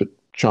close, but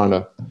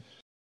China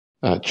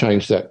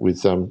changed that with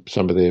some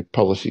of their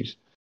policies.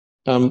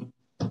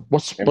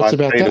 What's about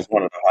that? State is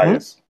one of the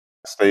highest. Huh?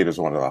 State is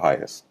one of the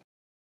highest.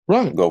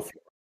 Right. Go for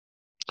it.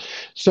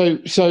 So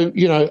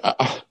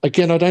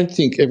again, I don't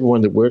think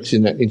everyone that works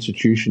in that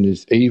institution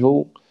is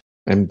evil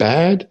and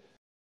bad,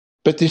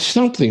 but there's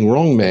something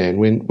wrong, man,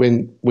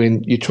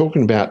 when you're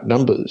talking about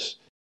numbers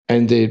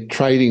and they're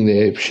trading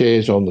their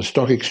shares on the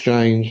stock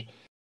exchange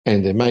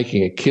and they're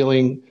making a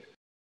killing.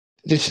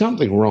 There's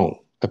something wrong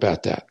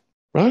about that,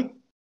 right?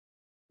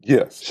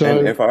 Yes. So,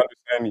 and if I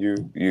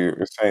understand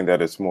you're saying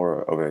that it's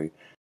more of a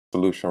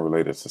solution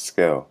related to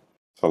scale.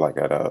 So like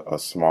at a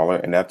smaller,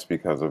 and that's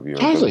because of your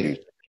ability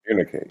to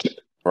communicate,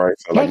 right?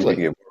 So like you can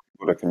get more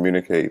people to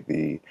communicate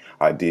the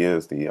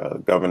ideas,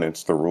 the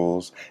governance, the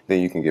rules,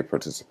 then you can get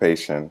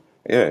participation.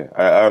 Yeah,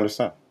 I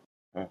understand.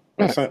 Yeah,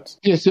 makes sense.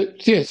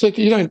 So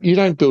you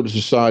don't build a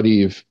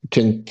society of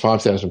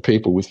 5,000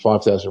 people with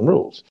 5,000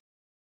 rules.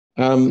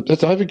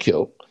 That's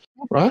overkill,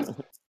 right?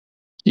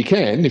 You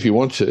can if you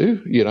want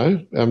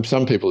to,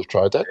 some people have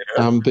tried that.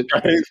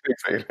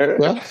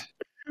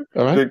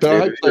 All right.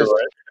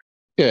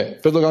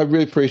 But look, I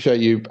really appreciate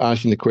you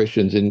asking the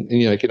questions, and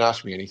you can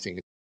ask me anything.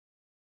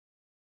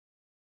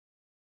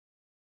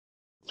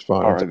 It's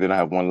fine. All right, then I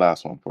have one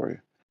last one for you.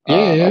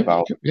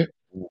 about Yeah.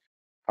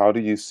 how do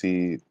you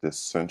see the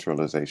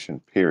centralization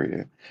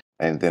period,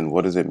 and then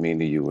what does it mean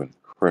to you in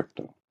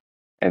crypto,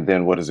 and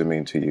then what does it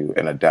mean to you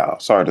in a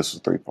DAO? Sorry, this is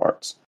 3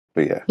 parts,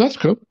 but yeah. That's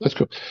cool.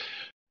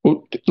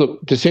 Well,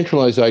 look,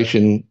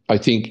 decentralization, I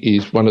think,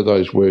 is one of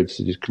those words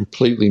that is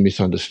completely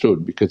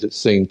misunderstood because it's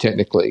seen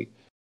technically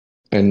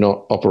and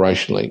not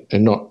operationally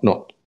and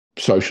not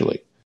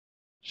socially.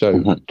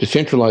 So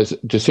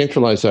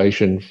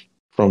decentralization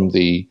from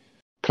the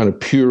kind of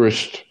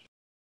purest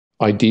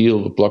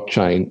ideal of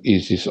blockchain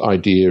is this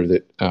idea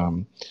that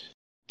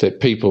that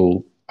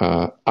people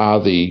are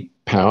the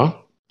power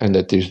and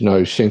that there's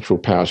no central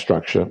power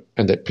structure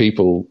and that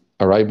people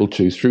are able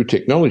to, through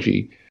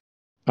technology,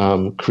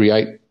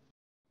 create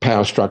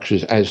power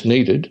structures as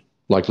needed,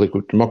 like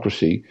liquid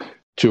democracy,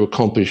 to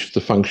accomplish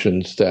the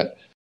functions that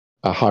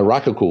a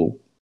hierarchical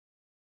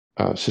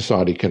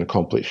society can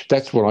accomplish.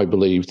 That's what I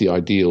believe the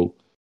ideal,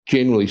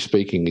 generally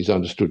speaking, is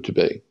understood to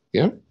be.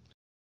 Yeah,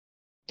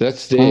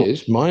 that's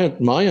theirs.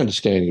 My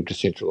understanding of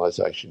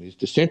decentralization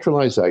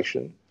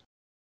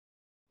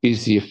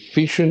is the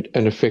efficient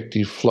and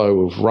effective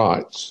flow of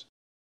rights,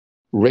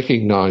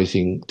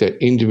 recognizing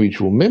that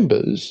individual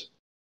members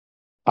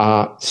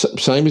are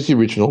same as the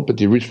original, but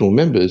the original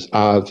members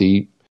are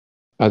the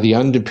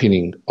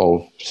underpinning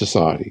of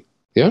society.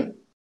 Yeah,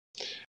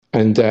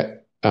 and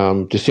that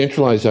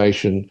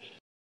decentralization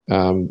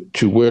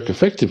to work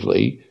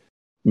effectively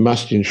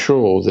must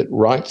ensure that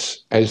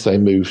rights, as they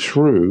move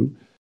through,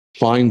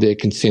 find their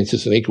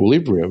consensus and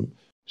equilibrium,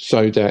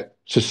 so that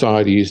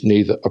society is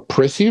neither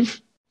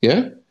oppressive,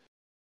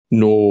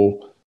 nor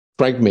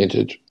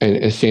fragmented and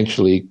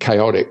essentially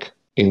chaotic,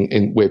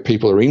 in where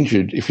people are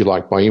injured, if you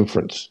like, by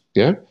inference.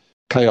 Yeah,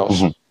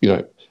 chaos.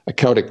 A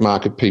chaotic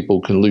market,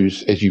 people can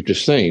lose, as you've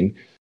just seen.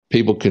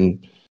 People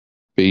can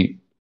be,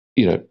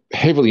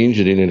 heavily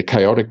injured in a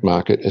chaotic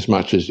market as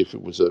much as if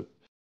it was a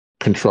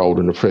controlled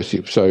and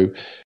oppressive. So,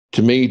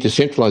 to me,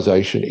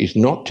 decentralization is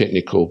not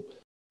technical.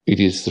 It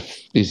is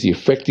the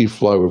effective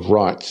flow of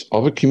rights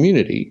of a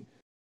community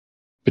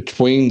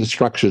between the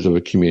structures of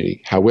a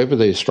community, however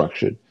they're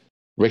structured,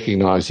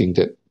 recognizing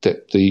that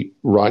the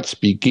rights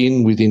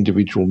begin with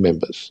individual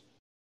members.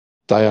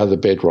 They are the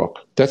bedrock.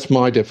 That's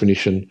my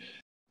definition,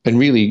 and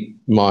really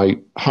my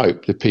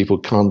hope that people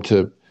come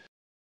to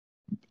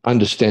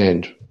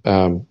understand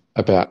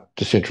about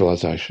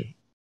decentralization.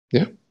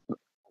 Yeah.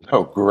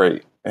 Oh,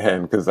 great.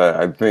 And because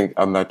I think,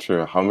 I'm not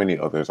sure how many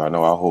others, I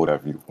know I hold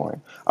that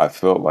viewpoint. I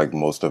felt like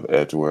most of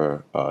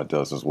Edgeware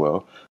does as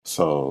well.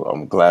 So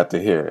I'm glad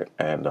to hear it,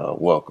 and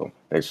welcome.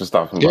 Thanks for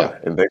stopping by,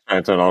 and thanks for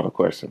answering all the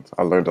questions.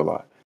 I learned a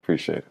lot.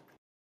 Appreciate it.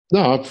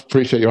 No, I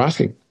appreciate you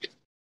asking.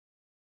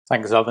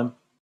 Thanks, Alvin.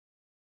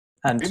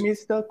 And we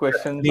missed the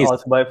questions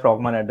asked by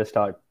Frogman at the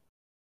start.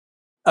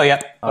 Oh,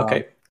 yeah.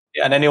 Okay.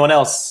 And anyone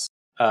else,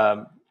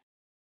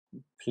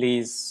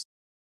 please,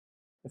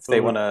 if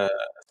they want to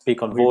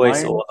speak on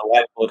voice or on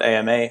the whiteboard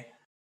AMA,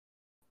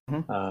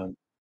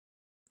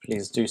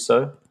 please do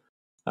so.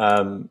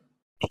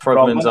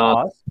 Frogman's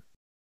asked,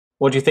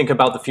 what do you think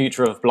about the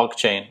future of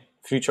blockchain?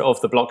 Future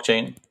of the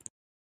blockchain?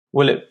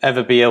 Will it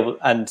ever be able,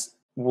 and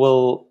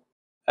will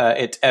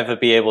it ever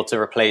be able to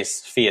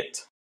replace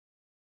fiat?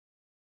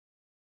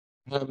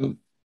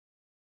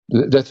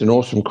 That's an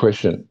awesome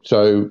question.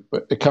 So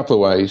a couple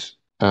of ways.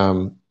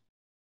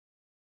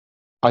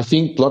 I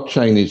think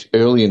blockchain is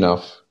early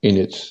enough in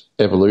its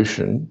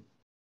evolution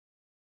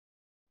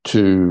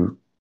to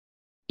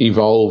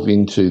evolve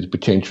into the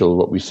potential of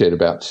what we said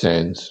about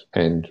SANs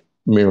and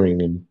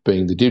mirroring and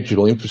being the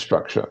digital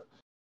infrastructure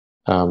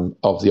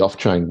of the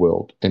off-chain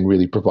world, and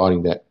really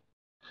providing that.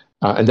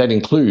 And that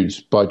includes,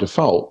 by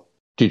default,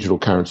 digital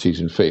currencies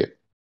and fiat.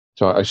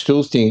 So I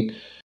still think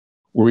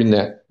we're in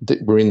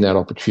that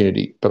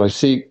opportunity, but I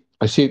see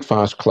it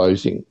fast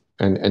closing,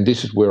 and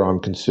this is where I'm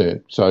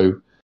concerned.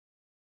 So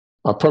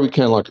I probably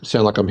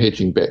sound like I'm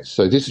hedging bets.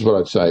 So this is what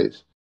I'd say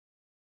is,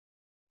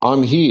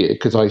 I'm here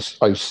because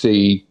I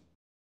see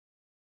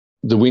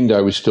the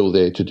window is still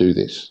there to do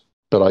this,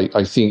 but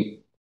I think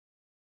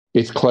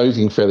it's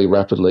closing fairly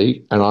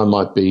rapidly, and I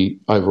might be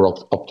over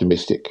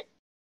optimistic.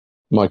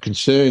 My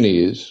concern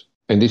is,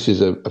 and this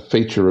is a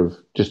feature of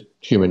just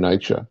human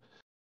nature,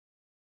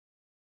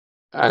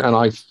 and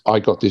I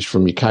got this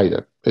from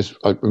Ucadia, as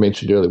I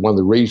mentioned earlier. One of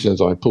the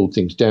reasons I pulled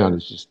things down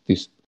is just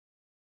this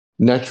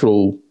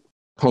natural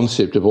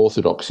concept of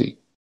orthodoxy.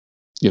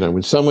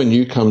 When someone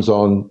new comes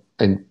on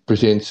and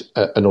presents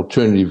an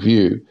alternative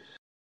view,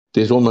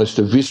 there's almost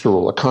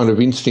a kind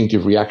of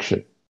instinctive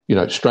reaction.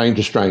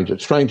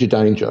 Stranger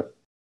danger,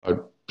 I'd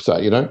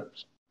say,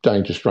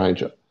 danger,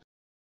 stranger.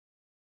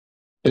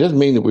 It doesn't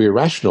mean that we're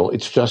irrational.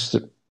 It's just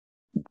that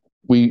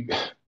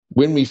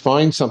when we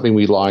find something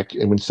we like,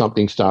 and when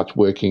something starts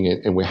working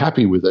and we're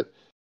happy with it,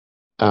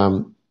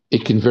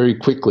 it can very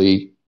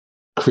quickly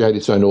create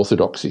its own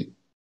orthodoxy.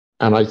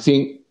 And I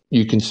think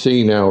you can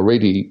see now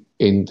already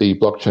in the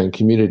blockchain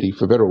community,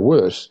 for better or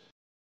worse,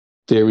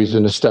 there is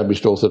an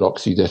established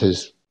orthodoxy that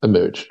has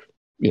emerged.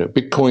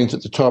 Bitcoin's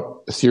at the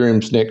top,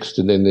 Ethereum's next,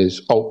 and then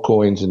there's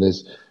altcoins, and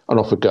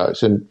off it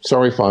goes. And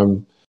sorry if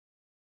I'm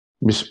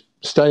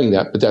misstating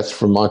that, but that's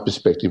from my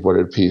perspective what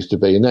it appears to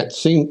be. And that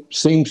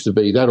seems to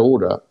be, that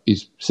order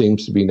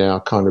seems to be now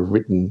kind of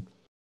written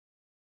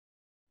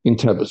in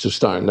tablets of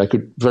stone. They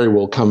could very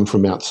well come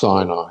from Mount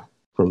Sinai,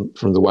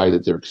 from the way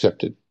that they're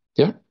accepted.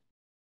 Yeah.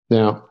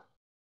 Now,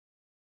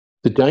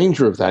 the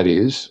danger of that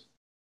is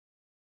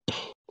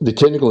the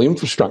technical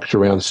infrastructure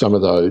around some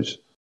of those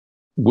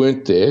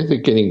weren't there. They're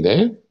getting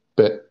there,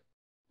 but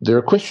there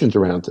are questions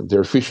around them.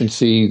 Their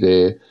efficiency,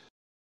 their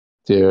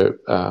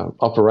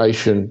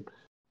operation,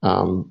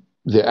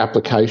 their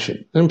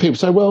application. And people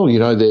say, well, you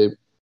know, they're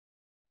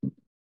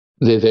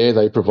there.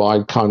 They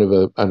provide kind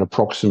of an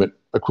approximate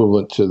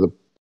equivalent to the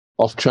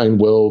off-chain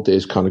world.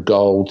 There's kind of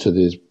gold, so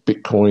there's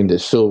Bitcoin,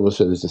 there's silver,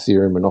 so there's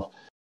Ethereum and off.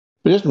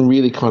 But it doesn't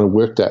really kind of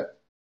work that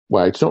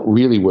way. It's not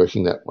really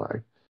working that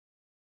way.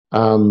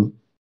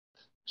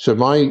 So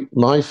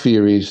my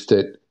fear is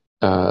that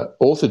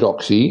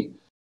orthodoxy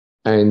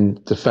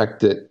and the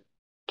fact that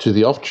to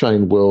the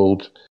off-chain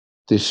world,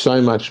 there's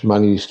so much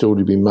money still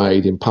to be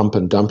made in pump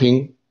and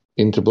dumping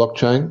into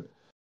blockchain,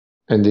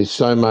 and there's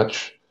so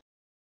much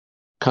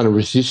kind of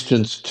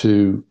resistance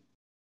to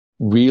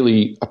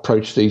really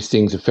approach these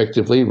things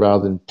effectively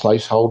rather than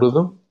placeholder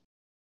them,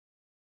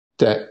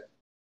 that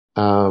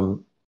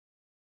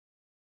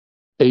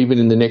even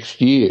in the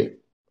next year,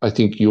 I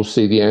think you'll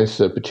see the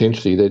answer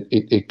potentially that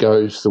it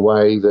goes the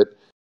way that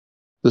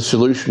the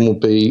solution will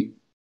be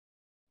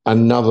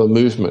another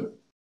movement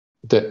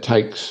that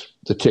takes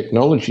the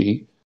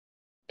technology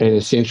and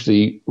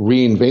essentially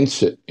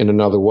reinvents it in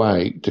another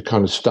way to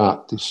kind of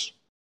start this.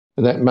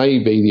 And that may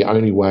be the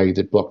only way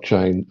that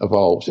blockchain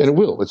evolves. And it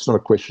will. It's not a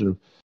question of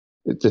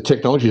the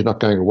technology is not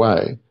going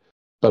away,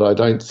 but I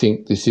don't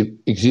think this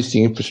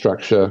existing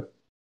infrastructure,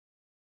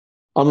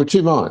 I'm of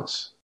two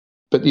minds.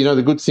 But, you know,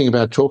 the good thing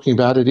about talking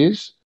about it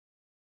is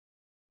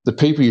the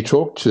people you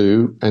talk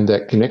to and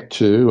that connect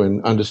to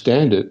and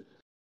understand it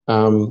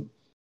are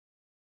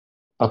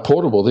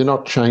portable. They're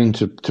not chained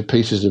to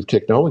pieces of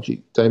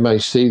technology. They may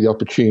see the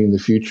opportunity in the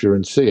future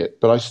and see it.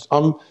 But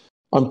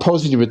I'm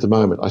positive at the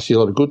moment. I see a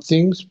lot of good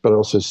things, but I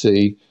also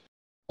see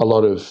a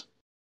lot of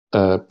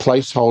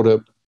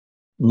placeholder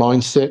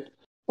mindset,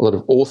 a lot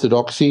of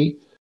orthodoxy,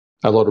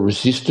 a lot of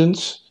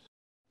resistance,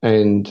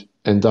 and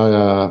they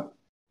are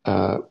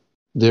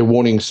they're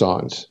warning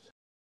signs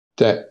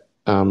that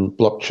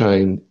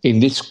blockchain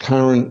in this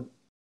current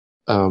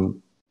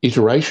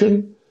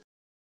iteration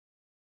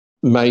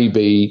may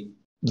be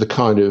the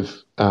kind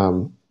of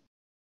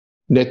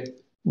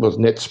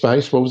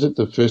NetSpace, what was it,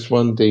 the first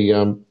one, the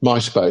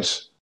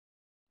MySpace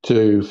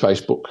to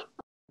Facebook.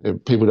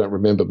 People don't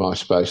remember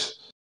MySpace,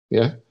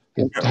 yeah?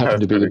 It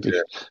happened to be the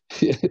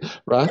big,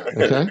 right?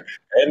 Okay.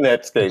 And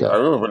Netscape. Okay. I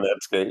remember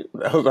Netscape.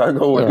 I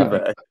go way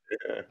back.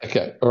 Yeah.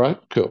 Okay. All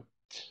right. Cool.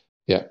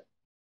 Yeah.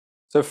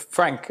 So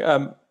Frank,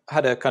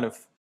 had a kind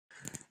of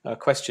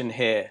question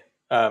here.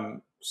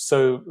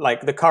 So,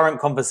 like, the current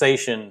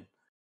conversation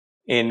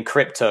in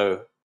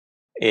crypto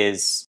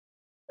is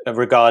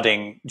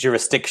regarding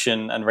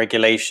jurisdiction and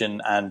regulation,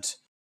 and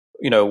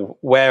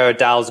where are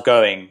DAOs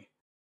going?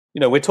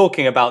 We're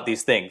talking about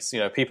these things.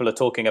 People are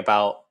talking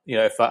about.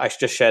 If I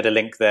just shared a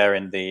link there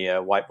in the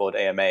whiteboard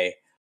AMA,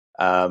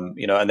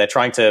 and they're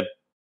trying to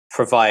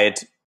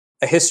provide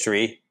a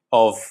history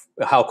of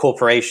how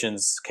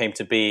corporations came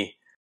to be,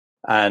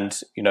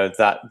 and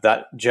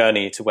that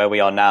journey to where we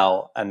are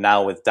now, and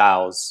now with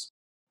DAOs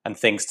and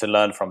things to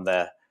learn from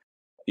there.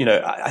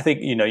 I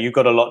think you've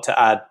got a lot to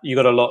add. You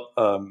got a lot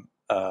of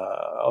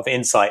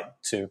insight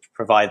to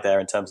provide there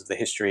in terms of the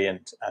history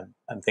and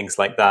things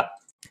like that.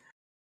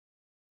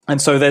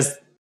 And so there's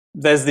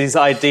these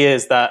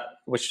ideas that,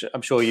 which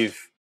I'm sure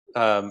you've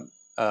have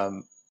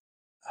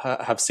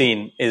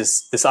seen,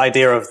 is this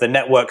idea of the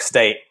network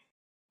state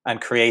and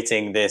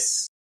creating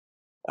this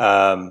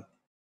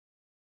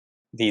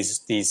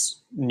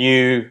these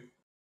new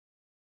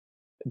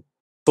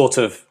sort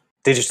of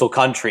digital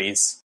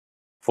countries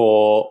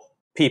for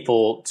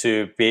people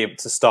to be able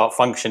to start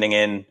functioning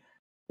in,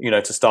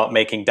 to start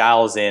making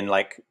DAOs in,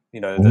 like, the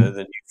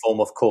new form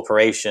of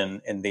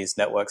corporation in these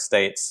network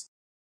states.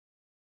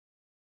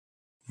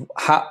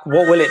 What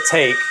will it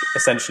take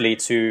essentially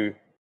to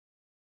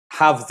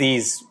have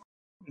these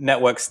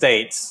network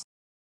states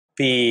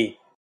be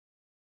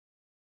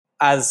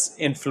as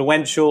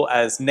influential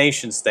as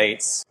nation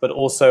states, but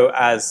also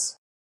as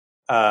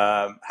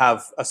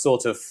have a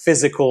sort of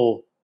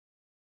physical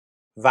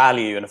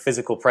value and a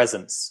physical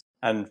presence?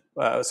 And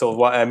sort of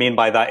what I mean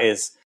by that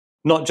is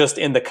not just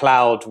in the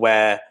cloud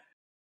where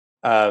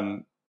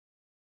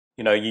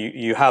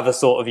you have a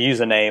sort of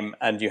username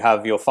and you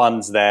have your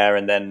funds there,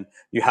 and then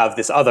you have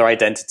this other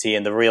identity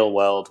in the real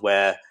world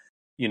where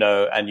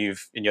and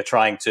you're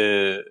trying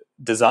to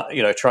design,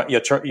 you're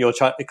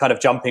kind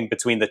of jumping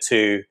between the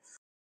two.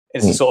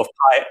 It's a sort of,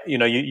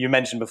 you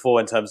mentioned before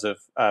in terms of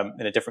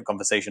in a different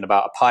conversation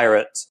about a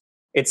pirate.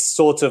 It's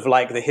sort of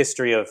like the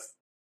history of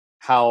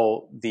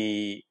how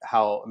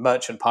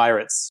merchant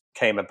pirates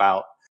came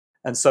about.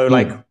 And so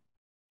like,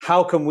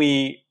 how can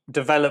we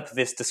develop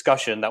this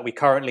discussion that we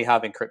currently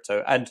have in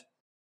crypto? And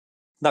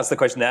that's the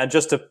question there. And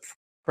just to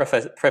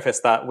preface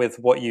that with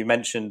what you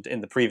mentioned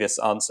in the previous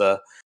answer.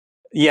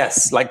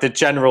 Yes, like the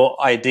general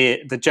idea,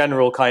 the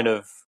general kind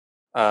of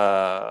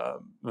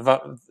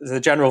the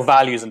general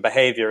values and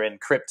behavior in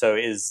crypto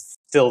is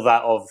still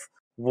that of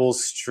Wall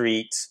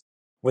Street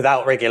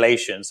without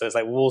regulation. So it's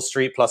like Wall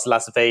Street plus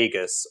Las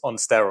Vegas on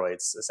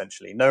steroids,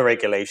 essentially. No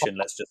regulation.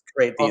 Let's just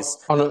create these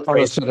on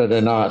a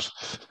Saturday night.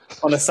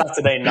 On a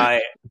Saturday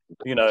night,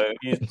 on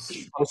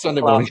a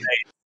Sunday morning,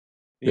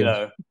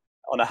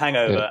 on a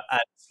hangover,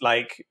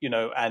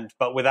 and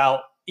but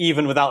without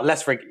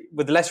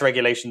less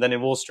regulation than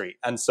in Wall Street,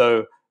 and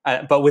so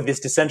but with this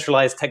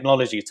decentralized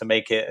technology to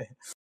make it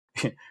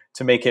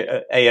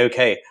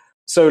a-okay.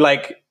 So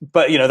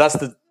that's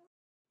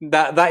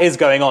that is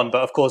going on,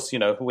 but of course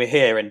we're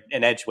here in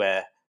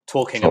Edgeware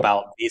talking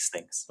about these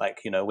things.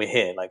 We're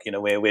here,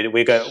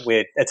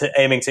 we're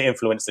aiming to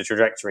influence the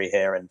trajectory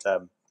here, and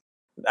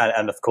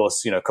of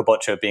course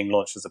Kabocha being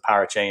launched as a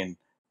parachain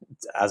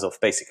as of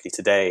basically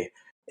today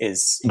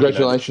is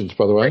congratulations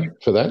by the way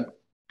for that.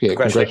 Yeah,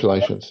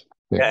 congratulations.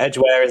 Yeah,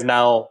 Edgeware is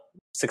now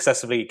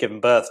successfully given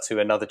birth to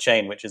another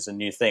chain, which is a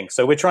new thing.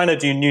 So we're trying to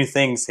do new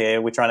things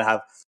here. We're trying to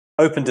have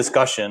open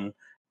discussion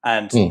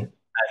and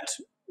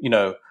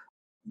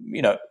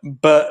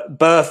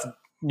birth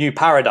new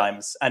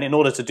paradigms. And in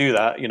order to do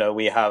that,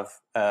 we have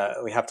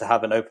to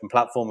have an open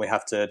platform. We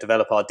have to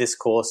develop our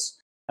discourse,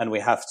 and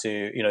we have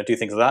to do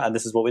things like that. And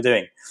this is what we're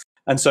doing.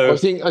 And so I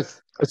think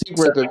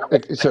we're at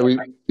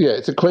the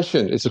it's a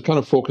question. It's a kind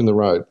of fork in the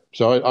road.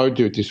 So I would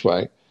do it this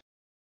way.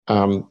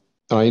 I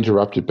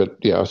interrupted, but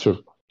I sort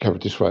of cover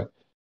it this way.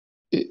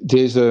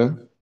 There's a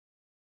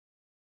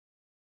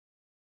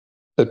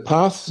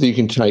path that you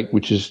can take,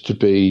 which is to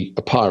be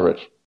a pirate.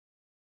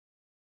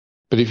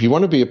 But if you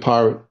want to be a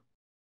pirate,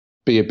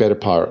 be a better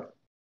pirate.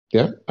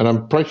 Yeah, and I'm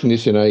approaching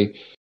this in a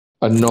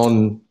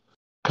non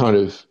kind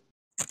of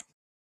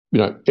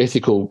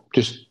ethical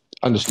just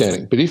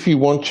understanding. But if you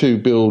want to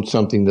build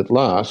something that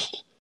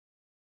lasts,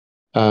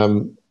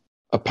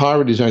 a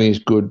pirate is only as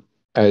good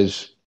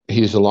as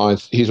his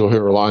or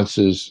her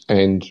alliances,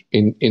 and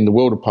in the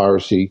world of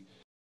piracy,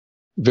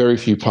 very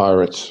few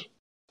pirates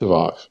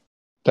survive.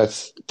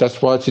 That's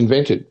why it's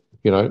invented.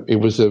 It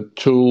was a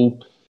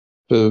tool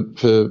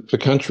for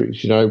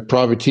countries.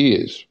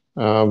 Privateers.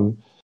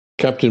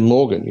 Captain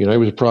Morgan. He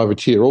was a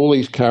privateer. All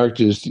these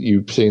characters that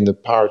you've seen, the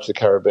Pirates of the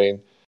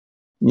Caribbean,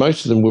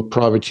 most of them were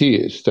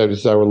privateers. That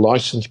is, they were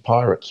licensed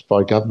pirates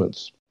by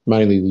governments,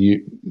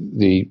 mainly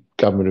the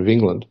government of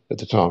England at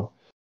the time.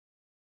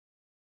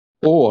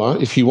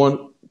 Or if you want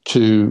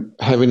to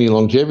have any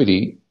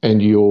longevity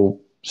and you're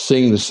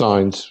seeing the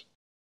signs,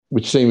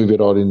 which seem a bit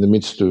odd in the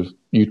midst of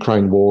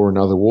Ukraine war and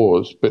other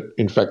wars, but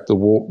in fact the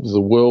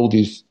world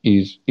is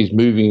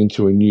moving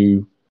into a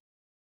new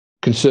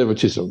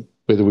conservatism,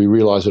 whether we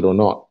realise it or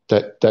not.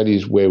 That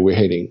is where we're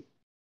heading.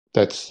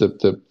 That's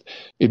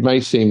it may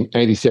seem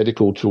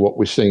antithetical to what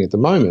we're seeing at the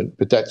moment,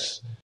 but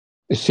that's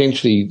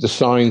essentially the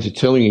signs are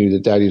telling you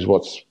that is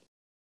what's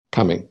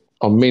coming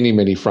on many,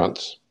 many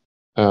fronts.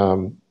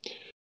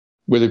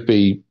 Whether it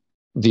be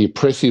the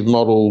oppressive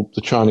model,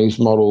 the Chinese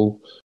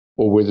model,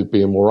 or whether it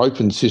be a more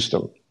open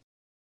system.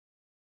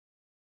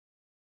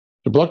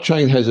 The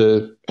blockchain has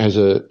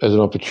an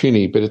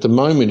opportunity, but at the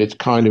moment it's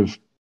kind of,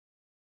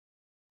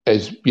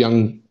 as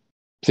young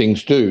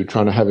things do,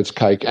 trying to have its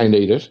cake and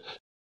eat it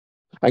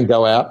and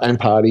go out and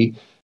party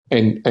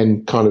and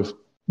kind of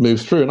move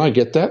through. And I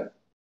get that.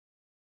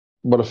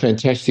 What a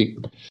fantastic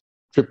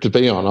trip to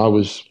be on. I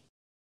was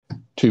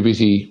too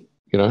busy,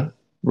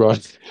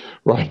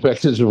 right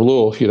practice of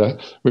law.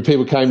 When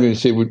people came to me and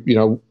said,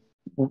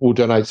 we'll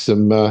donate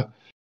some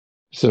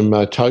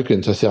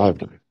tokens, I said, I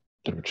have no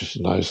interest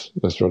in those.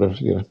 That's whatever,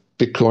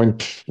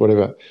 Bitcoin,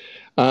 whatever.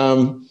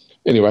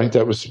 Anyway,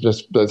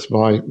 that's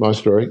my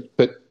story.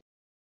 But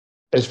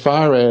as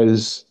far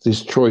as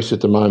this choice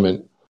at the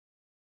moment,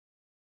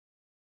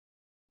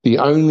 the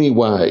only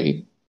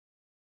way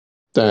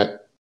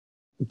that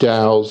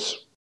DAOs,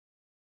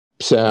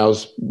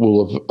 SAOs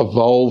will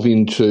evolve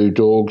into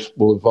dogs,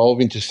 will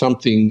evolve into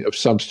something of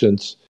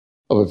substance,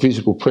 of a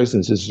physical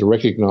presence, is to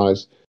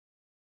recognise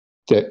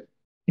that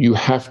you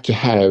have to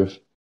have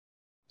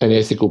an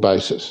ethical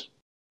basis.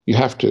 You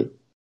have to.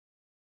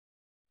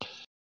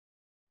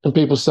 And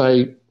people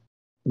say,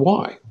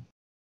 why?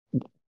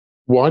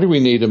 Why do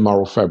we need a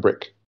moral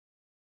fabric?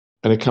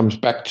 And it comes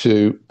back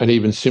to an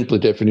even simpler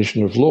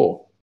definition of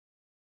law.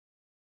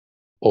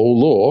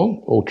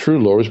 All true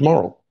law is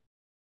moral.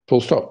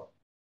 Full stop.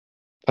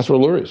 That's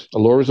what a law is. A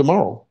law is a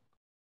moral.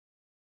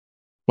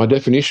 My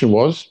definition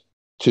was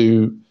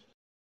to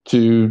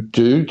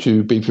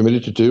be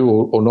permitted to do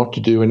or not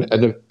to do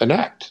an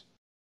act.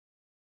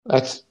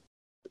 That's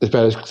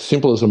about as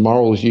simple as a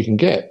moral as you can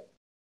get.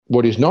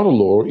 What is not a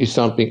law is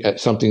something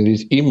that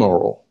is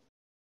immoral.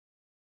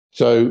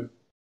 So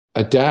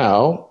a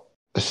DAO,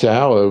 a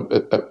SAO,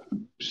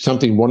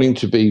 something wanting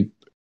to be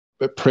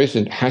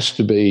present has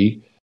to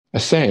be a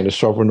SAN, a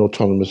sovereign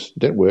autonomous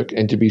network.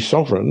 And to be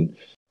sovereign,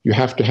 you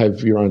have to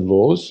have your own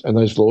laws, and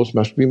those laws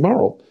must be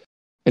moral.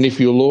 And if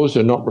your laws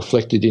are not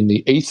reflected in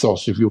the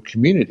ethos of your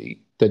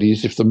community, That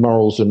is, if the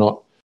morals are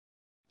not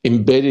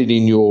embedded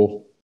in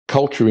your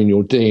culture, in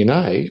your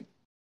DNA,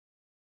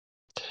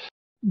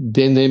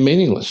 then they're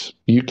meaningless.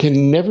 You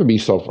can never be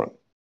sovereign.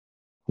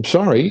 I'm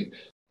sorry,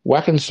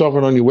 whacking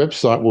sovereign on your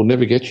website will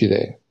never get you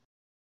there.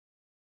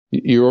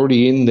 You're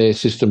already in their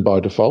system by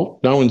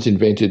default. No one's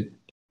invented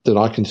that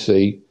I can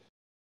see.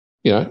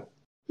 You know,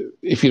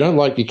 if you don't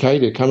like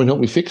Ucadia, come and help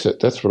me fix it.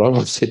 That's what I've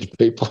always said to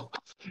people.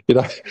 You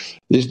know,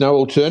 there's no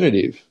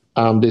alternative.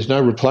 There's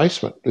no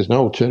replacement. There's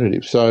no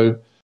alternative. So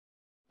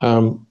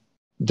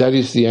that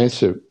is the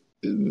answer.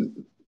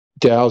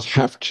 DAOs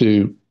have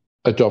to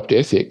adopt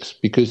ethics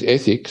because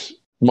ethics,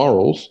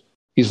 morals,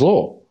 is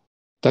law.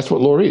 That's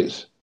what law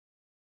is.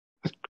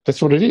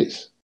 That's what it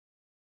is.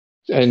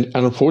 And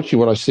unfortunately,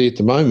 what I see at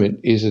the moment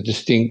is a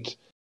distinct,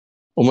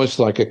 almost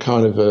like a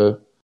kind of a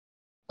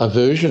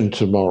aversion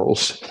to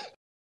morals,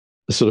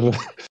 sort of,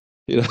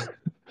 you know,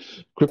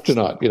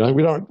 kryptonite. You know,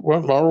 we don't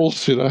want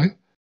morals. You know,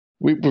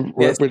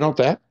 we're not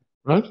that,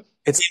 right?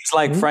 It seems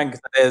like, Frank,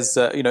 that there's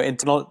you know,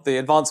 the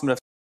advancement of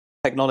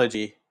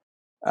technology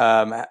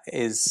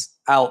is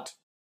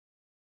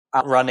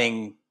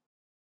outrunning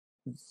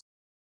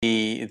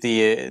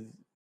the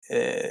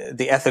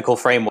ethical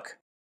framework.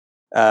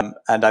 And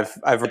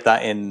I've read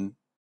that in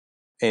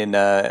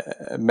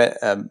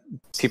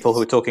people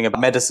who are talking about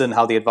medicine,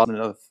 how the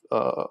advancement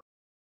of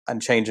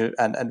and change and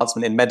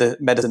advancement in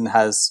medicine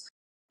has,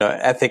 you know,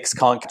 ethics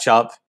can't catch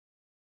up,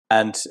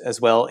 and as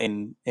well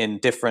in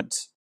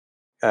different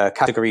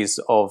categories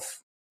of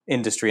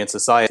industry and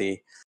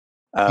society,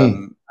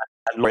 and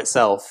law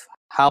itself.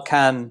 How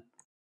can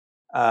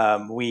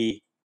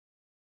we?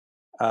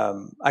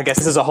 I guess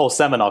this is a whole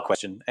seminar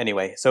question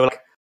anyway. So, like,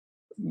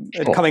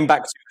 coming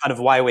back to kind of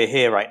why we're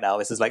here right now,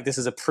 this is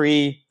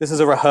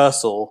a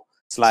rehearsal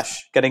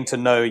 / getting to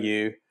know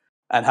you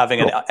and having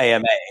an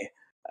AMA,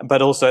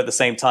 but also at the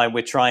same time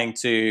we're trying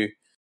to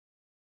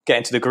get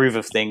into the groove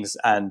of things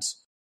and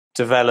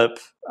develop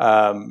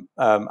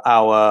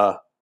the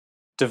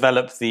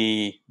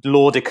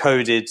law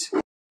decoded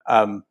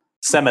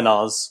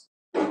seminars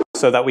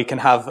so that we can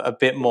have a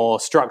bit more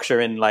structure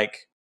in,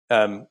 like,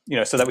 you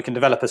know, so that we can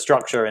develop a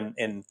structure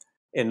in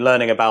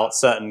learning about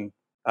certain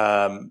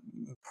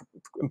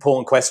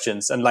important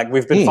questions. And like,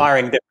 we've been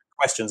firing different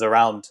questions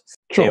around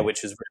here,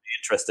 which is really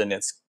interesting.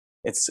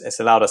 It's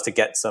allowed us to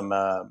get some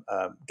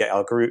get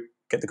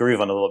the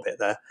groove on a little bit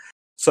there.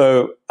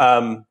 So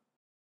I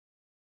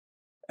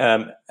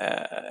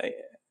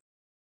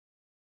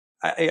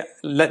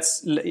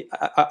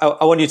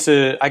want you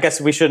to, I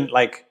guess we shouldn't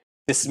like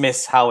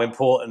dismiss how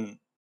important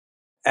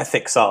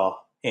ethics are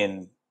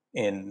in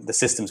the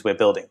systems we're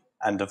building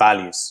and the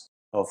values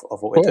of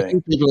what we're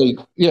doing.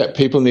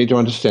 People need to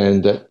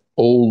understand that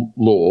all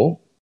law,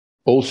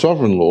 all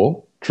sovereign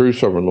law, true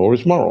sovereign law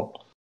is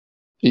moral.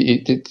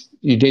 You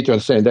need to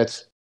understand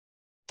that's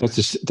a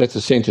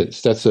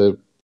sentence, that's a,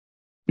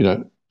 you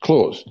know,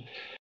 clause.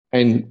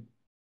 And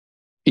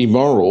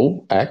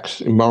immoral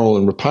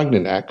and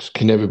repugnant acts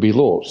can never be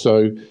law.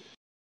 So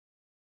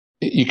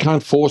you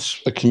can't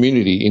force a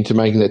community into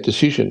making that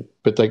decision,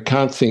 but they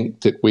can't think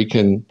that we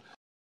can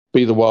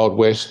be the Wild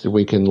West and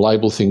we can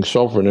label things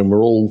sovereign and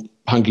we're all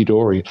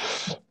hunky-dory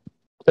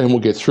and we'll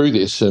get through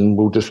this and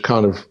we'll just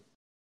kind of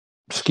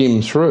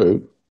skim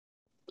through.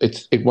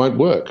 It won't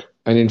work.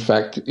 And in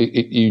fact,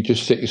 you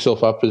just set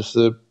yourself up as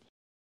the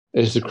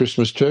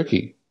Christmas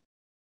turkey.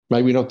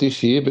 Maybe not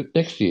this year, but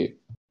next year.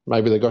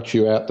 Maybe they got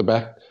you out the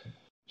back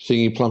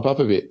seeing you plump up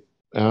a bit.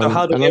 So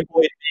how do we avoid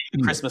being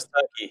the Christmas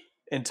turkey,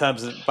 in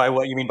terms of, by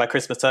what you mean by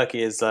Christmas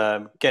turkey is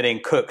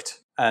getting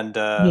cooked and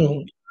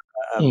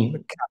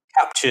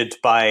captured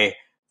by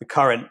the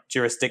current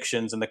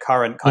jurisdictions and the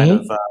current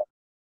kind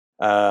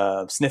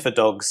of sniffer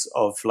dogs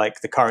of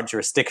like the current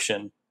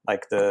jurisdiction,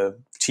 like the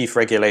chief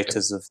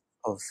regulators of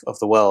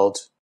the world,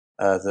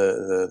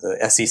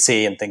 the SEC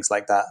and things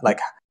like that. Like,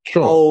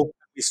 how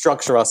we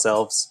structure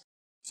ourselves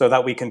so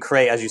that we can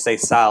create, as you say,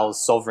 SAOs,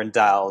 sovereign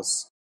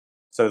DAOs,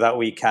 so that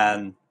we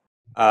can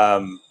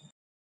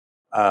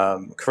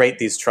create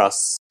these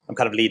trusts. I'm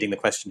kind of leading the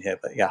question here,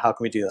 but yeah, how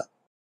can we do that?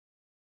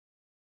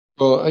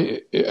 Well,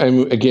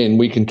 and again,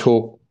 we can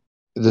talk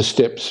the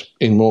steps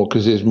in more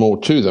because there's more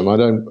to them.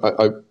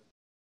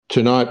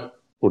 Tonight,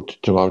 or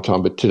tomorrow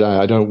time, but today,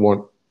 I don't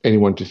want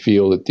anyone to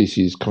feel that this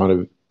is kind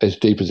of as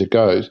deep as it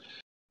goes.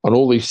 On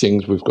all these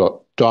things, we've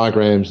got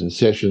diagrams and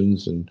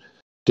sessions and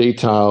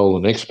detail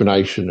and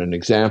explanation and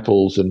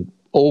examples and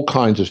all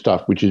kinds of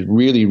stuff, which is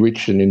really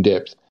rich and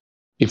in-depth,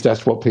 if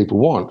that's what people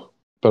want.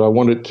 But I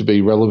want it to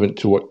be relevant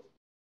to what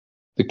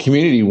the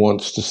community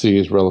wants to see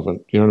as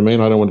relevant. You know what I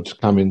mean? I don't want it to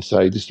come in and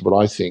say, this is what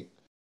I think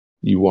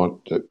you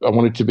want. I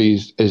want it to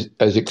be as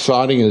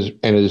exciting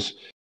and as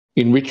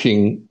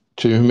enriching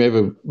to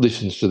whomever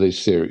listens to this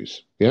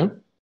series. Yeah?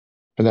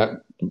 And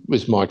that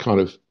was my kind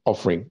of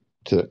offering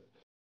to it.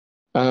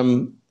 I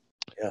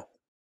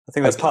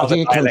think that's part of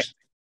the dialectic.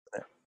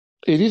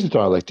 It is a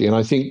dialectic, and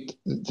I think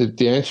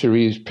the answer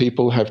is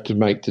people have to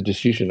make the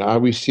decision. Are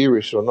we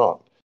serious or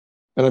not?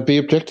 And be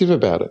objective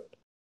about it.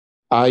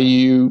 Are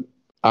you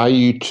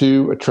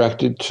too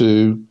attracted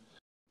to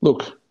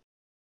look,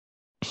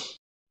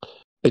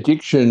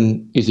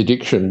 addiction is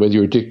addiction, whether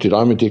you're addicted.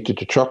 I'm addicted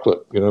to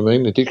chocolate, you know what I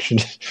mean? Addiction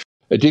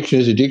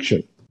is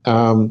addiction.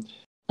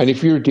 And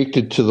if you're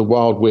addicted to the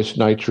Wild West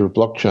nature of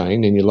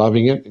blockchain and you're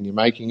loving it and you're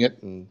making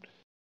it and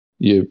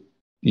you're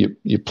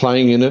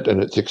playing in it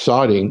and it's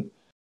exciting,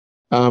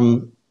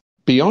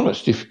 be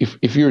honest.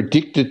 If you're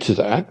addicted to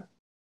that,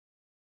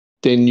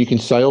 then you can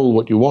say all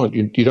what you want.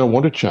 You don't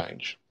want to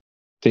change.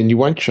 Then you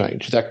won't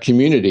change. That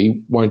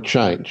community won't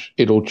change.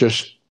 It'll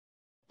just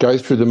go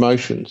through the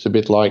motions, a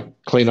bit like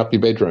clean up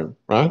your bedroom,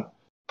 right?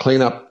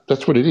 Clean up,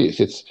 that's what it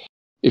is.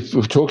 If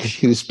we're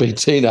talking this being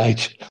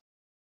teenage,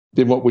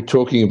 then what we're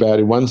talking about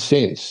in one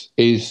sense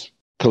is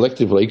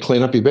collectively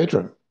clean up your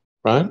bedroom,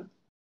 right?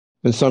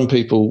 And some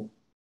people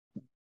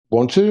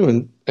want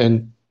to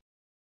and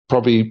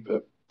probably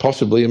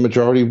possibly a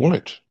majority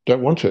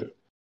don't want to.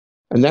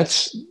 And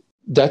that's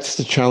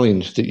the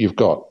challenge that you've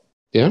got,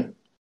 yeah?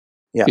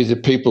 Yeah. Is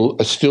that people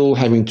are still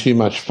having too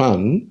much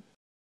fun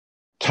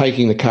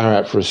taking the car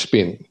out for a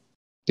spin,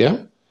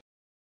 yeah?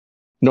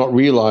 Not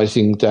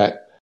realising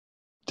that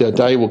the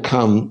day will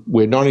come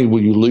where not only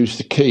will you lose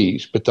the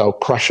keys, but they'll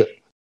crush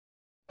it,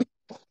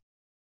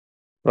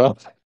 right?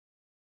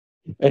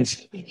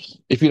 And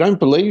if you don't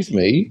believe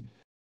me,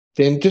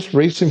 then just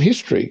read some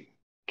history.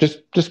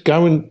 Just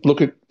go and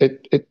look at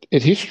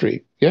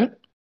history, yeah?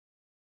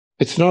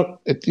 It's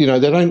not,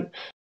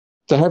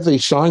 they have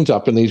these signs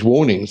up and these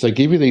warnings. They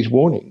give you these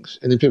warnings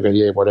and then people go,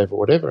 yeah,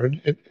 whatever.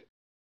 And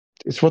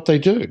it's what they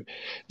do.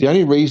 The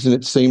only reason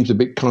it seems a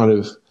bit kind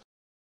of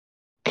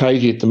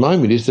cagey at the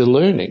moment is they're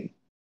learning.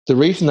 The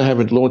reason they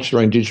haven't launched their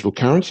own digital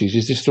currencies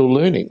is they're still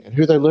learning. And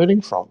who are they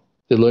learning from?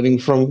 They're learning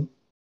from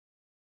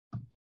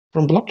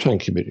blockchain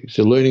communities.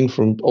 They're learning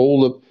from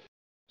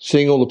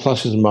seeing all the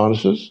pluses and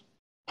minuses.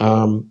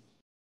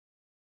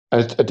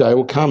 A day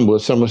will come where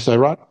someone will say,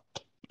 right,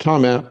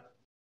 time out.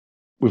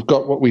 We've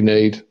got what we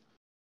need.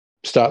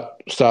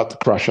 Start the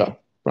crusher,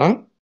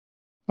 right?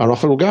 And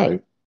off it'll go.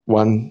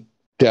 One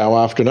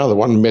DAO after another,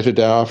 one meta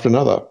DAO after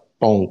another.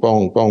 Bong,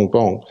 bong, bong,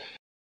 bong.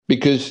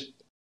 Because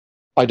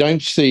I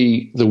don't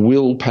see the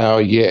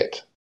willpower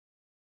yet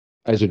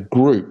as a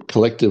group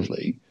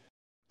collectively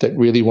that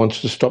really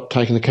wants to stop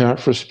taking the car out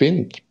for a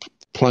spin,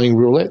 playing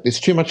roulette. It's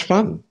too much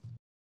fun.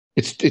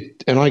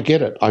 And I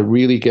get it. I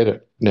really get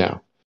it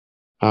now.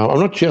 I'm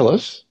not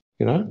jealous,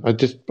 I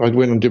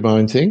went and did my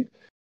own thing.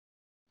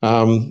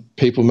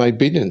 People made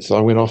billions.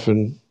 I went off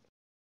and,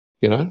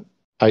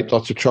 ate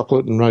lots of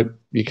chocolate and wrote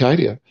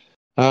Ucadia.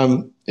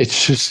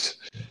 It's just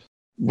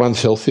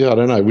one's healthier. I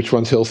don't know which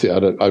one's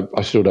healthier.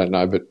 I still don't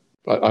know, but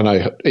I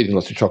know eating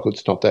lots of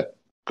chocolate's not that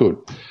good.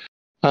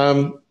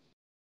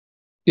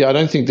 I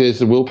don't think there's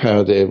the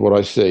willpower there, what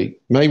I see.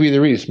 Maybe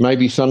there is.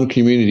 Maybe some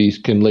communities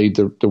can lead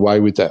the way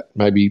with that.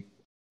 Maybe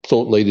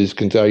thought leaders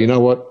can say, you know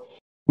what,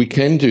 we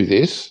can do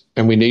this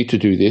and we need to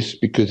do this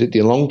because at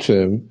the long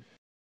term,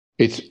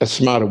 it's a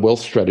smarter wealth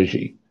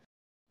strategy.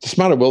 It's a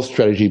smarter wealth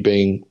strategy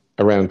being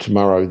around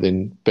tomorrow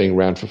than being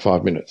around for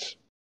 5 minutes.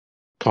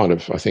 Kind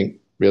of, I think,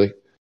 really.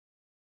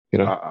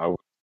 I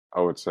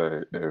would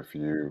say if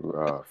you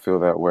feel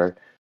that way,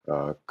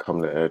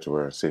 come to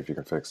Edgeware and see if you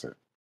can fix it.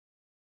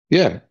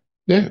 Yeah.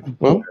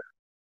 Well,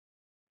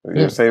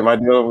 Same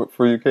idea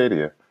for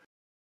Ucadia.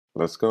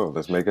 Let's go.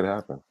 Let's make it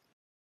happen.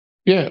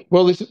 Yeah.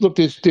 Well,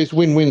 there's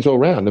win-wins all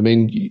around. I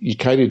mean,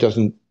 Ucadia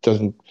doesn't.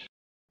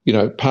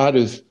 Part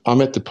of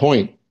I'm at the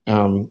point,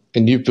 and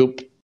you've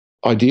built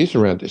ideas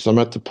around this. I'm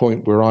at the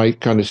point where I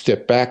kind of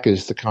step back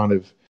as the kind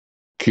of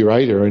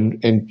curator,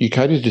 and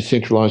Ucadia's a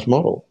decentralised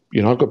model.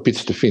 I've got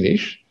bits to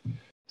finish,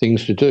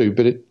 things to do,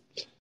 but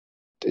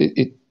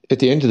it at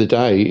the end of the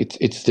day,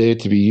 it's there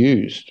to be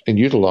used and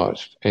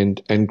utilised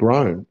and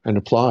grown and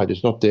applied.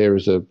 It's not there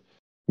as a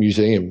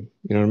museum.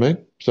 You know what I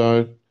mean?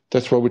 So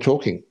that's why we're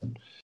talking.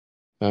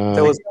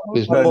 There was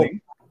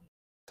learning.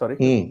 Sorry.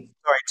 Sorry,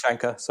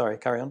 Shankar. Sorry,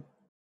 carry on.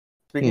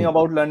 Speaking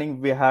about learning,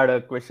 we had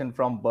a question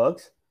from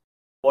Bugs.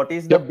 What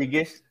is the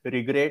biggest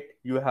regret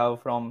you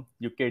have from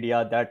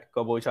Ucadia that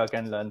Kabosha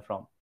can learn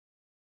from?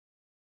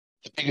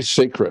 The biggest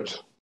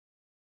secret.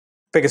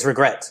 Biggest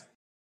regret.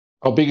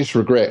 Oh, biggest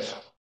regret.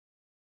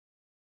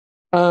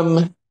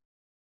 I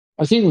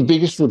think the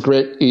biggest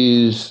regret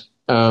is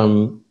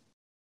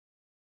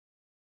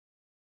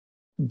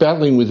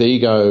battling with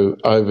ego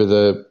over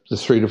the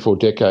 3 to 4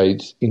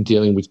 decades in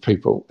dealing with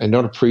people and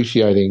not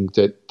appreciating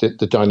that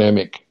the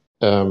dynamic.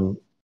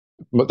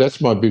 That's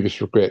my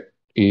biggest regret,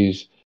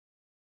 is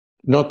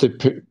not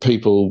that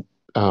people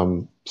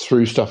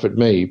threw stuff at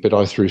me, but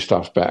I threw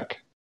stuff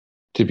back,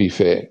 to be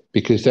fair,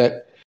 because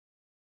that,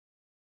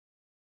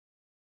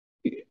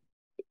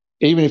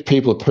 even if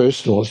people are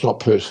personal, it's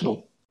not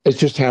personal. It's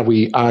just how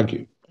we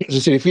argue. As I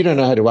said, if you don't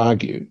know how to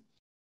argue,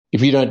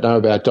 if you don't know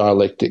about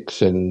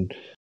dialectics and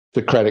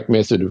Socratic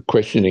method of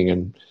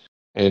questioning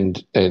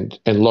and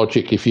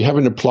logic, if you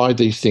haven't applied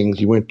these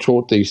things, you weren't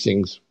taught these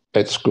things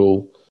at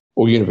school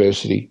or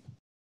university,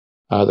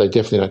 they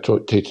definitely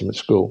don't teach them at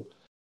school,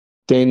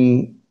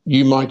 then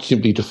you might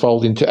simply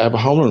default into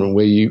Abrahamian,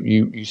 where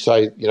you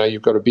say,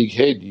 you've got a big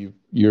head,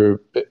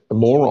 you're a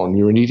moron,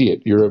 you're an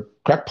idiot, you're a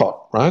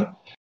crackpot, right?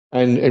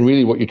 And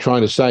really what you're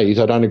trying to say is,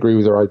 I don't agree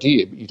with your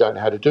idea, but you don't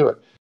know how to do it.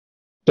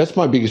 That's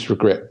my biggest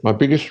regret. My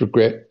biggest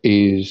regret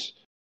is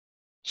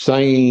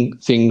saying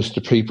things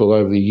to people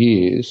over the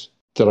years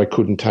that I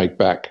couldn't take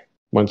back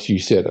once you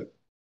said it.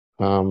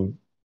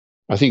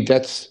 I think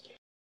that's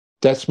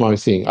my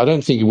thing. I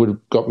don't think it would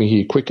have got me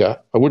here quicker.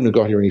 I wouldn't have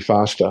got here any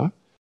faster,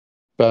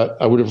 but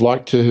I would have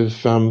liked to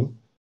have,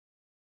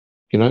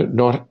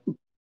 not.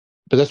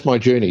 But that's my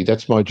journey.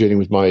 That's my journey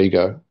with my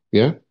ego.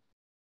 Yeah,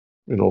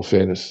 in all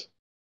fairness.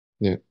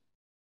 Yeah.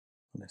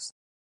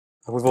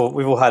 We've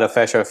all had a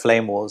fair share of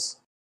flame wars.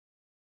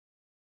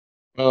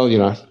 Well,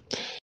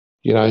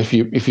 if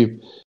you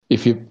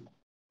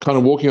kind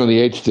of walking on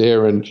the edge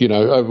there, and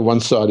over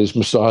one side is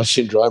Messiah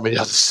syndrome, and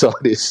the other side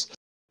is,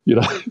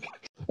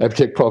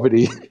 abject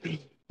poverty.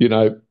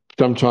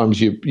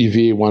 Sometimes you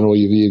veer one or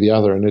you veer the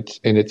other, and it's.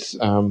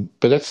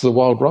 But that's the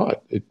wild ride.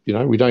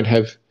 We don't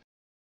have.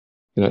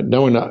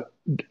 No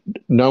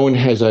one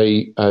has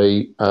a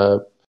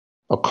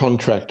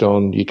contract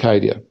on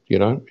Ucadia.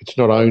 It's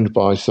not owned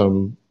by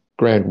some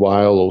grand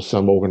whale or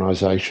some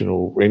organisation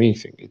or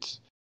anything.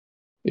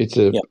 It's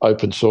a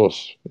open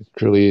source. It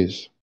truly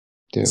is.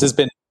 Yeah.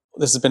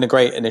 This has been a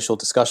great initial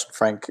discussion,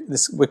 Frank.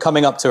 We're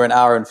coming up to an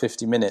hour and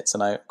 50 minutes,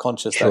 and I'm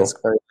conscious that it's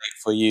very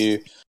late for you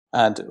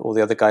and all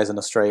the other guys in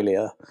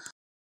Australia.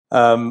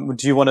 Do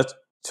you want to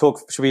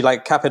talk? Should we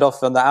cap it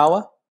off on the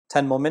hour?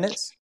 10 more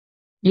minutes?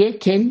 Yeah,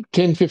 10,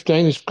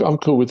 15 I'm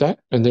cool with that,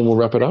 and then we'll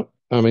wrap it up.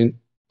 I mean,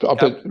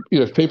 but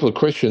if people have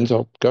questions,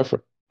 I'll go for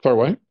it. Far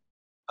away.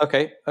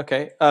 Okay.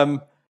 I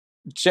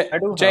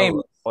do James,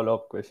 have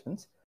follow-up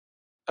questions.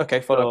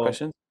 Okay, follow-up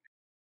questions.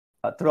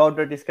 Throughout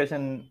the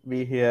discussion,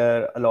 we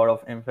hear a lot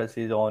of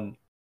emphasis on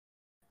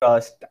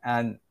trust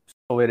and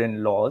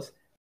sovereign laws.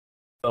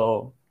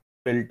 So,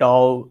 will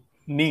DAO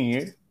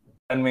need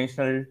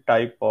conventional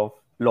type of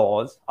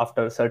laws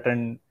after a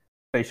certain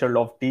threshold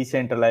of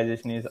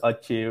decentralization is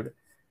achieved,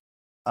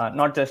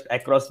 not just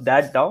across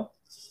that DAO,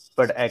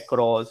 but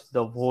across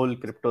the whole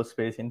crypto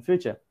space in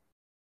future?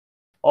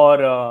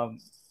 Or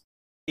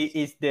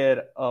is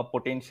there a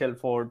potential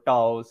for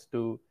DAOs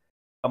to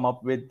come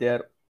up with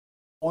their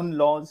own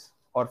laws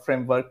or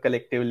framework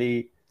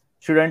collectively?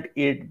 Shouldn't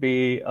it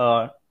be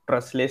a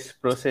trustless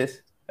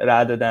process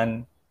rather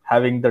than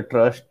having the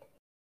trust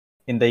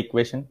in the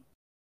equation?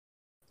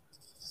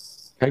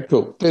 Okay,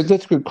 cool.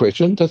 That's a good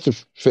question. That's a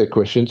fair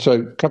question. So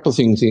a couple of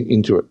things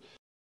into it.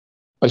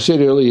 I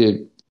said earlier,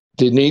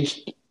 there needs,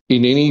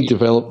 in any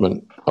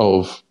development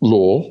of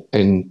law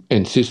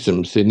and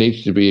systems, there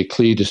needs to be a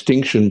clear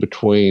distinction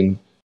between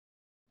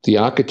the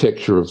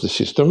architecture of the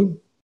system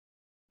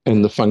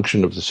and the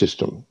function of the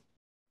system.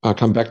 I'll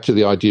come back to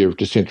the idea of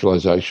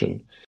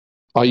decentralisation.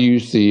 I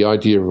use the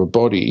idea of a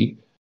body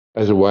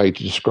as a way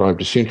to describe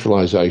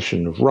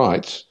decentralisation of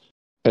rights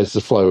as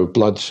the flow of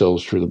blood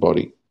cells through the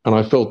body. And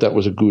I felt that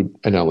was a good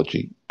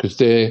analogy, because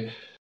they're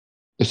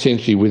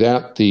essentially,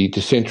 without the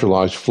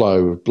decentralised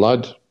flow of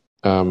blood,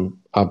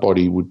 our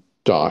body would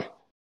die.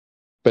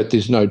 But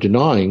there's no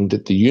denying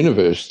that the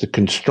universe, the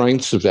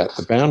constraints of that,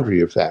 the boundary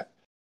of that,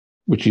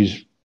 which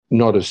is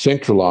not a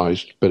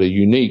centralised but a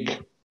unique,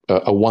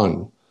 a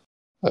one.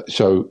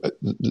 So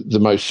the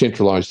most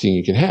centralised thing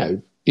you can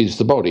have is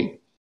the body.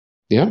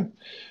 Yeah.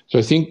 So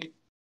I think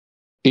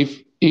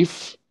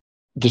if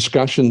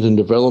discussions and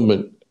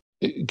development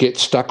get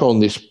stuck on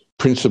this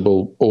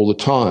principle all the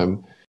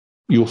time,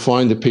 you'll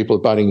find that people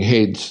are butting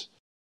heads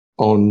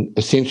on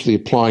essentially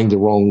applying the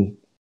wrong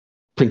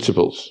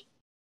principles.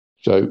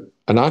 So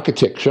an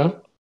architecture,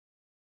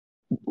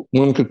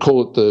 one could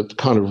call it the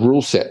kind of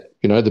rule set,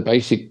 the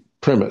basic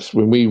premise.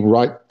 When we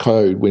write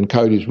code, when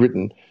code is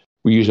written,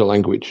 we use a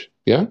language,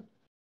 yeah?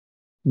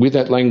 With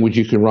that language,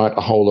 you can write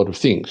a whole lot of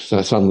things.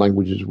 So some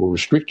languages will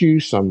restrict you,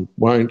 some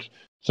won't,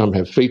 some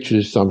have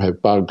features, some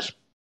have bugs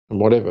and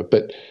whatever.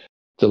 But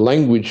the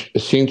language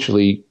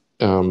essentially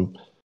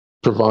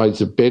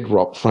provides a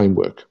bedrock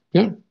framework,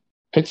 yeah?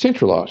 It's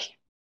centralised.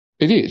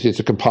 It is. It's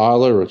a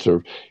compiler, it's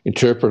an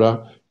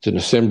interpreter, it's an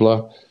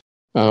assembler.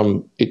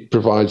 It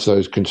provides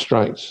those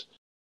constraints.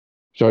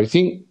 So I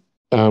think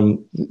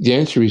the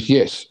answer is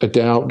yes. A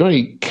DAO not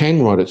only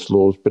can write its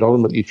laws, but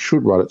ultimately it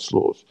should write its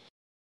laws.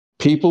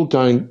 People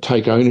don't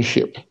take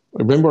ownership.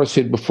 Remember I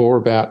said before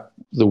about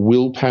the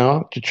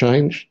willpower to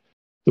change,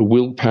 the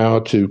willpower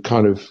to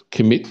kind of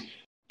commit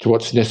to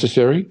what's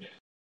necessary?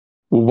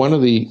 Well, one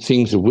of the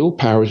things of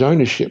willpower is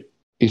ownership,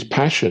 is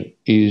passion,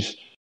 is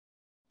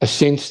a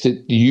sense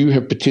that you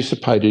have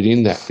participated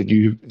in that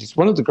it's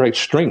one of the great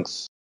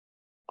strengths,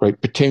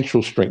 great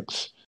potential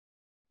strengths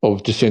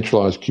of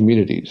decentralised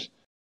communities.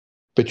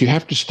 But you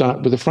have to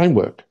start with a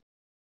framework.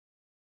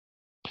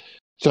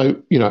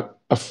 So,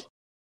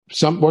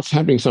 what's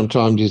happening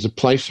sometimes is a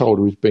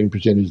placeholder is being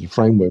presented as a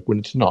framework when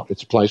it's not.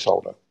 It's a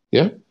placeholder,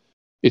 yeah?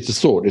 It's a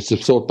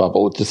thought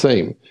bubble, it's a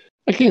theme.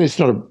 Again,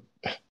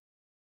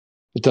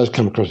 it does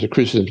come across as a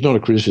criticism. It's not a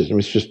criticism,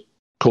 it's just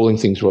calling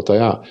things what they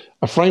are.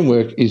 A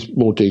framework is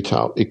more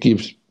detailed. It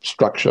gives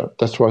structure.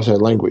 That's why I say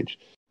language.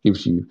 It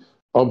gives you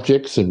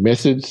objects and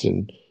methods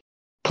and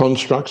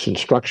constructs and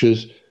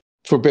structures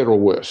for better or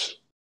worse.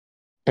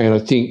 And I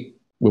think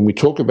when we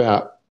talk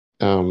about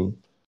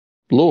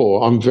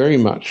law, I'm very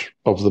much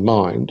of the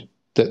mind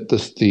that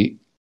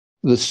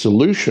the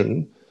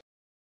solution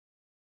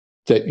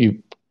that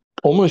you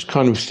almost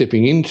kind of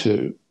stepping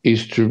into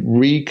is to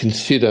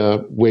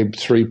reconsider Web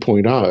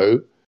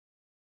 3.0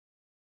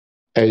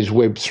 as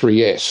Web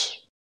 3S,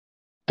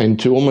 and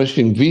to almost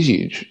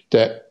envisage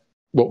that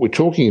what we're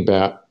talking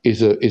about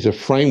is a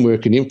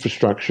framework and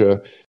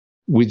infrastructure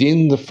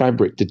within the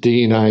fabric, the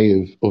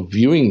DNA of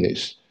viewing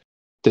this,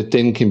 that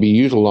then can be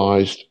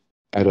utilised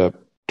at a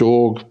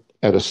DORG,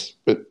 at a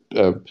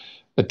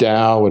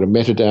DAO, at a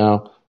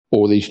MetaDAO,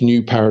 or these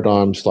new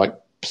paradigms like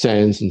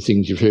SANS and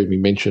things you've heard me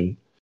mention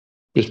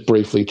just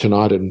briefly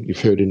tonight, and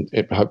you've heard in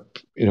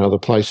other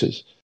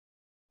places,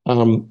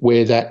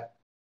 where that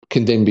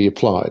can then be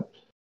applied.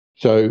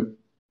 So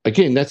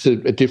again, that's a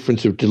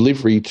difference of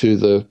delivery to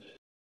the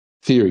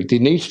theory. There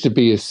needs to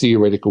be a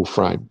theoretical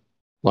frame.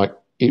 Like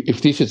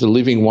if this is a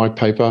living white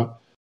paper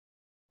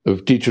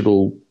of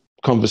digital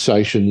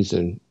conversations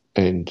and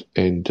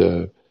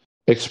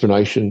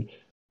explanation,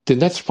 then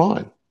that's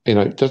fine.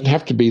 It doesn't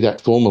have to be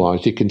that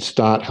formalised. It can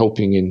start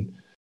helping in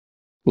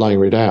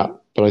laying it out.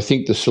 But I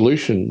think the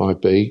solution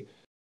might be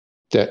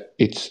that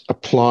it's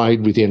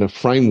applied within a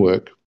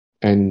framework,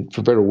 and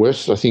for better or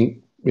worse, I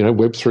think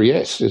Web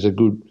 3S is a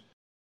good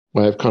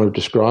way of kind of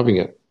describing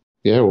it,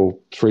 or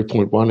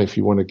 3.1 if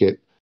you want to get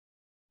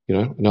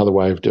another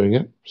way of doing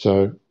it.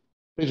 So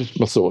these are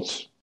my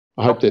thoughts.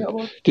 I hope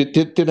that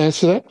did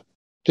answer that.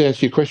 Did I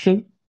answer your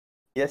question?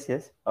 Yes.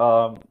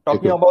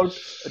 Talking about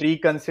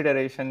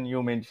reconsideration,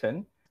 you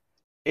mentioned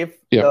if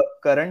the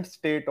current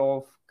state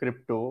of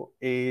crypto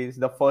is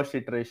the first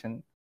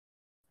iteration,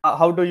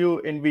 how do you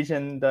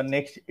envision the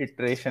next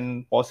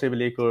iteration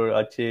possibly could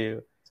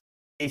achieve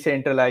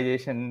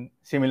decentralization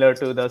similar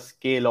to the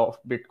scale of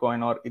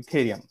Bitcoin or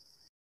Ethereum?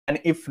 And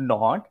if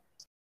not,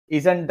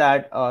 isn't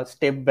that a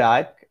step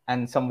back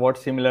and somewhat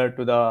similar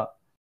to the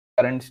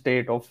current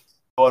state of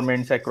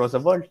governments across the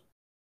world?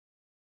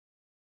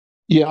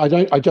 Yeah,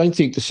 I don't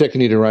think the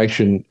second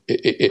iteration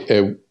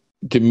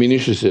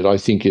diminishes it. I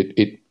think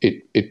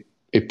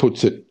it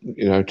puts it,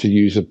 to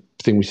use a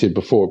thing we said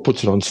before, it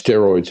puts it on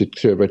steroids, it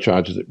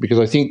turbocharges it, because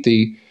I think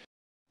the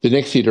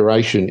next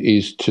iteration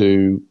is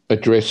to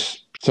address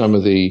some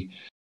of the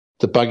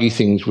buggy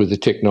things with the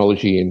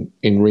technology in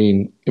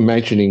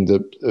reimagining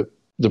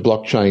the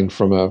blockchain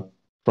from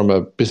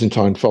a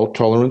Byzantine fault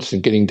tolerance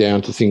and getting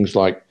down to things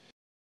like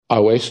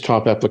OS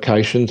type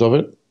applications of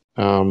it.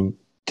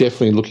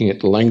 Definitely looking at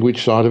the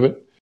language side of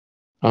it.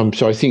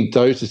 So I think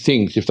those are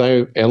things, if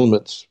they are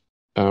elements,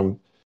 well,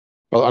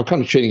 I'm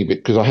kind of cheating a bit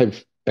because I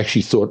have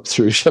actually thought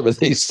through some of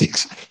these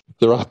things.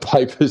 There are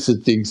papers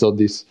and things on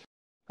this.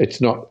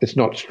 It's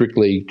not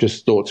strictly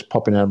just thoughts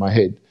popping out of my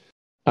head.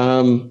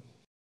 I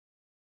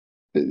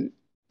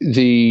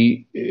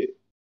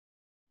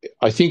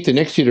think the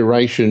next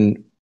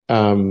iteration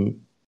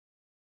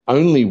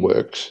only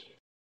works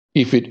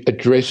if it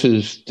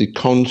addresses the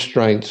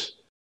constraints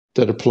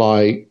that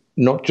apply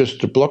not just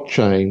to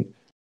blockchain,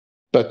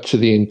 but to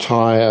the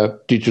entire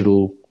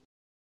digital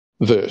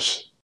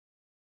verse.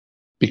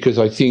 Because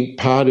I think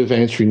part of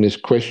answering this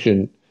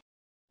question,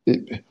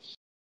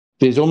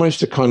 there's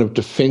almost a kind of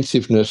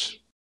defensiveness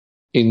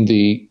in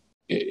the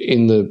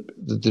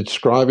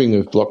describing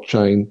of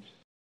blockchain,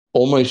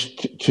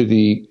 almost to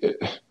the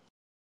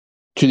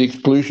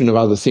exclusion of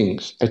other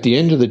things. At the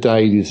end of the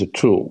day, it is a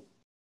tool,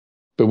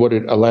 but what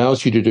it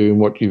allows you to do and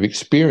what you've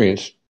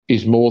experienced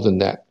is more than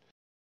that.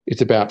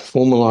 It's about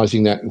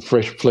formalising that and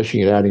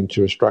fleshing it out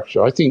into a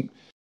structure. I think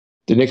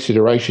the next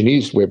iteration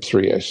is Web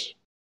 3S.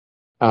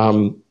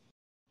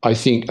 I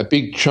think a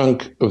big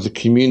chunk of the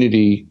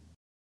community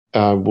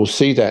will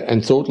see that,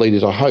 and thought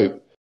leaders, I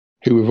hope,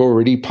 who have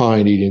already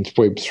pioneered into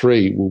Web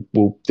 3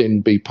 will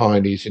then be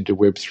pioneers into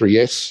Web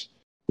 3S,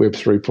 Web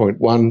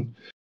 3.1,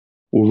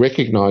 will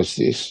recognise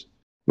this,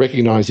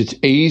 recognise it's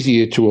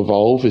easier to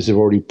evolve, as they've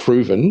already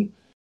proven,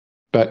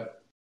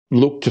 but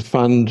look to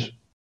fund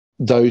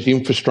those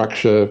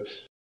infrastructure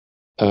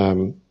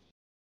bottlenecks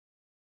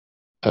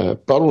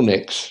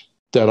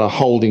that are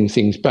holding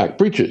things back.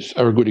 Bridges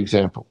are a good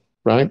example,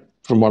 right?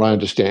 From what I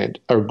understand,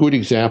 are a good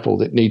example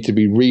that need to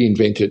be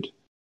reinvented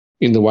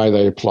in the way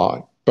they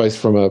apply, both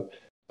from a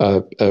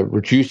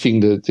reducing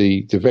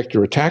the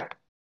vector attack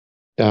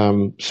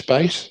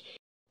space,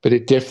 but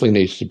it definitely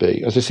needs to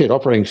be, as I said,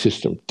 operating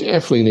system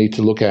definitely need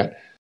to look at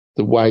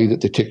the way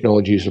that the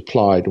technology is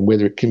applied and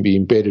whether it can be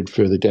embedded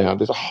further down.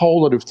 There's a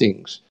whole lot of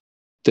things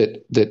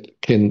that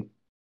can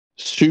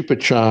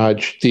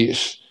supercharge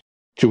this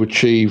to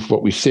achieve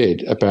what we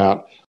said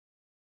about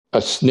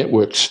a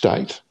network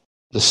state,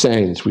 the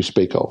SANS we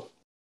speak of.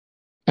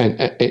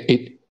 And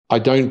I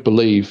don't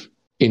believe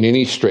in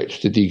any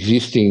stretch that the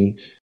existing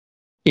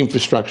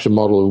infrastructure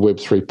model of Web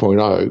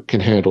 3.0 can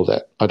handle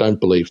that. I don't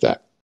believe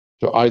that.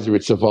 So either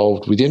it's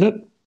evolved within it,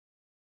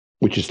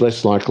 which is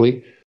less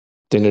likely,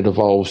 then it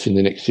evolves in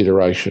the next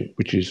iteration,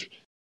 which is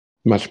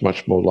much,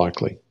 much more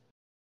likely.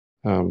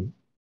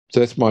 So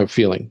that's my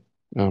feeling.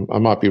 I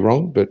might be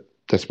wrong, but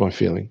that's my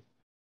feeling.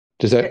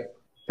 Does that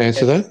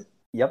answer that?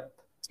 Yep.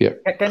 Yeah.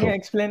 Can you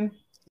explain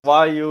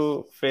why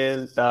you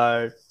feel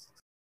that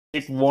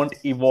it won't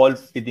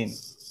evolve within?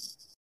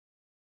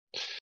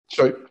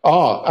 So,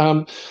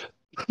 well,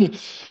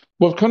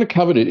 I've kind of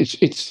covered it.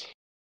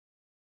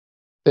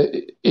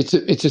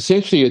 It's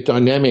essentially a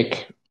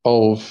dynamic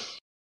of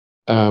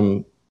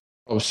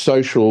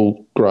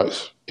social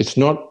growth. It's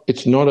not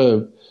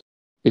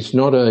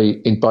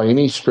by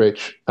any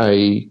stretch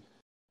a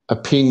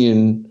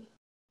opinion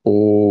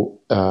or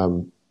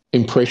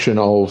impression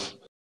of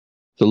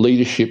the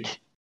leadership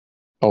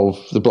of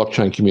the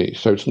blockchain community.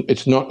 So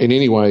it's not in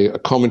any way a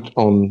comment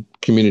on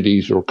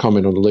communities or a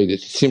comment on the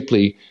leaders. It's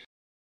simply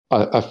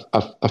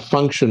a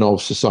function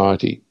of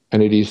society,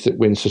 and it is that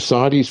when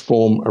societies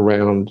form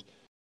around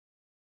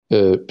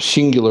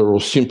singular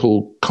or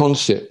simple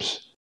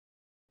concepts,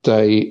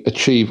 they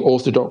achieve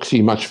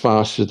orthodoxy much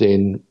faster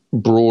than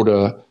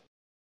broader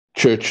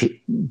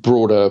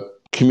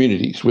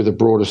communities with a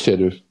broader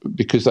set of,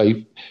 because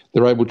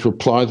they're able to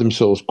apply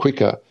themselves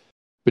quicker,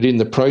 but in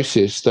the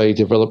process they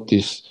develop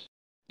this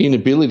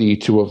inability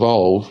to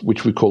evolve,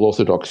 which we call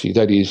orthodoxy.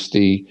 That is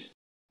the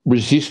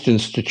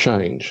resistance to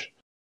change,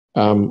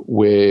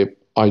 where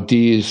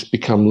ideas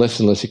become less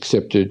and less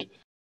accepted,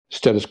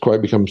 status quo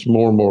becomes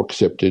more and more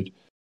accepted,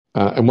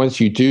 and once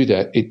you do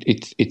that,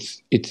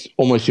 it's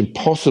almost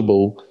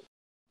impossible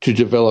to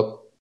develop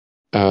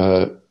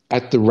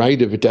at the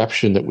rate of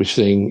adaptation that we're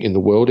seeing in the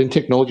world and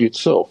technology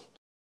itself.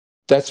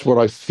 That's what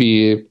I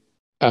fear.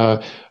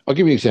 I'll give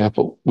you an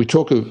example. We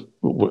talk of,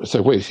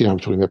 so we, I'm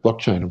talking about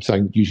blockchain. I'm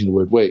saying using the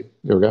word we.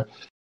 There we go.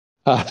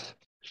 I've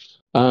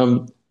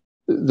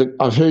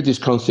heard this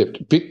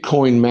concept,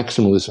 Bitcoin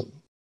maximalism.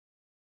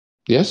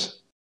 Yes?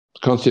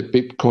 The concept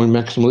Bitcoin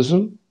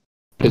maximalism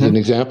as an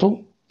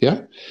example.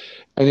 Yeah?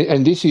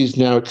 And this is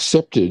now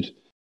accepted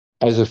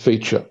as a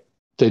feature,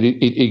 that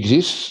it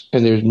exists,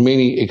 and there's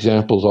many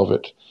examples of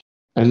it.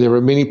 And there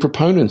are many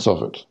proponents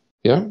of it.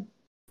 Yeah?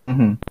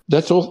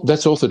 That's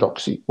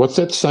orthodoxy. What's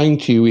that saying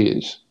to you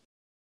is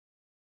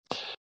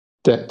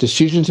that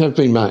decisions have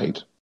been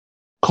made,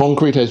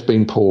 concrete has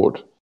been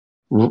poured,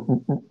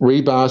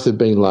 rebars have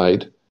been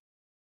laid,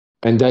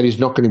 and that is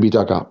not going to be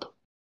dug up.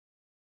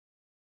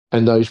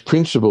 And those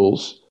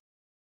principles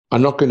are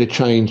not going to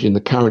change in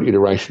the current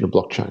iteration of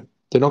blockchain.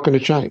 They're not going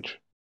to change.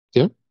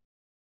 Yeah?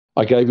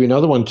 I gave you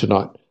another one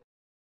tonight.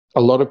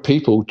 A lot of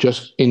people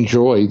just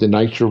enjoy the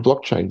nature of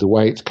blockchain, the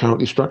way it's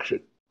currently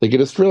structured. They get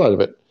a thrill out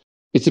of it.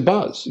 It's a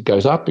buzz. It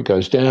goes up, it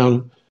goes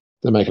down.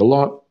 They make a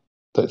lot.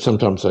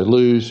 Sometimes they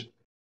lose.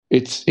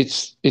 It's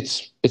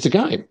a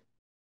game.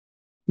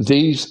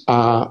 These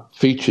are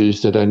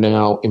features that are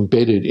now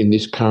embedded in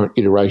this current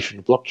iteration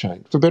of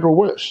blockchain, for better or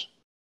worse.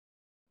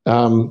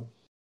 And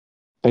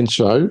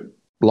so,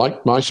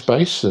 like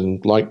MySpace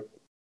and like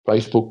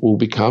Facebook will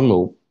become,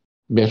 or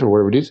Meta, or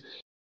whatever it is,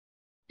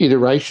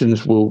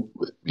 iterations will,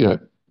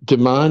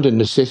 demand and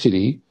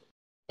necessity,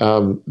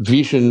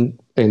 vision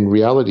and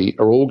reality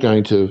are all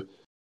going to,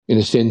 in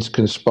a sense,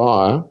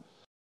 conspire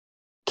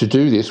to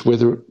do this,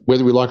 whether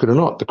we like it or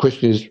not. The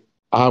question is,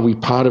 are we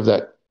part of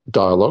that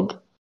dialogue?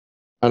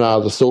 And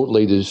are the thought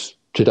leaders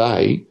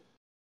today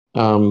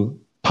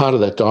part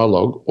of that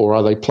dialogue, or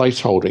are they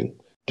placeholding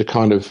to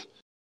kind of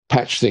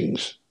patch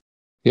things?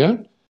 Yeah?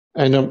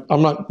 And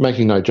I'm not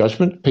making no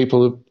judgment.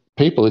 People,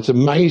 it's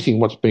amazing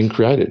what's been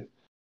created.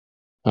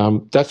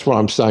 That's what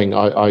I'm saying.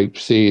 I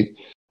see it.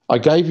 I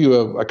gave you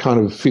a kind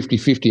of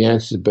 50-50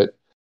 answer, but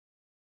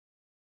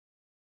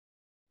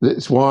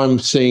that's why I'm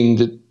seeing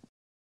that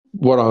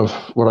what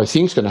I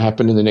think is going to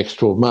happen in the next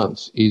 12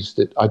 months is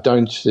that I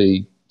don't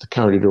see the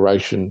current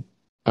iteration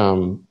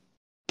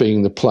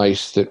being the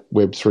place that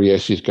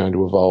Web3S is going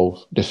to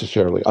evolve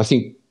necessarily. I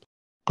think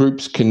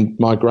groups can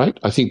migrate.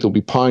 I think there'll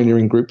be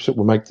pioneering groups that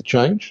will make the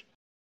change.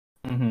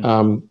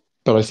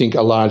 But I think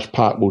a large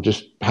part will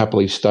just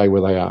happily stay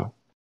where they are.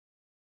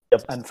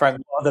 Yep. And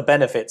Frank, what are the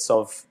benefits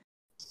of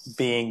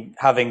having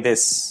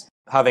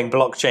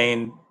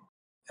blockchain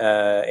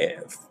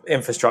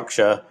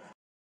infrastructure,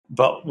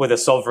 but with a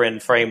sovereign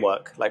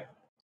framework, like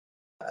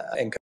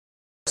in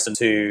comparison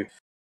to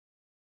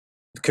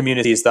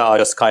communities that are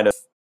just kind of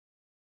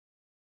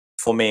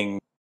forming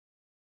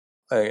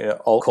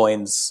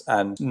altcoins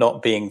and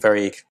not being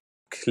very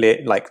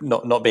clear, like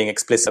not being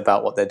explicit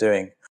about what they're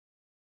doing?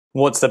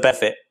 What's the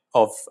benefit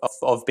of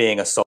being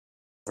a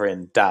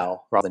sovereign DAO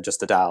rather than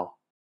just a DAO?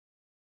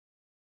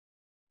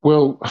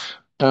 Well,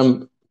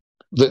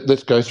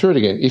 let's go through it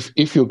again.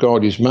 If your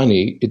god is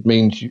money, it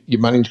means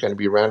your money is going to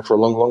be around for a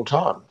long, long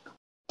time.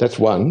 That's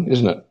one,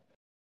 isn't it?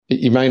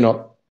 You may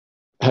not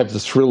have the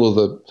thrill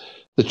of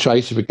the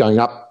chase of it going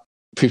up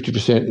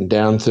 50% and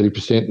down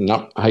 30% and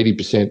up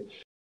 80%,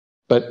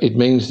 but it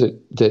means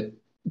that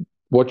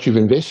what you've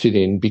invested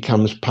in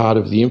becomes part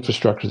of the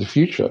infrastructure of the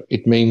future.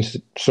 It means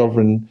that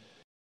sovereign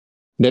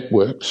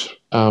networks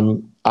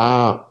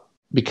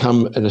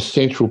become an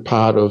essential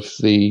part of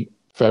the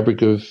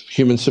fabric of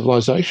human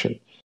civilization.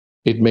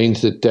 It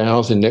means that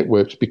DAOs and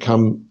networks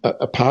become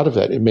a part of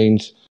that. It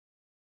means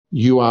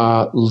you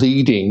are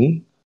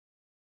leading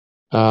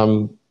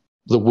the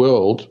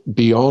world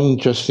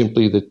beyond just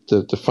simply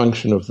the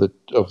function of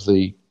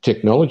the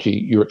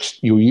technology.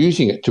 You're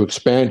using it to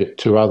expand it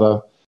to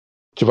other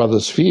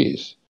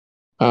spheres.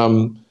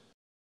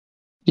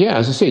 Yeah,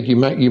 as I said, you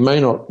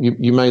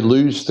may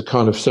lose the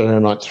kind of Saturday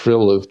night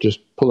thrill of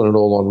just pulling it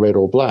all on red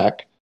or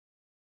black,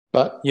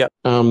 but you're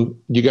going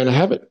to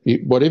have it.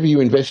 Whatever you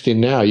invest in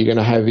now, you're going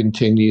to have in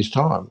 10 years'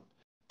 time.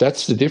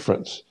 That's the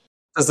difference.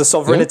 Does the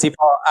sovereignty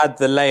part add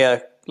the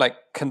layer,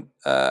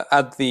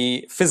 add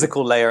the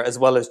physical layer as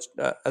well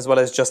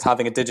as just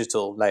having a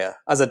digital layer?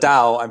 As a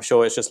DAO, I'm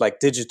sure it's just like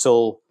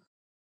digital,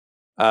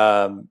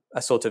 a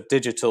sort of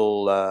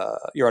digital.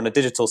 You're on a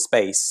digital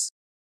space,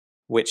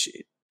 which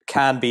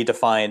can be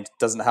defined,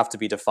 doesn't have to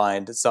be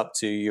defined. It's up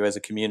to you as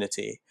a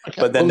community. Okay,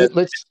 but then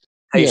let's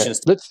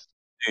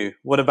do.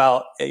 What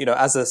about,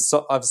 as a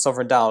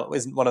sovereign DAO,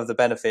 isn't one of the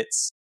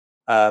benefits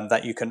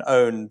that you can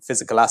own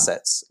physical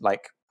assets,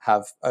 like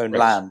own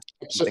land?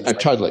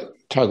 Totally.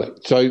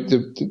 So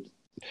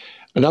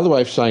another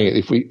way of saying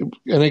it,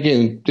 and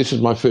again, this is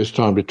my first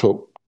time to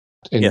talk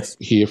and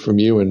hear from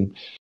you, and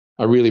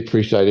I really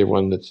appreciate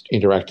everyone that's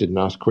interacted and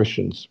asked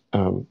questions.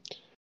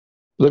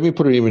 Let me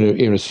put it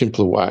in a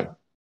simpler way.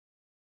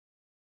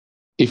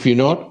 If you're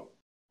not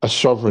a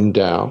sovereign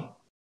DAO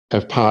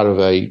as part of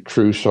a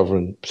true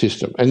sovereign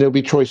system, and there'll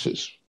be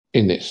choices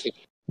in this.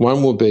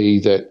 One will be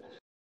that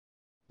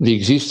the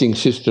existing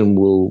system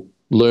will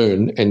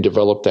learn and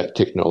develop that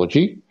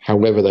technology,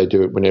 however they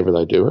do it, whenever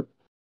they do it,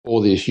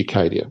 or there's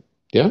Ucadia,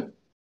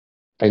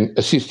 and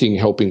assisting,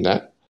 helping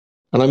that.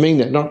 And I mean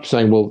that not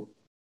saying, well,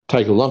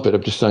 take a lump at it.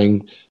 I'm just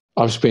saying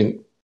I've spent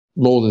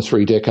more than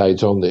 3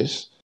 decades on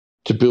this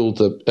to build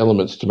the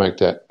elements to make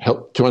that,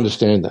 help to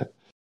understand that.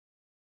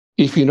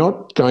 If you're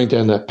not going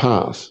down that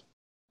path,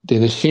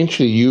 then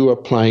essentially you are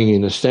playing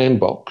in a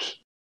sandbox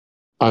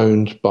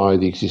owned by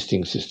the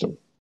existing system,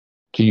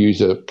 to use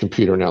a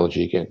computer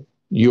analogy again.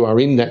 You are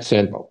in that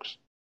sandbox.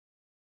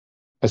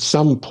 At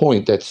some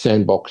point, that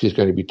sandbox is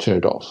going to be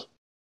turned off.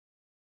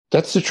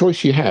 That's the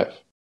choice you have.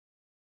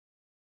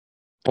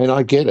 And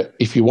I get it.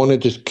 If you want to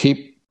just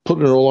keep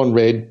putting it all on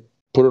red,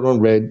 put it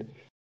on red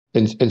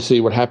and see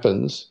what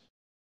happens.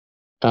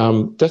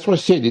 That's what I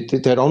said.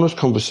 That honest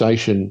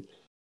conversation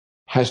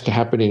has to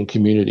happen in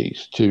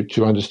communities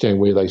to understand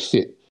where they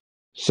sit.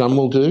 Some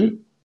will do,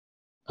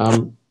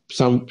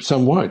 some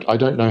won't. I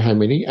don't know how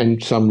many,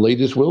 and some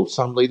leaders will,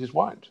 some leaders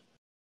won't.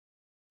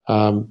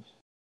 The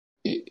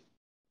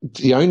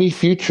only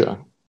future,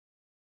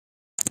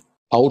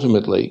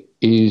 ultimately,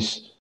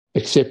 is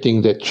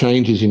accepting that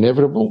change is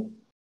inevitable,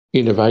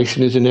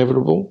 innovation is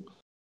inevitable.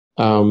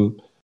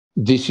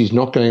 This is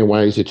not going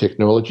away as a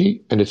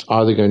technology, and it's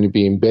either going to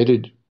be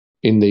embedded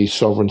in these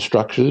sovereign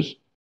structures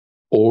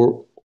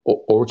or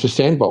it's a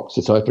sandbox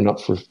that's opened up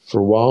for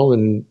a while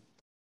and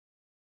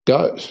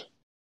goes.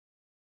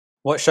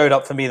 What showed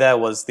up for me there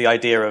was the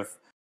idea of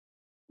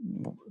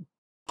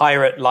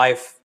pirate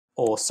life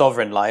or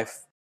sovereign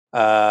life.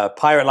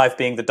 Pirate life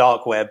being the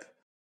dark web,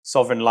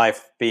 sovereign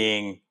life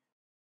being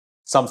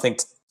something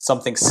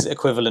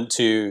equivalent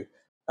to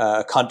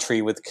a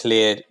country with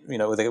clear,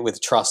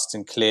 with trust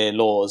and clear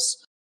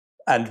laws.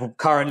 And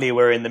currently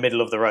we're in the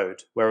middle of the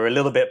road. We're a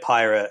little bit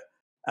pirate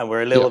and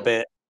we're a little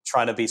bit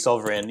trying to be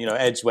sovereign.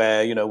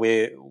 Edgeware,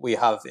 we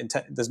have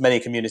there's many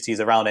communities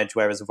around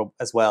Edgeware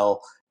as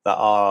well that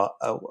are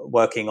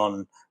working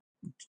on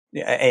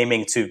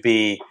aiming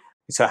to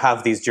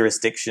have these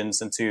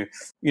jurisdictions and to,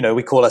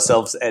 we call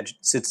ourselves edge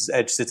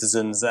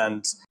citizens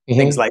and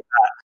things like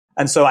that.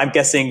 And so I'm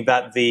guessing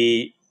that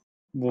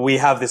we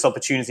have this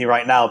opportunity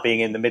right now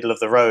being in the middle of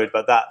the road,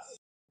 but that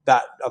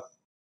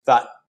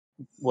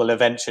will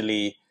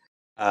eventually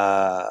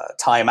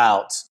time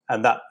out.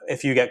 And that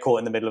if you get caught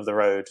in the middle of the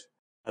road,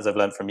 as I've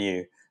learned from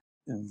you,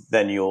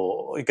 then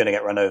you're going to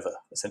get run over,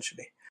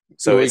 essentially.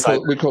 So we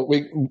call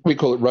it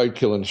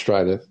roadkill in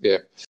Australia. Yeah.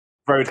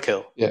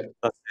 Roadkill. Yeah.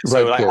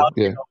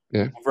 Roadkill.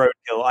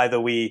 Roadkill. Either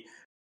we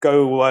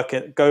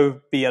go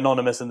be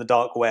anonymous in the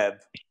dark web,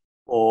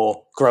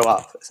 or grow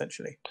up,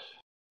 essentially.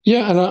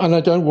 Yeah, and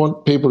I don't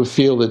want people to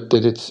feel that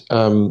it's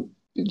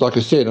like I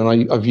said,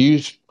 and I've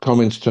used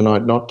comments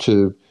tonight not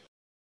to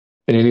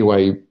in any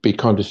way be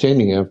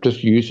condescending. I've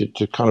just used it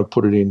to kind of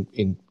put it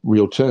in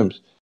real terms.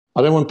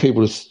 I don't want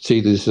people to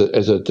see this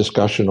as a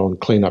discussion on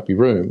clean up your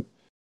room.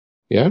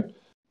 Yeah,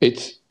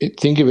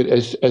 think of it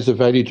as a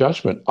value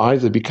judgment.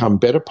 Either become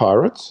better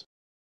pirates,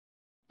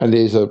 and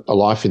there's a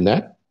life in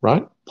that,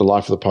 right? The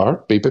life of the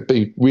pirate.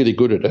 Be really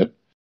good at it,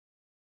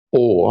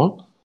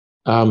 or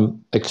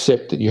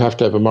accept that you have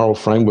to have a moral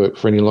framework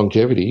for any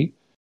longevity,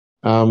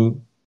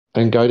 and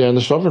go down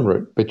the sovereign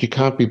route. But you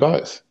can't be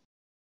both.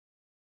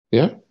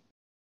 Yeah.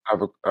 I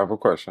have a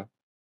question.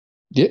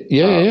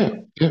 Yeah.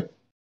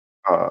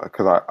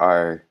 Because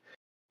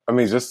I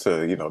mean, just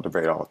to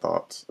debate all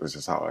thoughts. This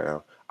is how I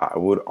am. I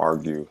would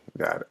argue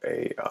that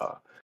a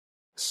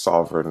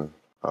sovereign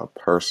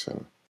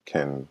person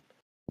can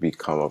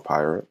become a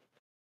pirate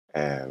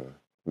and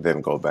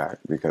then go back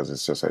because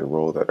it's just a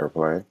role that they're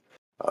playing.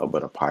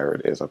 but a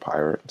pirate is a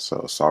pirate.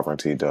 So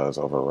sovereignty does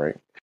overrank.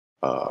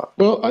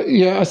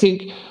 Yeah, I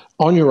think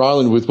on your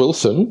island with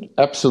Wilson,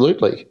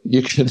 absolutely,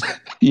 you can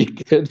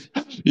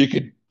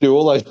do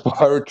all those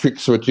pirate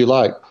tricks what you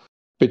like,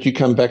 but you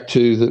come back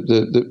to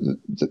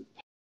the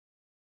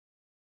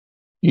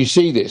you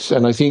see this,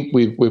 and I think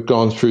we've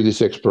gone through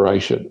this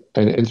exploration,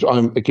 and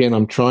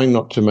I'm trying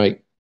not to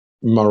make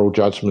moral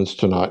judgments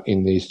tonight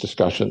in these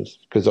discussions,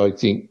 because I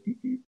think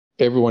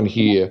everyone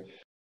here.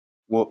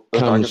 Well,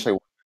 if I could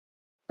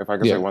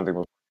say one thing,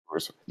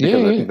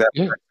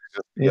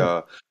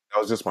 that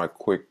was just my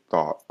quick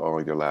thought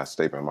on your last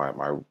statement.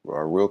 My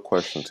real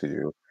question to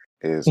you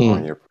is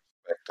on your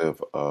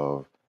perspective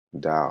of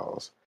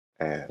DAOs,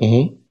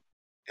 and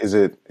is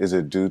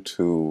it due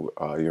to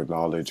your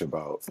knowledge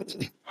about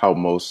how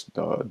most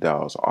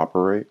DAOs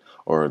operate,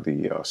 or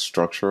the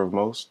structure of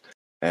most,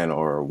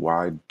 or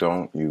why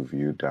don't you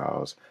view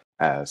DAOs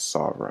as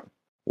sovereign?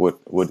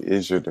 What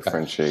is your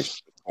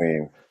differentiation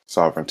between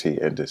sovereignty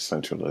and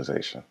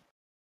decentralization?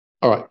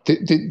 All right.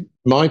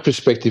 My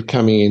perspective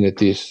coming in at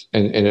this,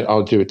 and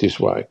I'll do it this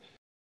way.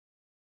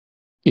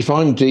 If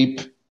I'm deep,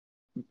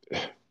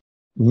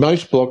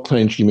 most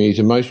blockchain communities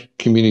and most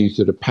communities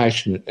that are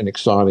passionate and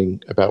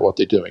exciting about what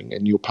they're doing,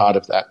 and you're part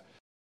of that,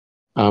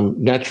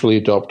 naturally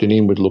adopt an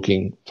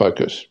inward-looking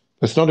focus.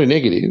 It's not a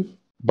negative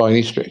by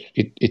any stretch.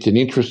 It's an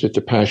interest, it's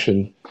a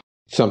passion,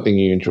 something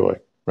you enjoy,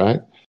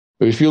 right?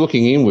 But if you're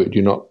looking inward,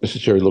 you're not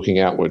necessarily looking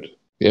outward,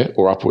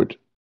 or upward.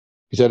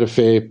 Is that a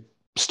fair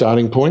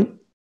starting point?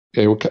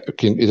 Is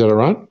that all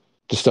right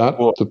to start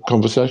the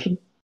conversation?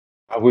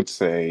 I would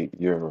say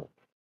your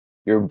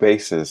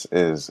basis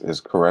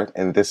is correct,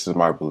 and this is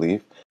my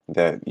belief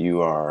that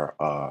you are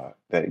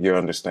that your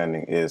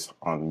understanding is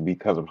on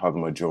because of how the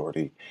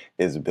majority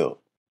is built,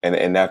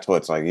 and that's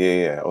what's like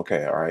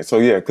okay, all right, so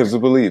because the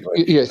belief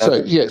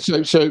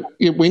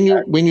when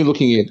you're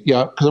looking at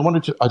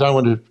because I don't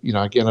want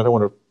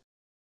to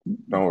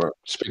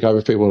speak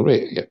over people.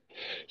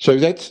 So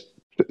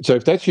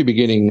if that's your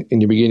beginning,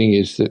 and your beginning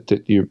is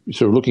that you're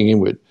sort of looking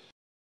inward,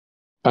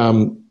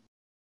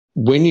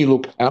 when you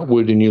look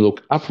outward and you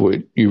look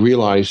upward, you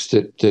realise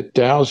that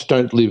DAOs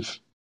don't live.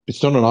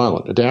 It's not an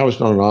island. A DAO is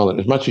not an island.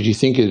 As much as you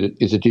think it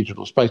is a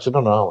digital space, it's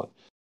not an island.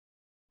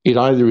 It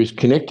either is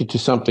connected to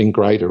something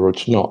greater or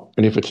it's not.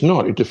 And if it's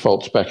not, it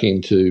defaults back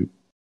into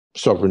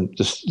sovereign,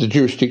 the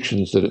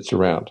jurisdictions that it's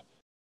around.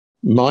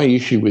 My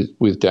issue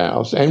with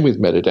DAOs and with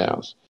meta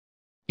DAOs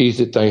is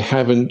that they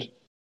haven't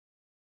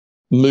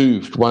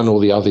moved one or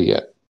the other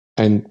yet.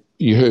 And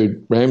you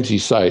heard Ramsey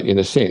say it in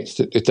a sense,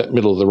 that it's that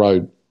middle of the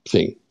road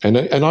thing. And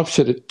I've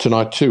said it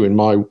tonight too in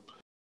my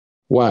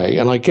way,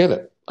 and I get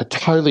it. I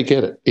totally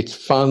get it. It's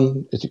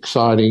fun. It's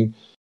exciting.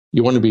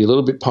 You want to be a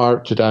little bit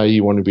pirate today.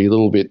 You want to be a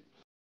little bit,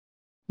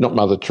 not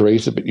Mother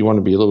Teresa, but you want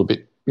to be a little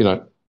bit,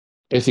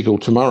 ethical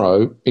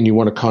tomorrow, and you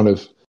want to kind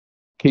of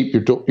keep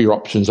your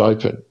options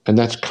open. And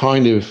that's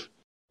kind of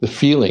the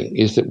feeling,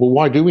 is that, well,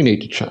 why do we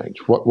need to change?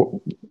 What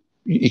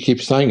you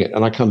keep saying it,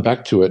 and I come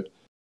back to it.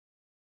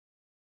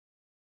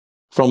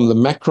 From the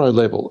macro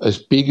level, as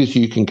big as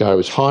you can go,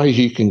 as high as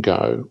you can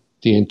go,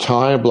 the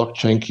entire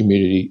blockchain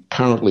community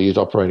currently is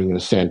operating in a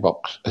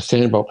sandbox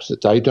that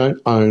they don't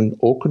own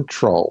or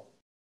control.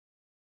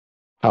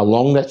 How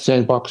long that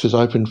sandbox is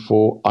open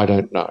for, I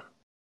don't know.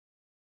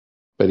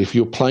 But if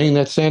you're playing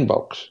that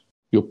sandbox,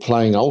 you're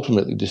playing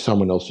ultimately to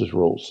someone else's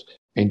rules,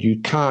 and you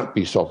can't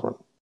be sovereign.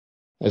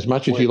 As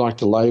much as you like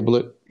to label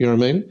it, you know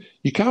what I mean?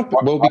 You can't.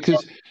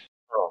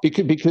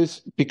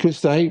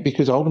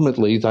 Because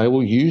ultimately they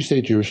will use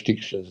their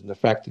jurisdictions, and the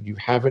fact that you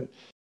haven't.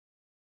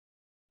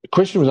 The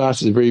question was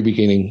asked at the very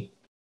beginning,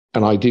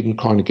 and I didn't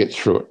kind of get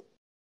through it.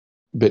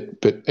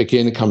 But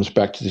again, it comes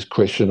back to this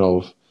question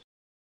of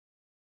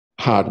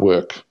hard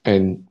work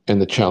and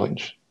the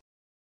challenge.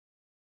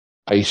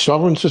 A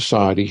sovereign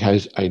society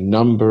has a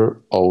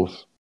number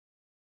of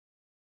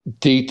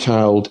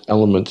detailed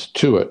elements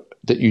to it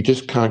that you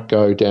just can't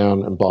go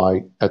down and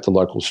buy at the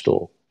local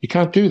store. You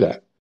can't do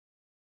that.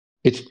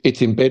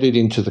 It's embedded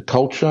into the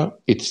culture.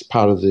 It's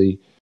part of the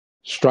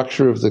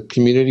structure of the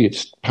community.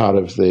 It's part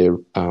of their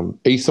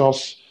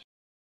ethos.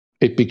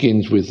 It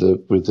begins with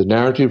the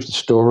narrative, the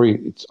story.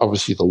 It's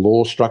obviously the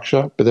law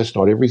structure, but that's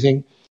not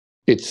everything.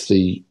 It's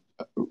the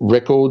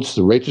records,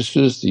 the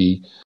registers,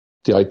 the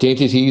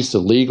identities, the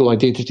legal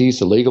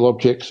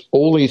objects.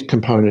 All these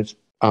components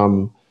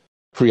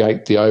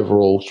create the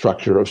overall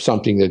structure of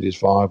something that is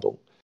viable.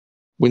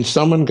 When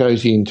someone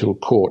goes into a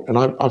court, and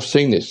I've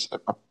seen this.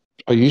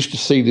 I used to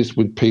see this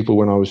with people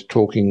when I was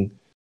talking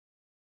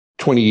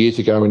 20 years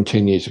ago and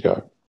 10 years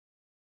ago.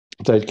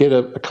 They'd get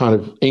a kind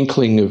of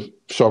inkling of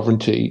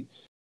sovereignty,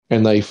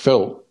 and they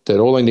felt that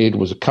all they needed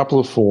was a couple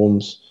of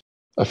forms,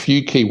 a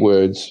few key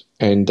words,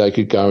 and they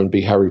could go and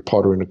be Harry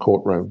Potter in a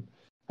courtroom.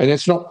 And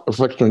that's not a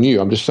reflection on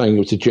you. I'm just saying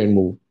it's a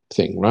general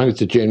thing, right?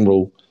 It's a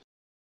general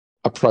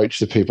approach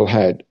that people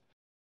had.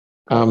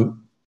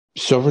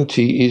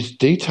 Sovereignty is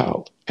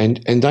detailed,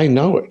 and they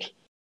know it.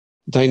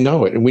 They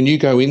know it. And when you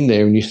go in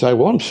there and you say,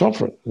 well, I'm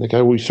sovereign, and they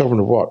go, well, you're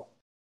sovereign of what?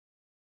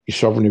 You're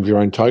sovereign of your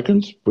own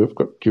tokens? We've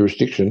got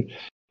jurisdiction.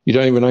 You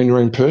don't even own your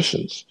own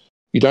persons.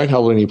 You don't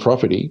hold any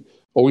property.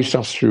 All your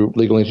stuff's through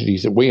legal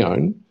entities that we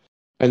own,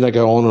 and they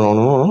go on and on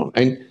and on and on.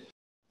 And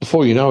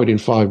before you know it, in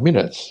 5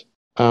 minutes,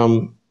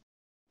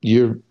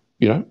 you're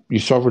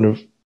sovereign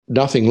of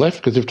nothing left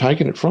because they've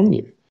taken it from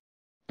you.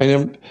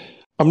 And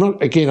I'm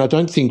not, again, I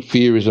don't think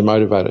fear is a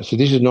motivator. So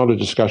this is not a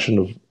discussion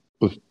of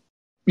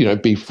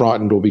be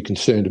frightened or be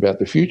concerned about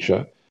the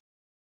future.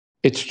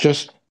 It's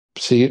just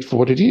see it for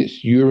what it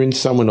is. You're in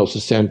someone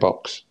else's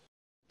sandbox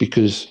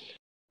because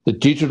the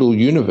digital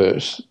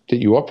universe that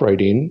you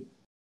operate in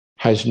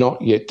has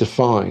not yet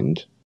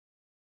defined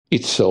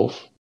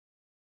itself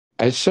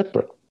as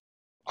separate.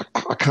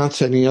 I can't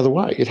say it any other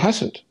way. It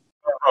hasn't.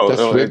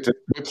 That's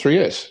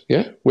Web3S,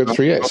 yeah?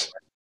 Web3S.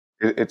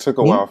 It took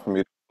a while for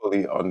me to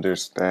fully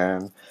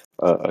understand,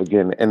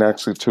 again, and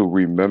actually to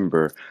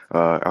remember.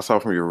 I saw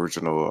from your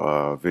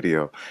original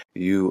video,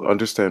 you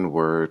understand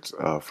words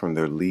from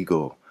their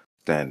legal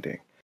standing.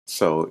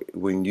 So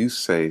when you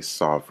say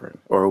sovereign,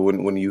 or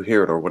when you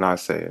hear it, or when I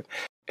say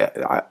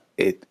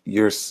it,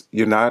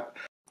 you're not.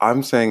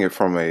 I'm saying it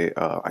from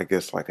I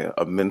guess like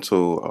a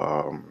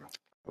mental,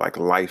 like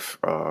life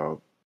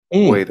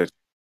way that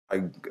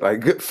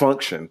like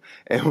function.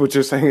 And what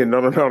you're saying, no.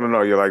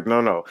 You're like,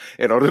 no.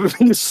 In order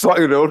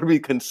to be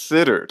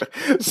considered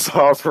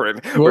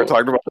sovereign, we're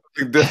talking about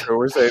something different.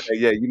 We're saying that,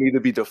 you need to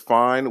be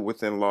defined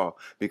within law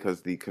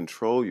because the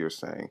control you're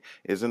saying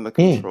isn't the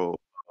control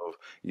of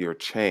your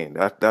chain.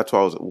 That's why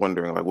I was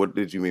wondering, like, what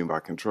did you mean by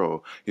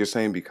control? You're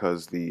saying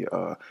because the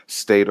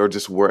state or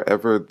just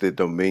wherever the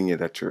dominion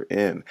that you're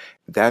in,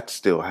 that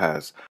still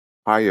has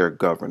higher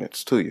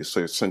governance to you.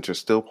 So since you're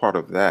still part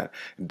of that,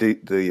 the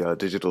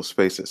digital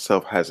space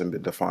itself hasn't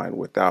been defined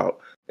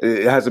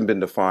it hasn't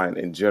been defined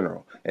in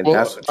general. And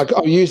that's what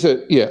I'll use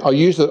it. Yeah, I'll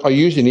use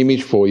an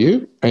image for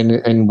you,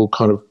 and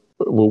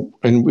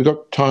we've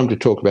got time to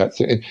talk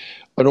about it.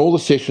 And all the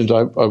sessions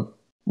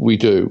we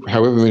do,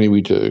 however many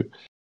we do,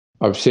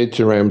 I've said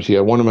to Ramsey,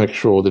 I want to make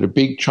sure that a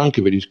big chunk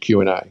of it is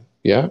Q&A.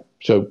 Yeah,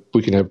 so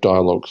we can have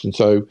dialogues, and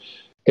so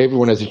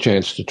everyone has a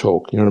chance to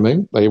talk. You know what I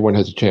mean? Everyone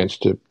has a chance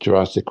to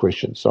ask their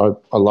questions.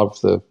 So I love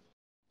the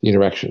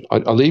interaction.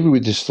 I'll leave you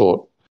with this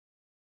thought.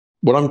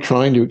 What I'm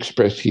trying to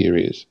express here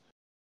is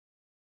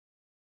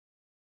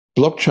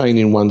blockchain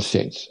in one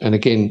sense. And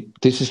again,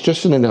 this is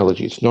just an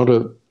analogy. It's not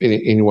in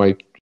any way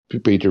to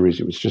be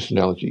derisive. It's just an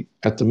analogy.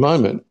 At the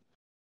moment,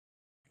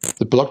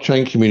 the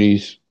blockchain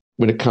communities,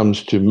 when it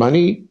comes to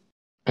money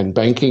and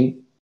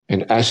banking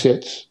and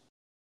assets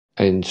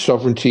and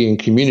sovereignty and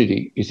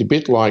community, is a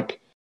bit like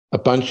a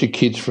bunch of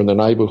kids from the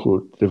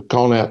neighbourhood that have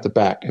gone out the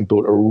back and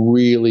built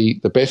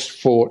the best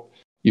fort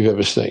you've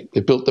ever seen. They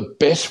built the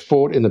best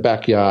fort in the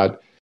backyard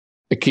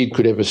a kid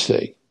could ever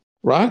see,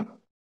 right?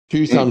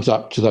 2 thumbs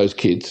up to those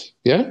kids,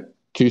 yeah?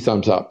 2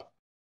 thumbs up.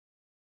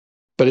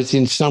 But it's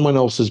in someone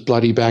else's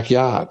bloody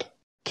backyard,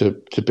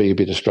 to be a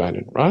bit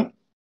Australian, right?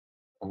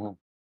 Mm-hmm.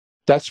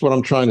 That's what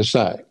I'm trying to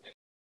say.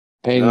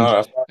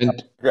 Right?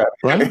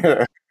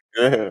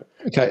 Yeah.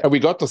 Okay, have we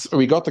got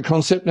the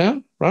concept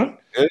now, right?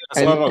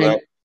 Yeah,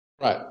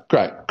 right,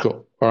 great,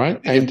 cool. All right.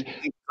 And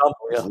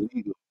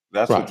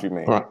that's right, what you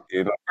mean. Right.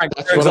 You know?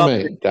 That's what I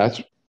mean.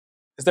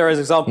 Is there an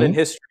example in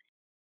history?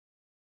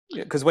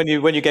 Because when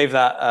you gave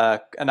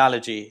that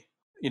analogy,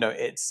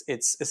 it's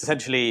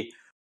essentially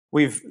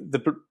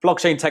the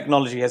blockchain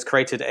technology has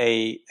created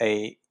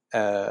it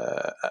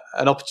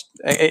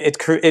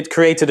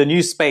created a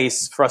new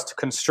space for us to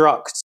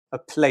construct a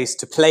place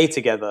to play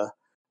together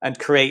and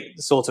create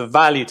sort of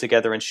value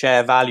together and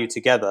share value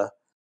together.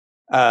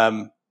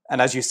 And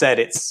as you said,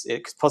 it's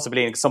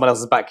possibly in someone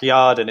else's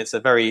backyard, and it's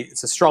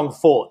a strong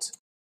fort.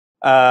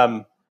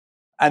 And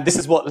this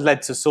is what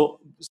led to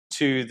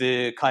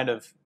the kind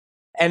of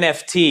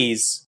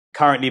NFTs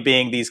currently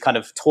being these kind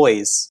of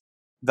toys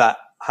that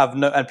have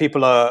and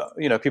people are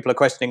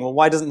questioning, well,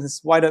 why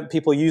don't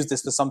people use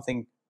this for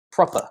something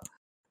proper?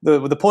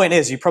 The point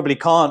is, you probably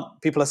can't.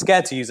 People are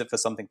scared to use it for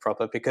something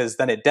proper because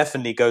then it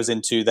definitely goes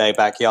into their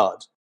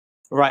backyard,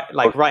 right?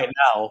 Like right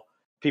now,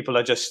 people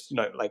are just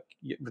like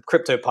with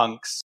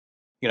CryptoPunks,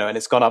 and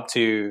it's gone up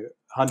to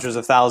hundreds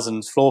of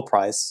thousands floor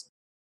price.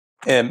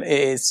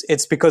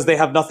 It's because they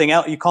have nothing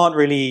else. You can't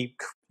really.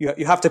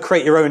 You have to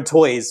create your own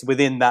toys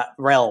within that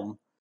realm.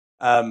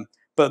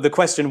 But the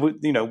question,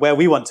 where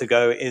we want to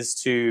go is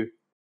to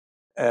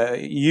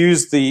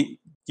use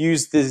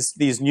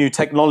these new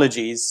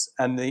technologies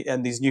and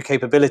these new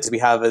capabilities we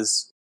have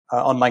as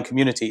online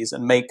communities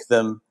and make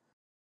them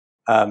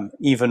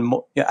even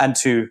more, and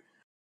to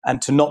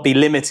not be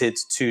limited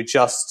to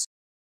just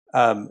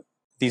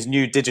these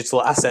new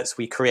digital assets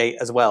we create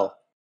as well.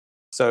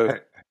 So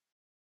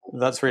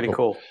that's really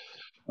cool.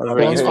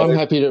 I'm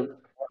happy to.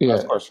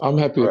 Yeah, I'm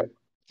happy. Right.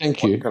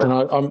 Thank you.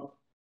 I'm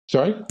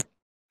sorry.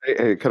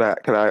 Hey, could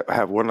I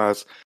have one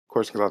last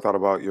question? Because I thought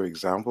about your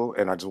example,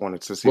 and I just wanted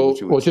to see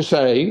what you would. Well, just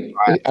say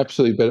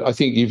absolutely. But I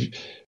think you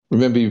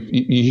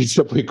used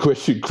up your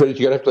question. Credit.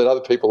 You're gonna have to let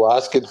other people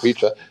ask in the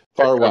future.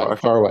 Far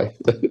away.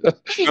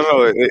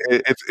 No,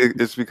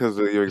 it's because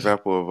of your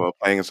example of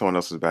playing in someone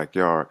else's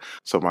backyard.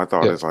 So my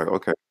thought is like,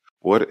 okay,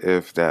 What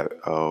if that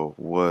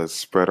was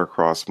spread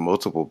across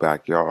multiple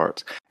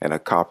backyards and a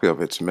copy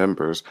of its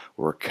members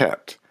were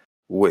kept?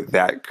 Would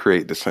that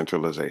create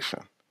decentralization?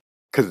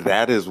 Because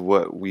that is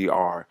what we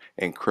are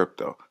in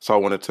crypto. So I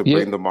wanted to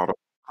bring the model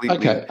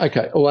completely.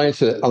 Okay. Well,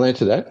 I'll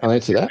answer that.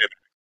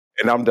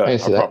 And I'm done. I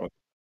promise.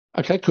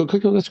 Okay, cool.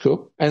 That's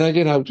cool. And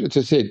again, as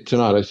I said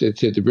tonight, I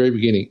said at the very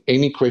beginning,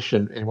 any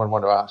question anyone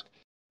want to ask,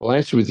 I'll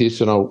answer with this,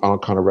 and I'll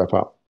kind of wrap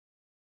up.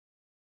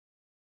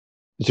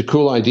 It's a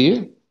cool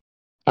idea,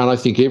 and I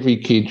think every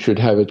kid should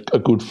have a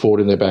good fort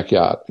in their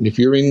backyard. And if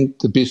you're in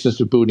the business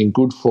of building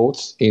good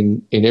forts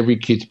in every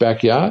kid's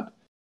backyard,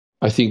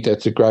 I think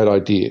that's a great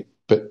idea.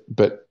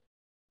 But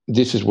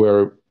this is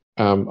where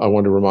I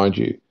want to remind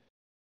you,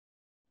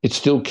 it's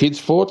still kids'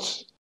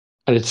 forts,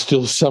 and it's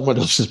still someone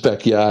else's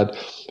backyard,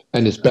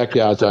 and this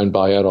backyard's owned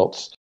by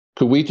adults.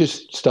 Could we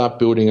just start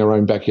building our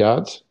own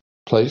backyards,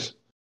 please?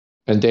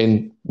 And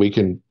then we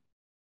can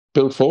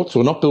build forts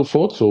or not build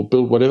forts or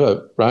build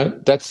whatever, right?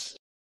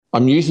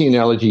 I'm using an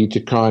analogy to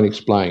try and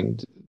explain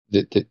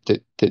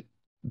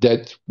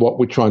that's what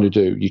we're trying to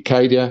do.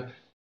 Ucadia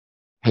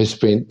has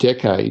spent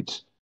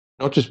decades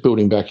not just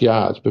building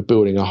backyards, but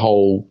building a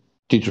whole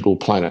digital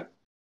planet,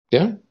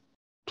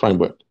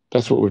 framework.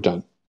 That's what we've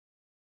done.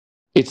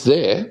 It's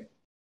there.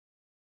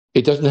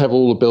 It doesn't have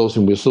all the bells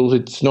and whistles.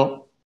 It's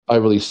not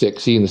overly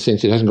sexy in the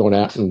sense it hasn't gone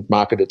out and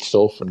marketed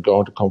itself and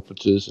gone to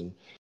conferences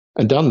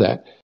and done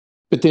that.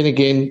 But then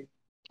again,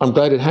 I'm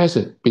glad it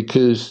hasn't,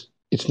 because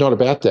it's not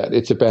about that.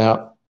 It's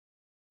about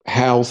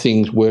how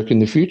things work in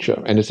the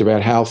future, and it's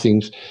about how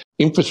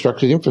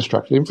infrastructure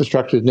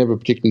is never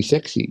particularly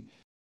sexy,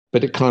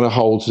 but it kind of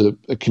holds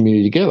a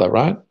community together,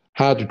 right?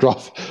 Hard to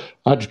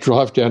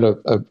drive down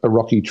a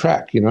rocky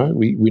track,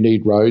 We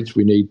need roads,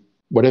 we need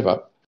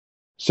whatever.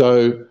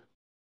 So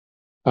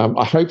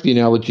I hope the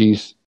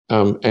analogies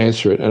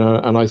answer it,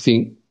 and I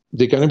think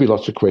there are going to be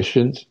lots of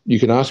questions. You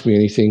can ask me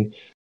anything.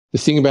 The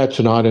thing about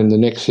tonight and the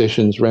next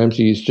sessions,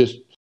 Ramsey, is just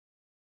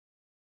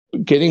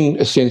getting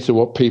a sense of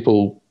what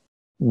people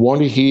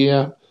want to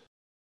hear,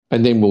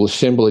 and then we'll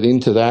assemble it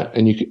into that.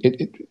 And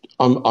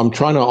I'm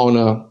trying to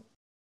honour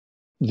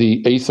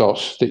the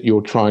ethos that you're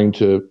trying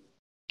to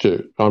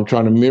do. I'm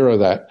trying to mirror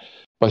that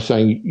by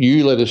saying,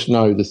 you let us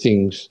know the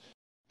things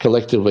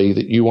collectively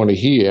that you want to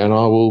hear, and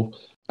I will.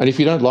 And if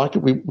you don't like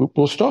it,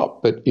 we'll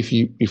stop. But if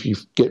you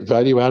get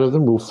value out of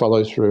them, we'll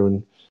follow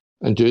through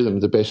and do them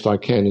the best I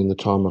can in the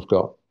time I've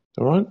got.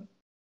 All right?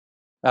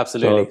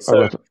 Absolutely.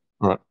 So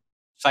all right.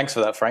 Thanks for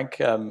that, Frank.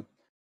 And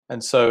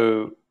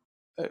so,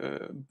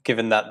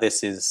 given that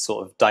this is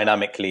sort of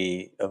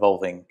dynamically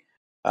evolving,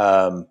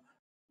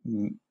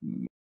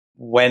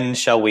 when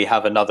shall we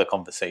have another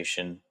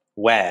conversation?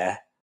 Where?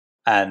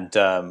 And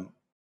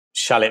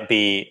shall it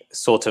be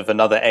sort of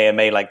another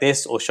AMA like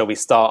this, or shall we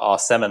start our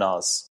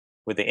seminars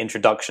with the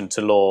introduction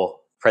to law,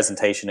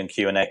 presentation, and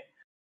Q&A?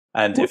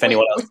 And if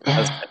anyone else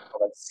has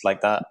comments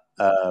like that,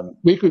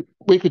 we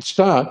could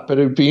start, but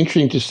it would be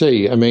interesting to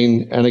see. I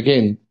mean, and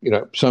again,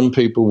 some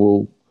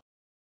people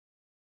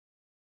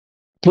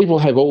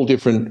have all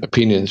different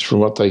opinions from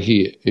what they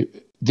hear.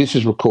 This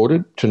is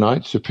recorded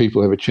tonight, so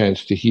people have a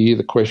chance to hear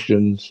the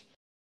questions,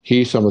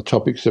 hear some of the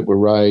topics that were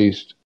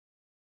raised.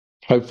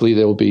 Hopefully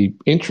there will be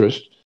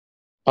interest.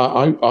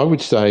 I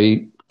would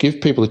say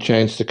give people a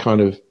chance to kind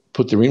of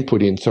put their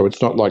input in, so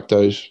it's not like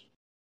those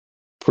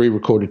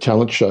pre-recorded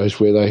talent shows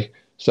where they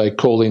say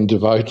call in to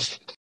vote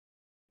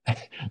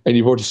and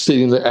you've already seen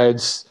in the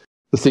ads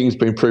the thing's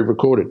been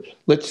pre-recorded.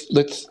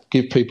 Let's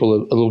give people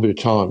a little bit of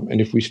time,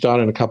 and if we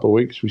start in a couple of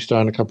weeks, we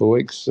start in a couple of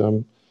weeks.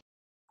 But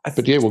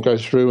we'll go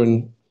through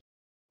and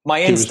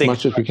my do as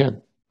much as we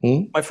can.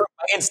 My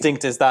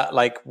instinct is that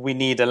we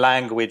need a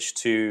language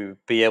to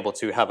be able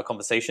to have a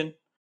conversation,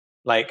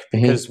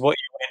 because what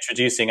you're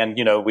introducing, and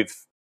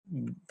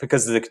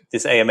because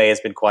this AMA has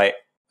been quite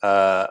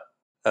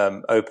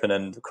open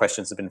and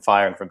questions have been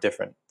firing from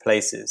different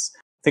places.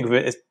 I think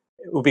it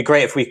would be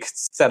great if we could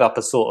set up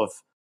a sort of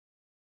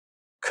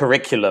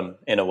curriculum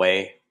in a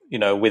way,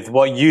 with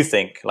what you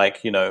think,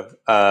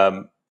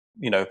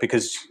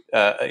 because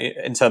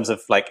in terms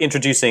of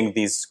introducing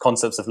these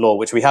concepts of law,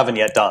 which we haven't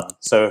yet done.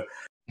 So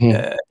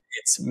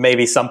it's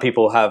maybe some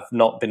people have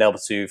not been able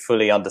to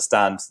fully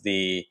understand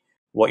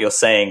what you're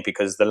saying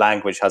because the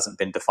language hasn't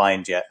been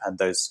defined yet, and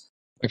those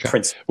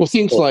principles. Well,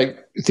 things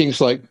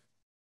like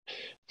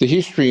the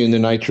history and the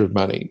nature of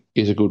money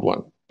is a good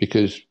one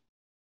because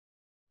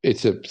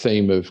it's a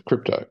theme of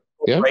crypto.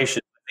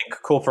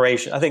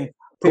 Corporation, I think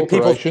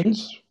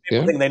corporations.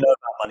 People think they know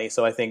about money,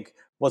 so I think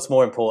what's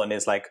more important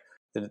is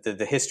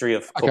the history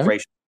of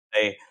corporations.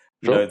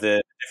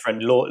 The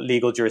different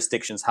legal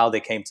jurisdictions, how they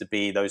came to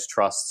be, those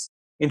trusts,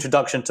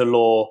 introduction to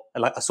law,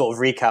 and a sort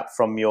of recap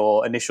from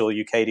your initial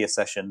Ucadia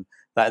session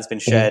that has been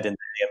shared in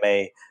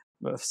the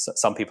AMA.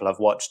 Some people have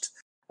watched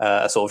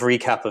a sort of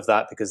recap of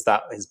that because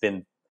that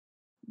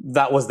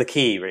was the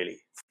key really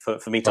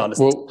for me to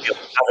understand,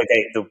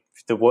 navigate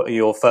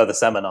your further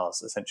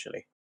seminars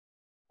essentially.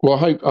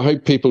 Well, I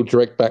hope people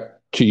direct back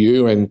to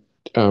you and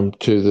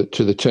to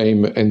the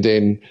team, and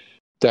then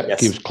that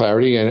gives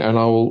clarity, and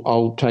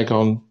I'll take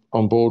on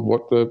board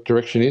what the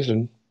direction is,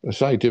 and I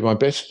say do my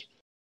best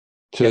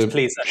to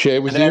please.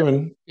 share with you.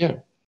 And yeah,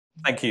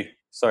 thank you.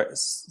 Sorry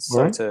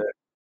to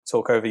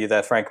talk over you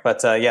there, Frank,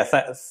 but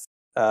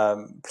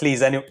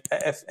please,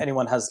 if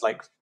anyone has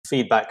like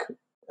feedback,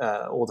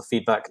 all the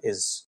feedback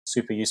is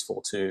super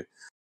useful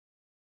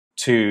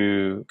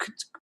to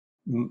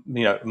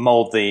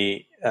mold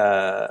the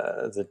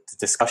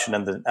discussion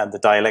and the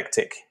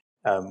dialectic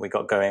we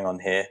got going on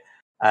here.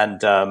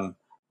 And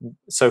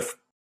so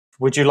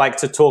would you like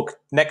to talk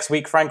next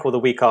week, Frank, or the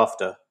week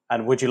after?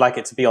 And would you like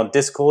it to be on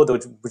Discord, or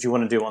would you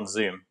want to do it on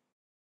Zoom?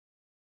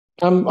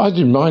 I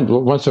didn't mind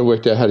once I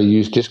worked out how to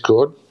use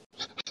Discord.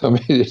 I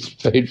mean, it's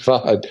been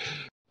fun.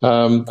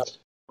 I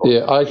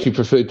actually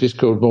prefer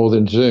Discord more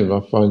than Zoom.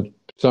 I find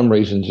for some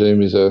reason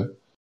Zoom is it's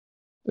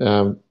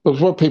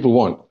what people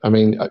want. I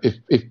mean,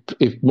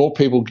 if more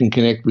people can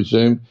connect with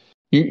Zoom,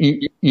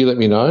 you let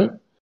me know.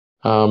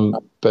 We'll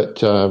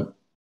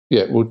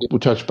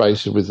touch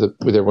base with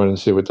everyone and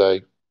see what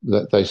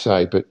they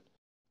say. But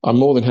I'm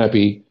more than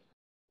happy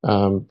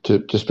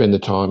to spend the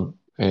time.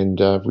 And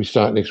if we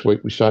start next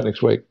week,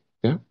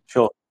 Yeah.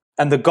 Sure.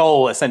 And the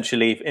goal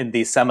essentially in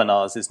these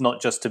seminars is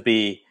not just to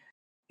be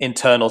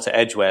internal to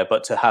Edgeware,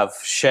 but to have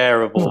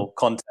shareable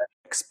content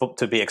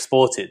to be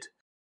exported.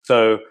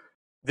 So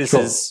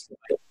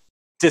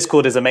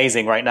Discord is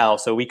amazing right now.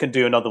 So we can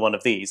do another one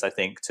of these, I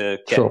think, to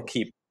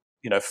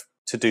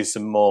to do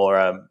some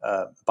more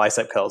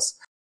bicep curls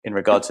in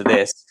regard to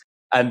this.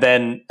 And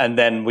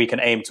then we can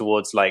aim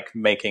towards like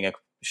making a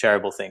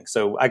shareable thing.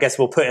 So I guess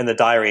we'll pencil in the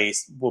diary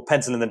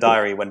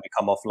when we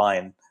come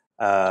offline,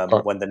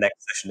 when the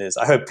next session is.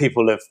 I hope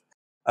people have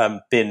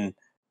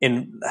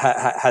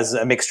has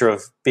a mixture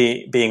of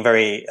being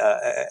very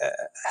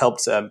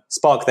helped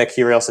spark their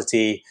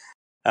curiosity,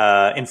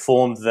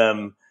 informed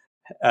them,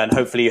 and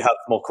hopefully you have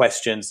more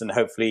questions, and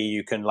hopefully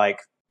you can like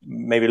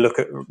maybe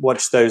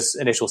watch those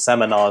initial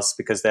seminars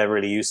because they're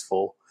really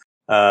useful.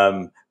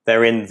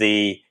 They're in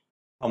the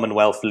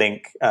Commonwealth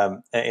link.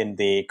 They're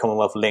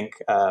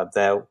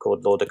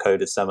called Law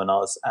Decoders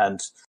seminars,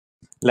 and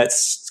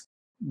let's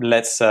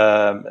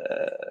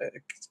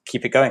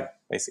keep it going.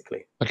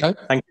 Basically. Okay.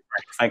 Thank you.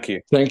 Thank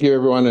you. Thank you,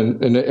 everyone,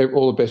 and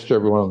all the best to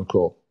everyone on the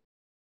call.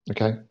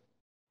 Okay.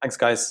 Thanks,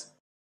 guys.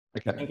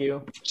 Okay. Thank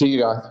you. See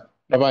you guys.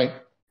 Bye-bye.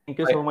 Thank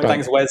you so much.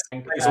 Thanks, Wes.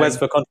 Thanks, Wes,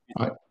 for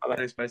contributing.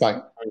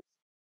 Bye.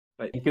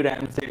 Bye. Thank you,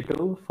 Ramsey,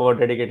 too, for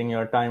dedicating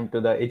your time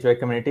to the Edgeware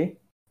community.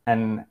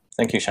 And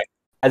thank you, Shane.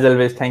 As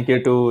always, thank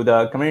you to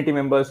the community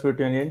members who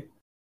tuned in.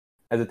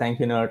 As a thank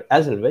you note,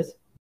 as always,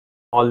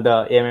 all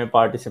the AMA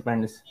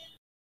participants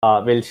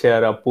will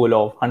share a pool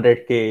of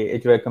 100K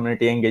Edgeware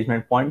community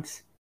engagement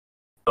points.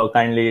 So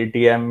kindly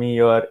DM me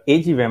your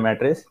AGVM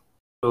address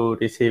to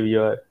receive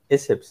your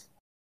SIPs.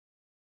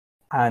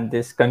 And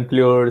this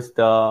concludes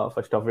the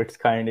first of its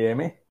kind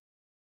AMA. See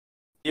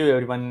you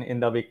everyone in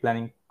the week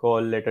planning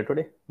call later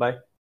today. Bye.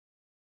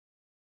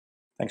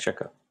 Thanks,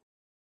 Sheko.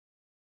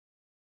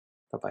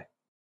 Bye-bye.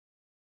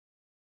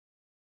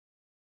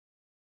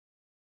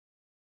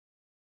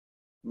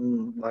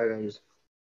 Bye, guys.